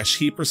trailer trash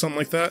heap or something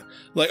like that.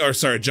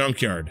 A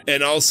junkyard.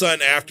 And all of a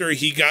sudden, after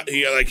he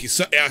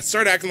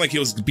started acting like he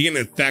was being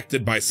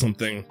infected by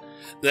something,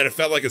 then it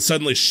felt like it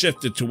suddenly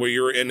shifted to where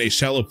you were in a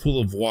shallow pool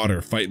of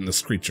water fighting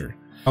this creature.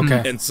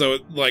 Okay. And so,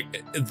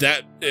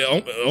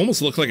 it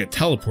almost looked like it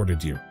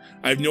teleported you.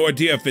 I have no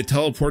idea if it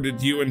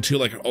teleported you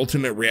into an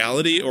alternate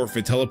reality or if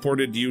it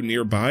teleported you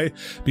nearby,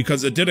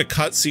 because it did a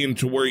cutscene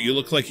to where you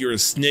look like you're a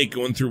snake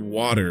going through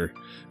water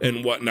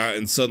and whatnot,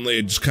 and suddenly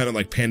it just kind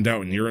of panned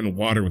out and you're in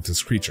water with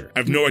this creature. I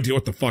have no idea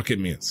what the fuck it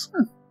means.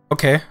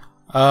 Okay.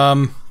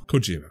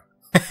 Kojima.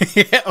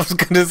 Yeah, I was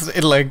gonna say,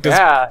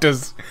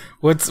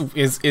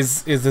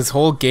 is this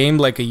whole game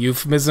a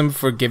euphemism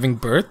for giving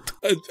birth?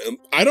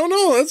 I don't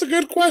know. That's a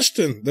good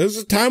question. There's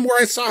a time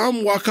where I saw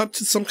him walk up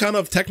to some kind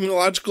of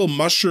technological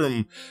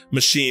mushroom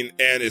machine,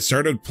 and it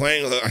started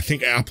playing, I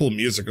think, Apple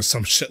Music or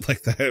some shit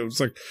like that. It was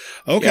like,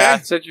 okay. Yeah,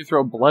 it said you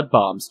throw blood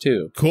bombs,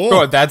 too. Cool.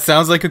 Oh, that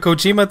sounds like a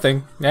Kojima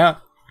thing. Yeah.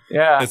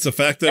 Yeah. It's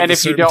effective and at a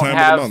if you certain don't time of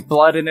the have month.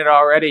 blood in it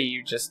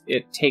already,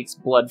 it takes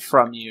blood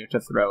from you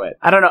to throw it.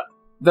 I don't know.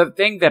 The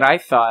thing that I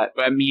thought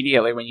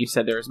immediately when you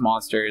said there was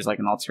monsters,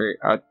 an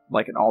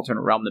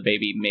alternate realm, the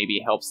baby maybe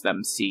helps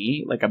them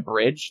see, the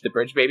bridge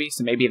baby.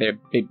 So maybe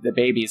the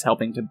baby is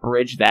helping to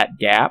bridge that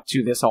gap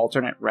to this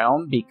alternate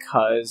realm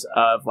because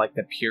of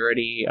the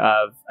purity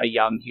of a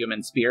young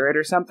human spirit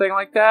or something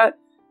like that.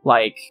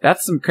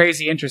 That's some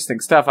crazy interesting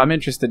stuff. I'm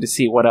interested to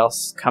see what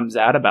else comes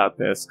out about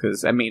this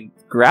because,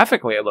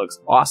 graphically it looks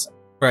awesome.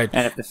 Right.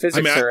 And if the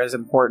physics are as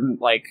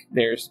important,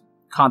 there's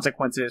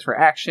consequences for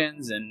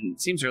actions, and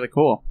it seems really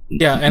cool.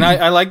 Yeah, and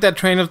I like that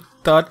train of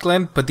thought,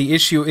 Glenn, but the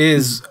issue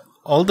is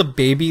all the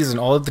babies and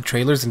all of the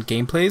trailers and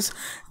gameplays,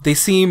 they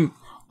seem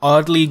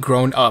oddly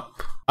grown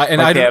up.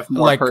 And they have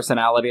more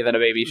personality than a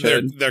baby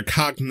should. They're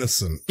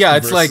cognizant. Yeah,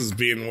 it's versus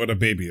being what a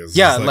baby is.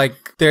 Yeah,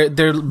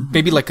 they're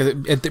maybe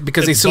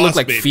because they still look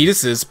like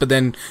babies. fetuses, but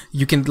then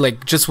you can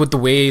just with the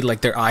way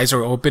their eyes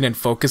are open and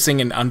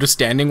focusing and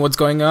understanding what's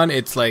going on,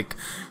 it's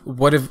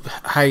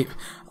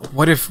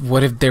what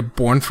if they're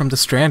born from the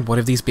strand? What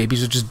if these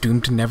babies are just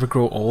doomed to never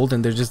grow old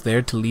and they're just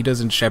there to lead us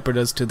and shepherd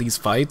us to these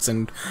fights?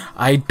 And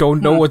I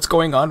don't know what's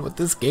going on with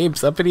this game.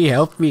 Somebody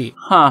help me.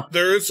 Huh.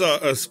 There is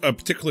a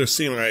particular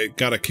scene I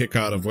got a kick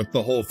out of with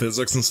the whole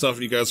physics and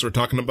stuff you guys were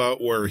talking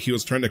about where he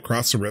was trying to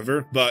cross a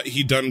river, but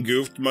he done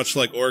goofed much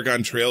like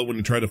Oregon Trail when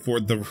he tried to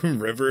ford the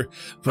river.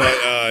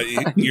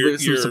 But your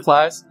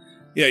supplies?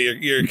 Yeah,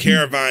 your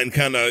caravan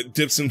kind of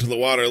dips into the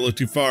water a little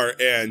too far,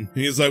 and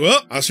he's like,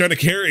 well, I was trying to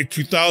carry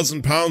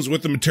 2,000 pounds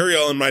worth of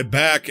material in my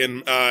back,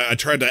 and I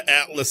tried to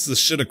atlas this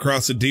shit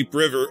across a deep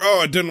river.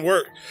 Oh, it didn't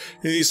work.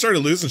 And he started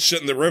losing shit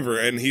in the river,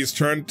 and he's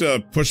trying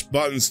to push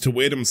buttons to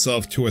wade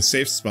himself to a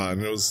safe spot,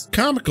 and it was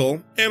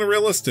comical and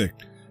realistic.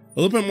 A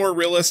little bit more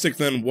realistic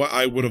than what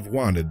I would have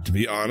wanted, to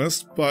be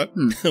honest, but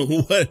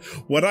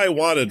what I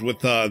wanted with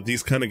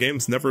these kind of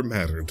games never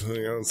mattered.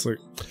 You know, it's like,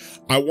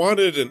 I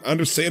wanted an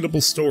understandable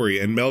story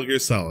in Metal Gear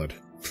Solid.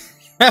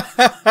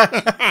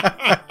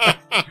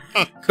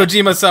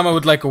 Kojima-sama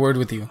would like a word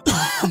with you.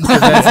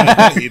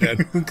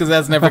 Because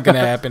that's never going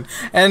to happen.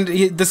 And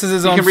this is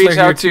his own. You can reach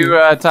out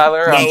to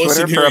Tyler on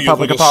Twitter for a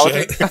public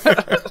apology.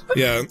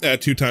 Yeah,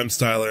 at 2x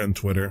Tyler on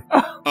Twitter.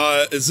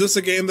 Is this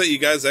a game that you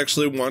guys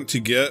actually want to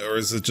get, or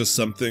is it just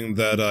something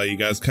that you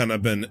guys kind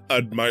of been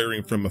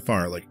admiring from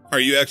afar? Like, are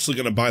you actually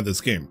going to buy this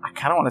game? I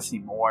kind of want to see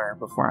more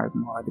before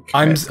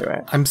I'm to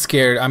it. I'm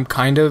scared. I'm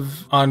kind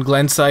of on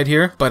Glenn's side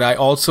here, but I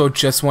also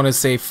just want to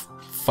say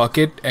fuck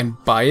it and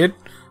buy it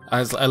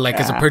as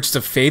a purchase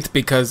of faith,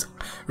 because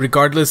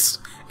regardless,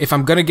 if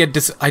I'm gonna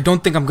get I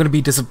don't think I'm gonna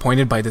be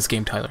disappointed by this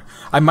game, Tyler.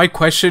 I might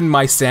question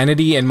my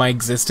sanity and my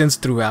existence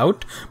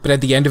throughout, but at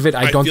the end of it,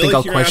 I don't think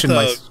I'll question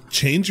my.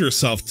 Change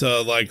yourself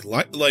to like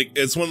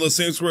it's one of those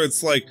things where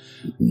it's like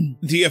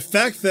the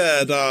effect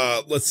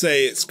that let's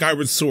say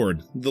Skyward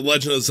Sword, The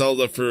Legend of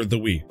Zelda for the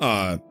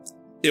Wii.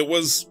 It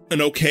was an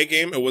okay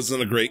game. It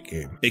wasn't a great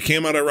game. It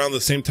came out around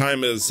the same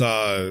time as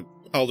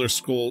Elder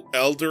Scrolls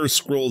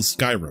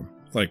Skyrim.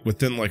 Like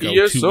within like 2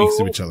 weeks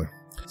of each other.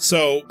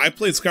 So I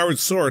played Skyward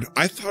Sword.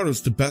 I thought it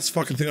was the best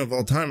fucking thing of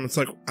all time. It's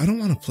like, I don't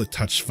want to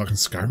touch fucking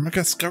Skyrim. I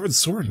got Skyward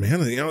Sword, man.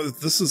 You know,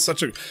 this is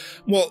such a,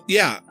 well,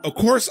 yeah, of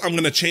course I'm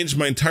going to change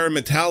my entire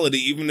mentality,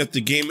 even if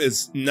the game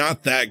is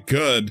not that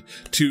good,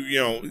 to, you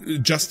know,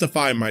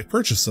 justify my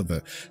purchase of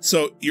it.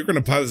 So you're going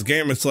to buy this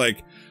game. It's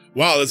like,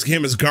 wow, this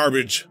game is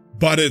garbage.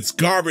 But it's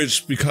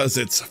garbage because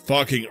it's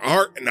fucking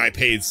art, and I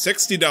paid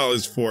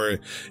 $60 for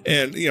it.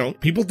 And, you know,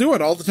 people do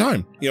it all the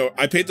time. You know,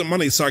 I paid the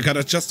money, so I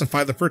gotta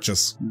justify the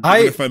purchase,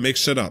 even if I make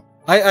shit up.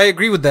 I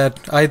agree with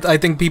that. I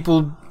think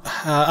people...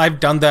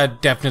 I've done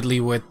that definitely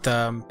with...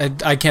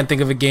 I can't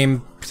think of a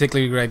game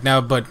particularly right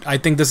now, but I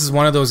think this is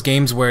one of those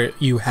games where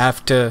you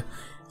have to...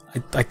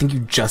 I think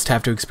you just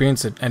have to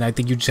experience it, and I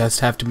think you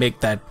just have to make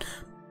that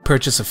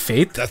purchase of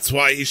faith. That's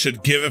why you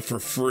should give it for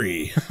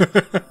free.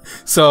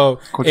 So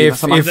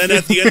if then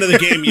at the end of the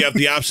game you have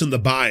the option to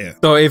buy it.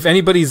 So if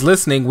anybody's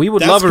listening, we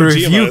would love a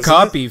review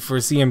copy for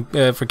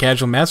for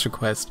Casual Master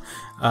Quest.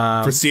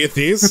 For Sea of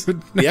Thieves?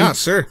 Yeah,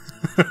 sure.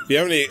 If you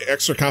have any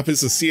extra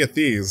copies of Sea of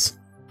Thieves.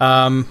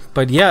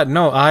 But yeah,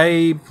 no,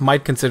 I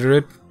might consider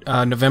it.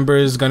 November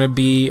is gonna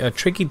be a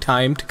tricky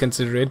time to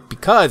consider it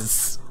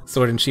because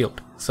Sword and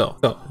Shield. So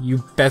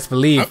you best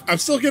believe. I'm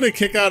still getting a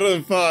kick out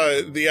of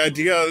the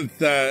idea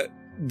that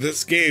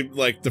this game,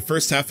 like the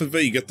first half of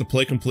it, you get to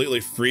play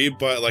completely free,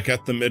 but like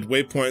at the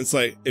midway point, it's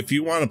like, if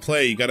you want to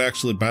play, you got to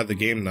actually buy the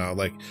game now.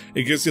 Like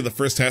it gives you the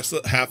first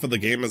half of the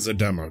game as a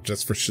demo,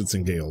 just for shits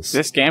and giggles.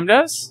 This game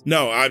does?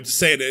 No, I'm just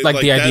saying it,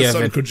 like the idea that's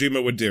of something it.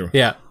 Kojima would do.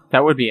 Yeah.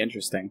 That would be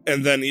interesting.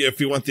 And then if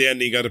you want the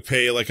ending, you got to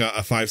pay like a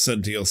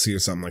 5-cent DLC or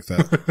something like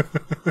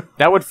that.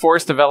 That would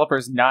force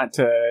developers not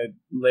to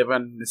live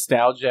on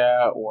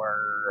nostalgia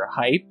or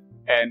hype,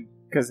 and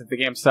because if the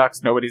game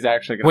sucks, nobody's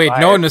actually going to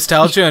buy no it.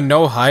 Nostalgia and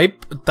no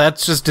hype?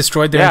 That's just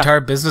destroyed their entire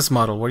business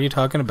model. What are you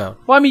talking about?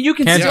 Well, I mean, you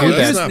can Can't still do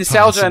that. use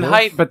nostalgia and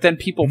hype, but then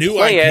people New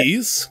play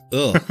IPs? it.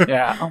 Ugh.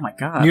 Yeah. Oh my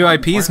god. New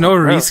IPs, no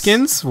gross.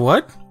 reskins?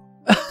 What?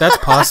 That's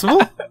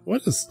possible?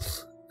 What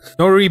is...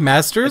 No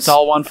remasters? It's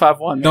all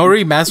 151. No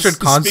remastered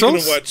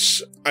consoles? Speaking of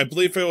which, I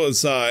believe it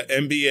was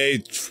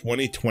NBA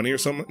 2020 or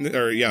something,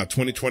 or yeah,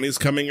 2020 is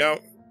coming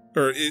out.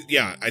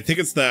 Yeah, I think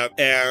it's that.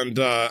 And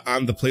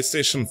on the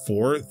PlayStation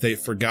 4, they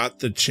forgot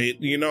to change.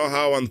 You know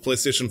how on the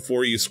PlayStation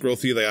 4 you scroll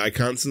through the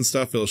icons and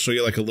stuff? It'll show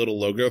you like a little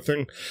logo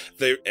thing.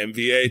 They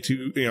NBA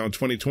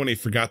 2020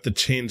 forgot to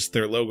change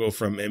their logo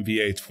from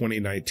NBA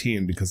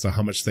 2019 because of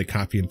how much they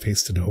copy and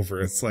pasted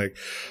over. It's like,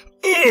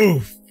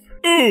 oof.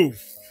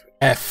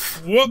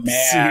 F. Whoopsie.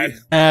 Man.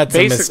 That's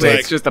Basically, a mistake.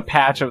 it's just a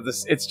patch of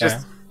this. It's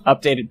just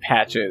updated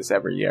patches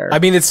every year. I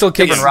mean, it still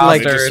kicks Different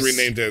like They just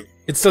renamed it.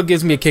 It still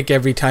gives me a kick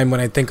every time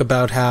when I think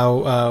about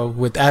how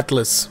with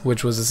Atlas,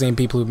 which was the same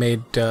people who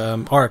made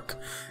Ark,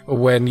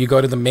 when you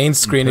go to the main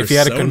screen, if you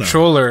had a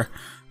controller,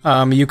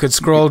 you could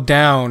scroll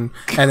down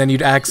and then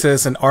you'd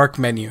access an Ark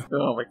menu.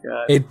 Oh my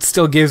god. It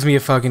still gives me a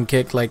fucking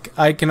kick. Like,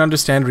 I can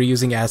understand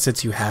reusing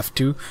assets. You have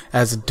to,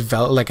 as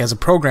a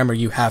programmer,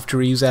 you have to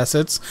reuse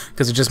assets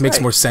because it just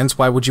makes more sense.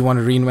 Why would you want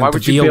to reinvent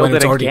the wheel when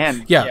it's already?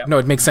 Again? Yeah, no,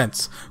 it makes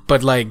sense.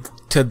 But like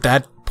to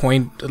that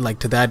point, like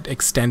to that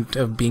extent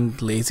of being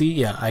lazy,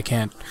 yeah, I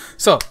can't.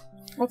 So.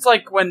 Well, it's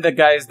like when the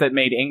guys that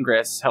made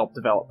Ingress helped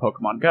develop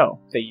Pokemon Go.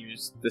 They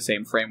used the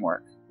same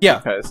framework. Yeah.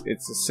 Because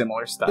it's a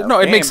similar style. No,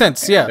 it makes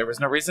sense, yeah. There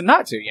was no reason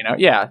not to,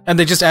 Yeah. And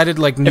they just added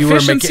like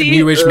newish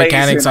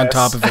mechanics on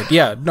top of it.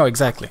 Yeah, no,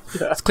 exactly.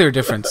 It's a clear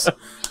difference.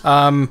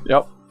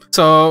 Yep.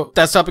 So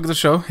that's topic of the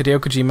show. Hideo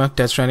Kojima,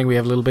 Death Stranding. We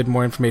have a little bit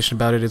more information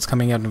about it. It's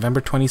coming out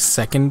November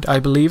 22nd, I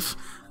believe.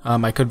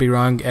 I could be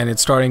wrong. And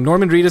it's starring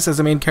Norman Reedus as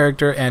the main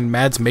character and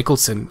Mads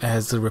Mikkelsen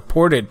as the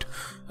reported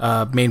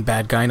main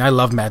bad guy. And I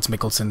love Mads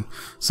Mikkelsen.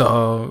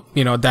 So,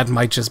 that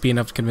might just be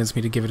enough to convince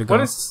me to give it a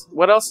go.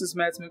 What else is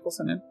Mads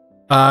Mikkelsen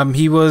in?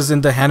 He was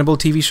in the Hannibal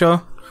TV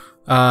show.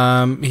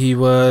 He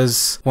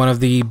was one of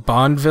the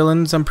Bond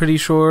villains, I'm pretty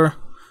sure.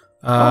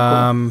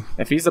 Cool.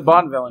 If he's a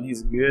Bond villain,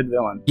 he's a good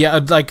villain. Yeah,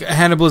 like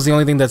Hannibal is the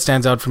only thing that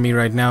stands out for me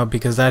right now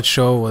because that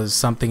show was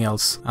something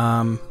else.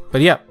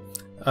 But yeah.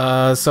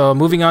 So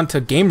moving on to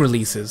game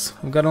releases.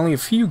 We've got only a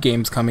few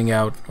games coming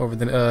out over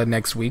the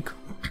next week.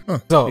 Huh.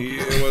 So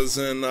he was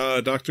in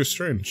Doctor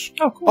Strange.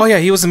 Oh, cool. Oh yeah,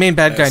 he was the main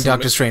bad guy in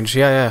Doctor Strange.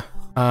 Yeah.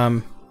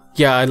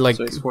 Yeah, I like.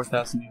 So he's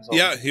 4,000 years old.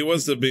 Yeah, he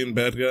was the main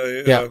bad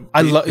guy. Yeah,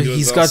 I love.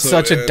 He's got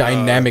such a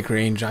dynamic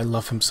range. I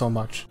love him so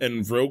much.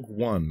 And Rogue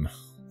One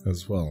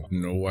as well.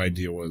 No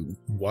idea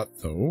what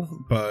though,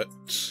 but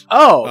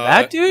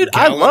that dude.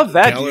 I love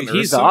that dude.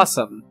 He's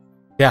awesome.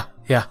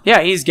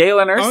 Yeah, he's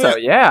Galen Erso.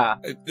 Yeah.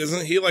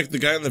 Isn't he like the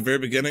guy in the very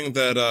beginning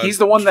that he's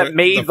the one that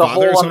made the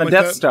hole on the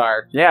Death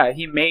Star? Yeah,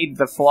 he made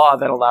the flaw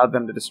that allowed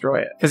them to destroy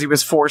it because he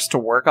was forced to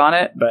work on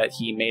it, but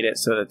he made it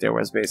so that there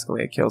was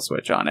basically a kill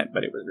switch on it,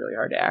 but it was really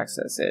hard to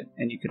access it,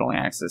 and you could only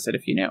access it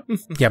if you knew.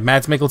 Yeah,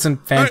 Mads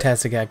Mikkelsen,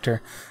 fantastic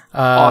actor.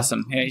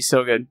 Awesome. Yeah, he's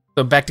so good.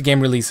 So back to game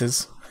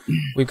releases.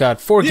 We've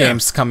got 4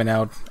 games coming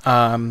out.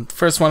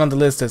 First one on the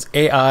list is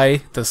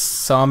AI, the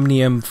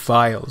Somnium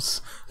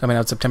Files. Coming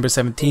out September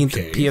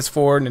 17th,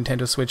 PS4,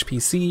 Nintendo Switch,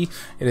 PC.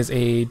 It is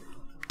a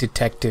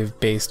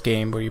detective-based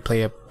game where you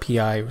play a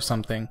PI or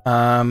something.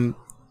 Cool.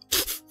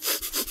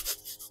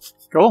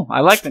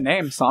 I like the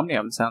name.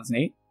 Somnium sounds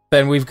neat.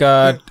 Then we've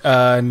got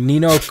Ni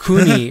no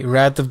Kuni,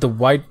 Wrath of the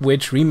White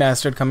Witch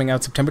Remastered, coming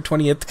out September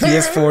 20th,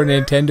 PS4,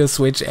 Nintendo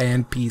Switch,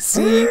 and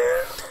PC.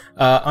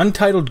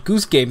 Untitled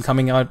Goose Game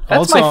coming out.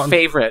 That's also my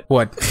favorite.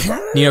 What?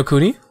 Ni no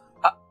Kuni?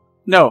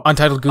 No.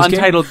 Untitled Goose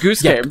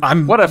Game?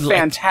 Game. What a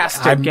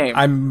fantastic game.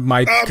 I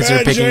might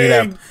consider picking it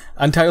up.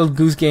 Untitled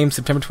Goose Game,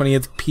 September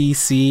 20th,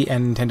 PC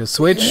and Nintendo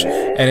Switch.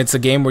 And it's a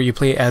game where you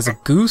play as a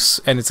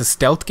goose, and it's a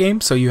stealth game,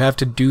 so you have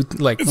to do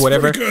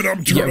whatever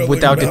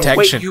without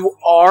detection. Wait, you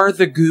are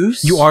the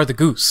goose? You are the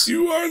goose.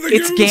 You are the goose.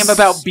 It's a game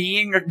about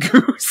being a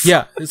goose.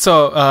 Yeah,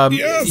 so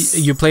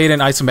you play it in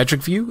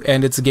isometric view,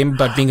 and it's a game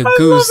about being a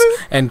goose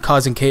and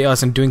causing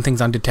chaos and doing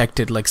things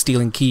undetected, like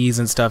stealing keys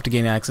and stuff to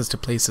gain access to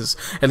places,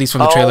 at least from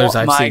the trailers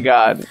I've seen. Oh my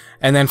god.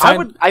 And then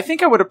I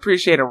think I would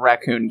appreciate a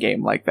raccoon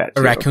game like that,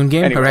 too. A raccoon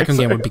game? Anyway, a raccoon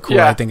game would be cool,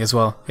 I think, as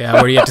well. Yeah,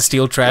 where you have to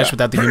steal trash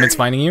without the humans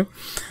finding you.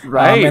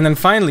 Right. And then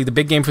finally, the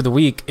big game for the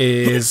week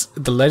is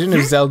The Legend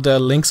of Zelda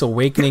Link's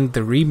Awakening, the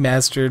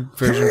remastered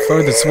version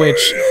for the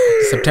Switch,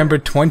 September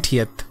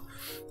 20th.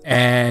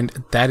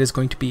 And that is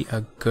going to be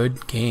a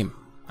good game,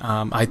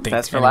 I think.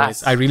 That's for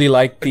last. I really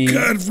like the...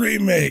 good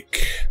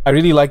remake. I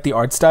really like the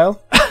art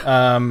style.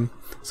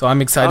 So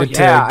I'm excited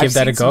to give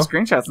that a go.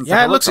 Screenshots and stuff.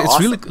 Yeah, it looks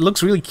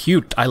really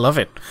cute. I love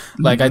it.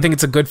 Like I think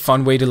it's a good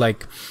fun way to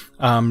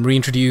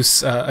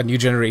reintroduce a new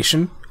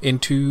generation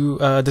into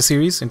the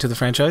series, into the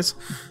franchise.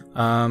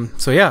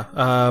 So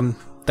yeah,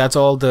 that's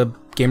all the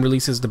game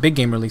releases, the big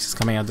game releases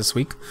coming out this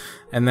week.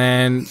 And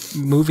then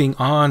moving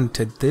on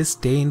to this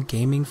day in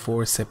gaming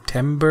for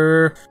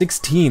September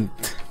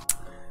 16th.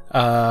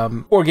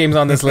 4 games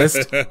on this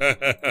list.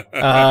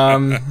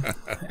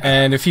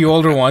 And a few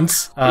older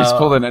ones. Just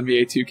pulled an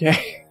NBA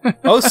 2K.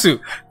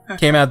 Osu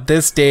came out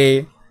this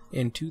day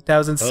in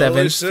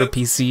 2007 for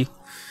PC.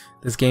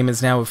 This game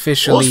is now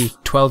officially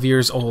 12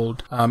 years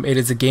old. It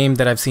is a game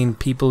that I've seen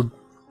people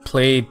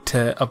play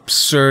to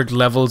absurd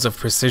levels of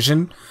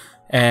precision,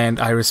 and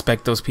I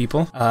respect those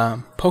people.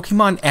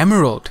 Pokemon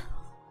Emerald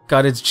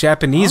got its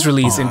Japanese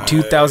release in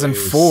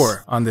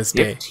 2004 on this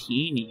day.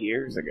 15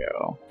 years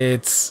ago.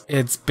 It's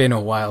been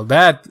a while.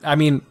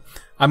 I'm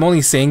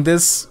only saying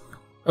this.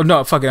 Oh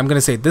no, fuck it. I'm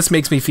gonna say it. This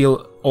makes me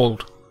feel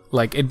old.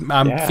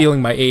 I'm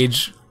feeling my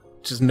age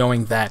just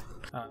knowing that.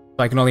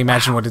 I can only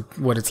imagine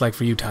what it's like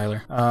for you,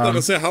 Tyler. I was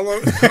gonna say, how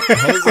long?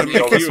 How does that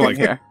make you? Like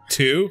here?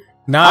 2?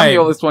 9. I'm the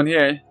oldest one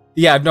here.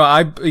 Yeah,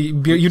 no,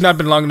 you've not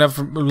been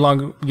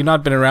you've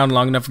not been around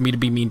long enough for me to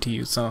be mean to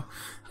you. So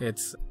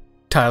it's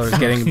Tyler's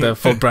getting the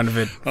full brunt of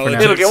it.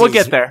 We'll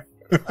get there.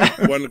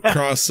 One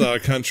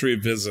cross-country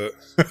visit.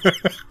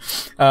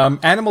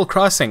 Animal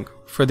Crossing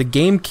for the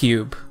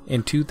GameCube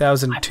in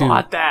 2002. I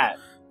bought that.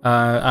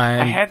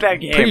 I had that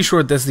game. Pretty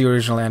sure this is the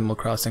original Animal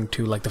Crossing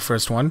too, like the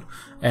first one.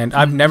 And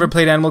I've never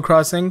played Animal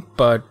Crossing,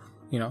 but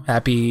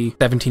happy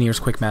 17 years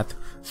quick math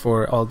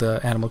for all the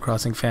Animal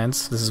Crossing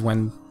fans. This is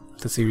when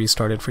the series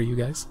started for you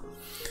guys.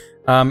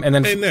 And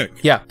then hey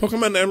Nick, yeah,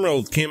 Pokemon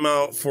Emerald came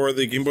out for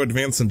the Game Boy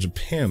Advance in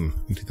Japan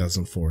in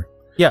 2004.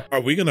 Yeah,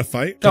 are we gonna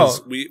fight?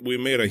 Because we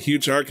made a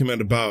huge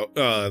argument about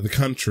the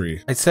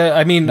country. I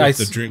said, the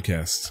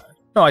Dreamcast.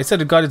 No, I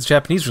said it got its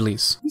Japanese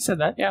release. You said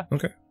that, yeah.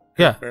 Okay.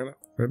 Yeah. Fair enough.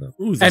 Fair enough.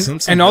 Ooh,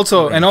 And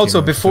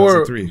also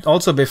before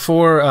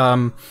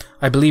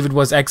I believe it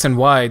was X and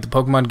Y, the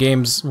Pokemon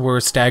games were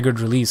staggered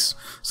release.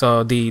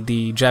 So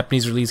the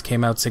Japanese release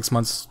came out 6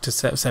 months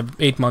to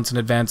 8 months in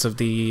advance of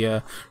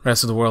the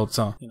rest of the world.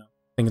 So I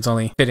think it's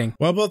only fitting.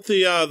 What about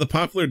the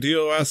popular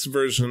DOS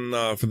version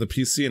for the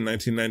PC in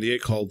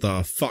 1998 called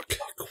Fuck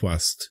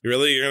Quest?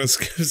 Really, you're gonna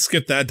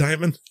skip that,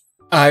 Diamond?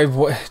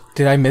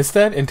 Did I miss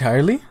that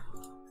entirely?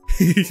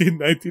 In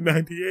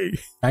 1998.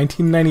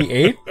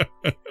 1998?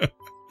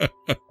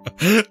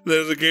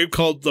 There's a game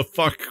called The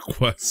Fuck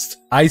Quest.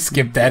 I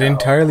skipped that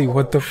entirely.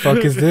 What the fuck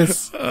is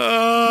this?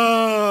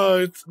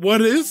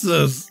 What is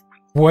this?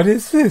 What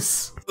is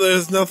this?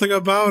 There's nothing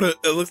about it.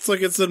 It looks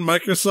like it's in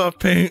Microsoft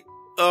Paint.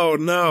 Oh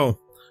no.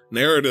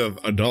 Narrative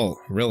adult,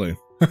 really.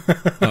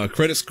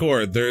 Credit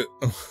score.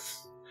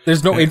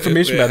 There's no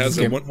information about this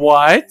game.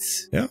 What?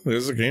 Yeah,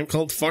 there's a game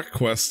called Fuck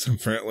Quest,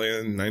 apparently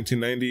in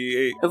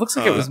 1998. It looks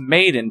like it was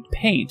made in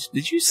Paint.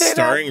 Did you say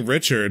starring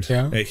Richard,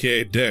 Yeah.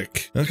 aka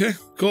Dick. Okay,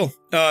 cool.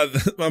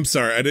 I'm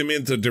sorry, I didn't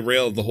mean to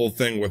derail the whole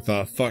thing with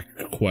Fuck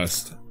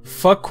Quest.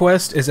 Fuck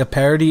Quest is a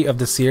parody of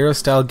the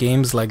Sierra-style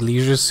games like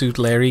Leisure Suit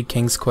Larry,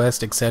 King's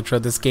Quest, etc.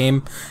 This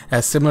game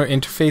has similar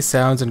interface,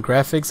 sounds, and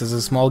graphics as a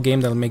small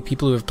game that'll make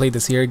people who have played the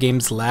Sierra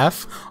games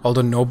laugh,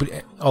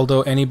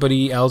 although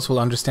anybody else will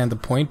understand the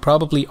point.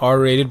 Probably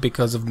R-rated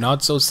because of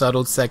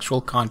not-so-subtle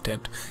sexual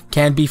content.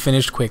 Can be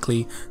finished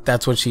quickly.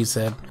 That's what she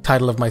said.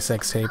 Title of my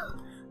sex tape.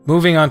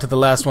 Moving on to the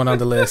last one on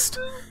the list.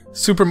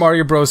 Super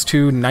Mario Bros.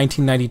 2,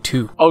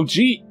 1992. Oh,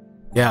 gee.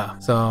 Yeah,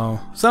 so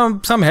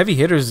some heavy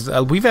hitters.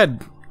 We've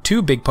had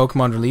 2 big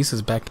Pokemon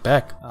releases back to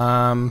back.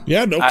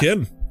 Yeah, no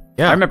kidding.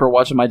 Yeah. I remember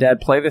watching my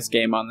dad play this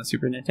game on the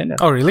Super Nintendo.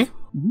 Oh, really?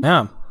 Mm-hmm.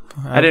 Yeah.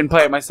 I didn't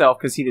play it myself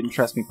because he didn't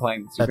trust me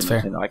playing the Super That's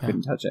fair. Nintendo. I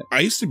couldn't touch it. I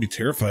used to be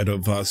terrified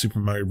of Super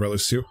Mario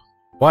Bros. 2.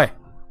 Why?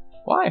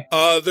 Why?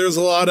 There's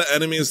a lot of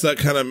enemies that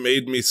kind of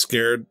made me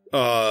scared.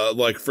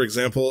 Like, for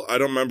example, I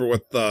don't remember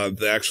what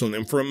the actual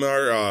name for them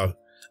are.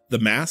 The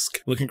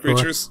mask-looking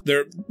creatures.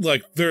 They're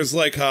like, there's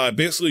like,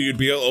 basically you'd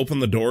be able to open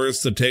the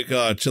doors to take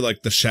to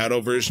like the shadow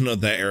version of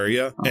that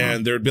area,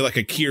 and there'd be like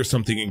a key or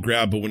something you can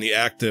grab. But when you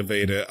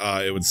activate it,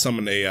 it would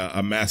summon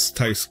a mask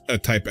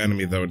type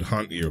enemy that would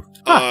haunt you.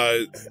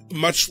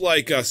 Much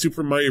like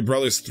Super Mario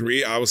Bros.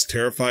 3, I was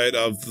terrified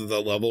of the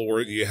level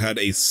where you had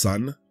a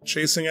sun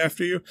chasing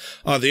after you.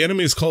 The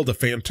enemy is called a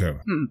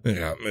Phantom.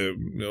 Yeah,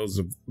 it was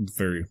a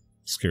very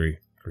scary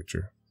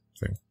creature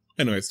thing.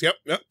 Anyways, yep.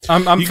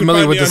 I'm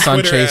familiar with the sun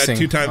Twitter chasing.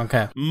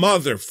 Okay.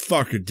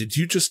 Motherfucker, did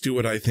you just do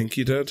what I think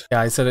you did?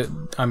 Yeah, I said it.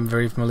 I'm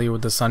very familiar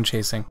with the sun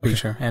chasing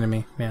creature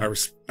enemy. Yeah. I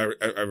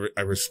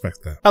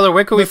respect that. Hello,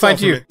 where can we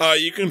find you?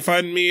 You can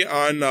find me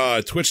on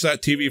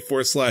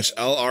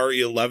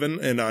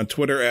twitch.tv/LR11 and on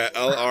Twitter at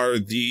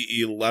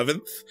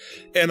LRThe11th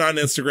and on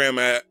Instagram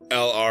at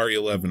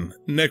LR11.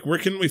 Nick, where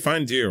can we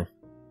find you?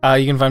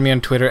 You can find me on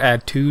Twitter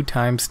at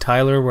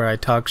 2xTyler, where I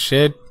talk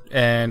shit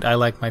and I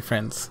like my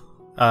friends.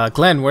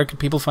 Glenn, where can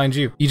people find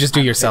you? You just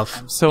do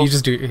yourself. You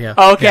just do, yeah.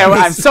 Oh, okay, well,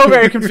 I'm so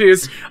very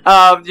confused.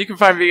 You can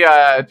find me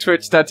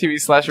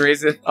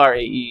twitch.tv/Raezeth,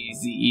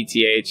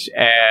 RAEZETH.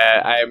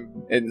 I'm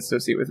an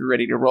associate with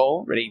Ready to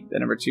Roll, Ready the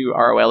number 2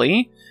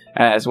 ROLE,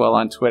 as well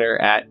on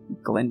Twitter at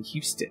Glenn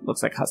Houston.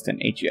 Looks like Huston,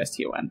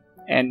 HUSTON.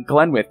 And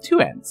Glenn with 2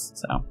 N's.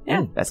 So,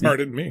 yeah, that's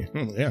pardon me.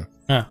 Yeah.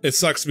 It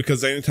sucks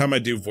because anytime I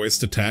do voice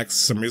to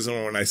text, for some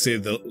reason when I say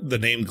the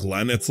name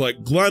Glenn, it's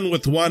like Glenn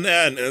with 1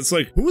 N. And it's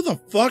like, who the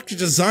fuck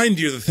designed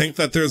you to think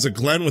that there's a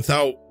Glenn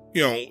without,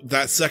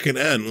 that second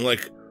N?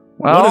 Like,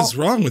 what is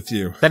wrong with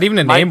you? Is that even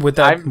a name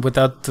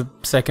without the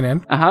second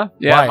N?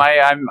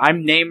 Yeah,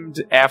 I'm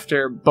named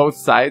after both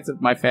sides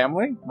of my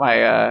family.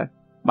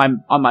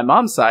 On my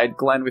mom's side,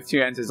 Glenn with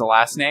 2 N's is a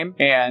last name,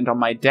 and on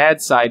my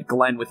dad's side,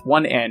 Glenn with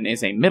 1 N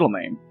is a middle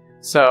name.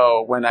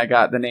 So when I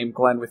got the name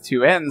Glenn with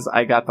 2 N's,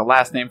 I got the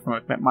last name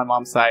from my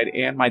mom's side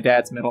and my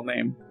dad's middle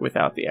name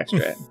without the extra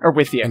N, or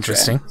with the extra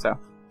Interesting. N. So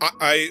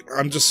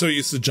I'm just so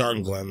used to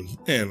John Glenn,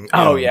 and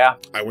yeah,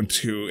 I went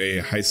to a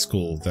high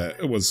school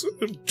that was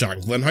John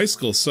Glenn High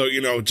School, so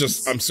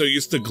I'm so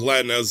used to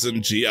Glenn as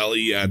in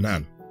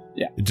GLENN.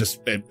 Yeah,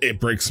 it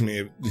breaks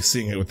me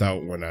seeing it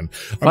without 1 N.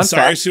 I'm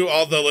sorry to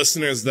all the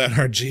listeners that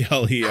are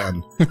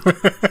GLEN.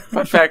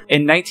 Fun fact: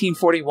 in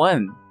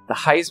 1941, the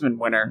Heisman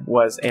winner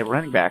was a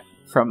running back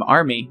from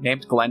Army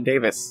named Glenn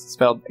Davis,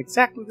 spelled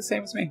exactly the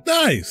same as me.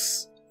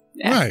 Nice.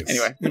 Yeah. Nice.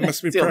 Anyway, you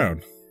must be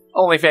proud.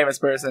 Only famous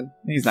person.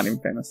 He's not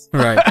even famous.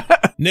 Right.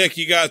 Nick,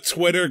 you got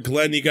Twitter.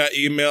 Glenn, you got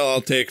email.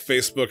 I'll take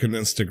Facebook and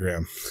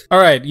Instagram. All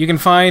right. You can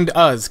find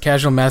us,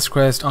 Casual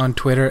MasterQuest, on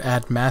Twitter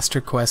at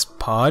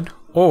MasterQuestPod,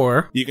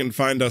 or you can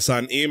find us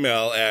on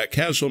email at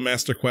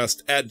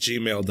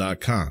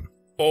casualmasterquest@gmail.com.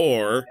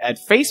 Or at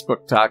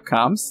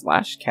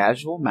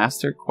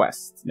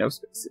facebook.com/casualmasterquest. No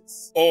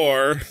spaces.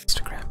 Or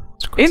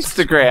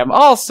Instagram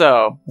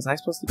also. Was I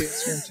supposed to do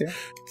Instagram too?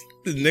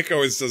 Nick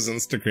always does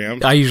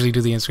Instagram. I usually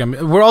do the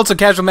Instagram. We're also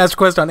Casual Master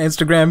Quest on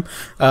Instagram.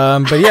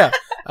 But yeah,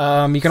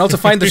 you can also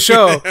find the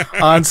show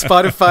on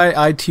Spotify,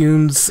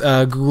 iTunes,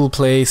 Google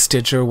Play,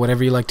 Stitcher,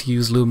 whatever you like to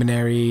use,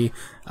 Luminary,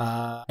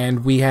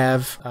 And we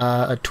have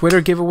a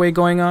Twitter giveaway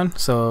going on,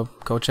 so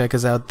go check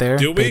us out there.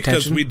 Do we?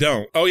 Because we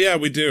don't. Oh, yeah,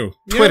 we do.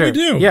 Twitter. Yeah, we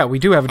do. Yeah, we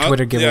do have a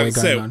Twitter giveaway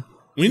going on.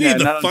 We need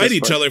to fight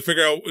each other,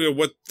 figure out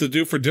what to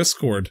do for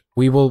Discord.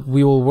 We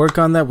will work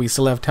on that. We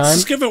still have time.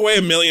 Just give away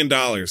 $1 million.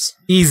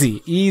 Easy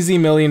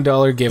 $1 million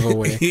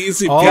giveaway.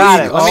 Easy.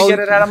 Got it. Let me get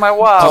it out of my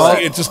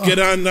wallet. Just get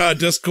on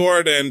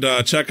Discord and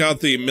check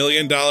out the $1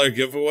 million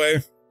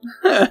giveaway.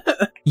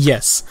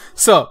 Yes.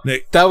 So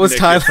Nick, that was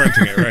Tyler.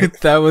 It, right?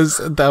 that was.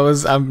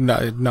 I'm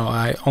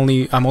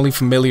only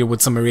familiar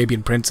with some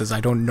Arabian princes.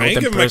 I don't know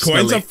them personally. I ain't giving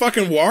my coins. I'm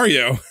fucking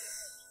Wario.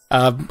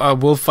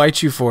 We'll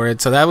fight you for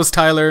it. So that was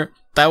Tyler.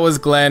 That was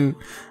Glenn.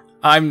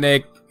 I'm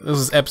Nick. This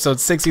was episode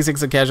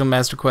 66 of Casual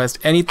Master Quest.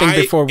 Anything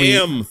before we...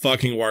 I am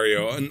fucking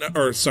Wario.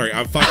 Or, sorry,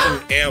 I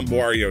fucking am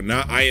Wario,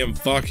 not I am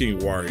fucking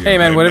Wario. Hey,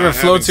 man, whatever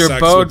floats your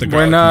boat,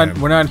 we're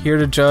not here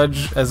to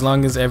judge as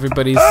long as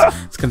everybody's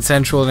it's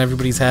consensual and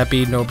everybody's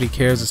happy. Nobody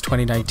cares. It's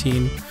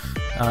 2019.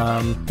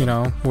 You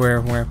know,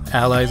 we're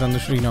allies on the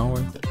show, you know.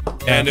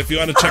 And if you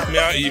want to check me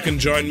out, you can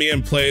join me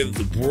and play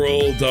the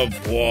World of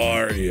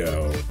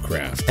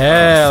Warcraft.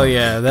 Hell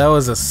yeah, that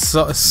was a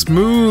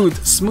smooth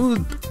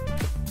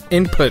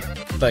input,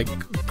 like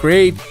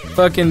great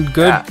fucking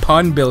good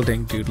pun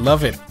building, dude.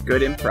 Love it.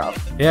 Good improv.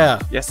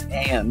 Yeah. Yes,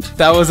 and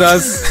that was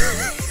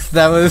us.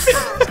 That was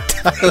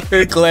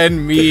Tyler,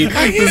 Glenn, me.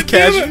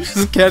 This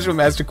is Casual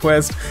Master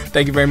Quest.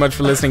 Thank you very much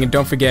for listening, and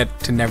don't forget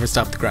to never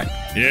stop the grind.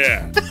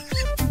 Yeah.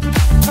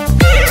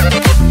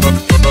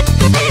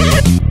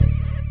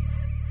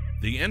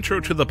 The intro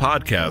to the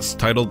podcast,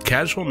 titled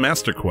Casual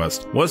Master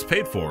Quest, was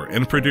paid for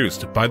and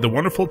produced by the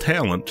wonderful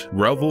talent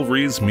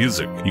Revelries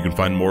Music. You can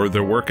find more of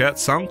their work at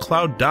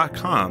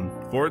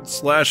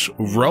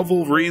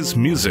soundcloud.com/Revelries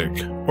Music,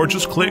 or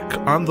just click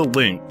on the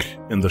link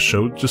in the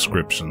show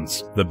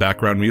descriptions. The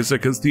background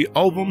music is the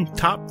album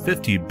Top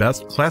 50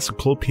 Best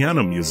Classical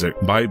Piano Music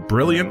by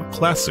Brilliant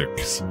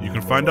Classics. You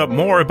can find out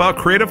more about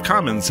Creative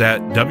Commons at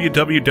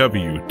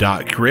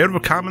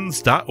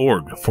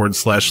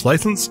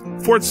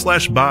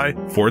www.creativecommons.org/license/by/4.0.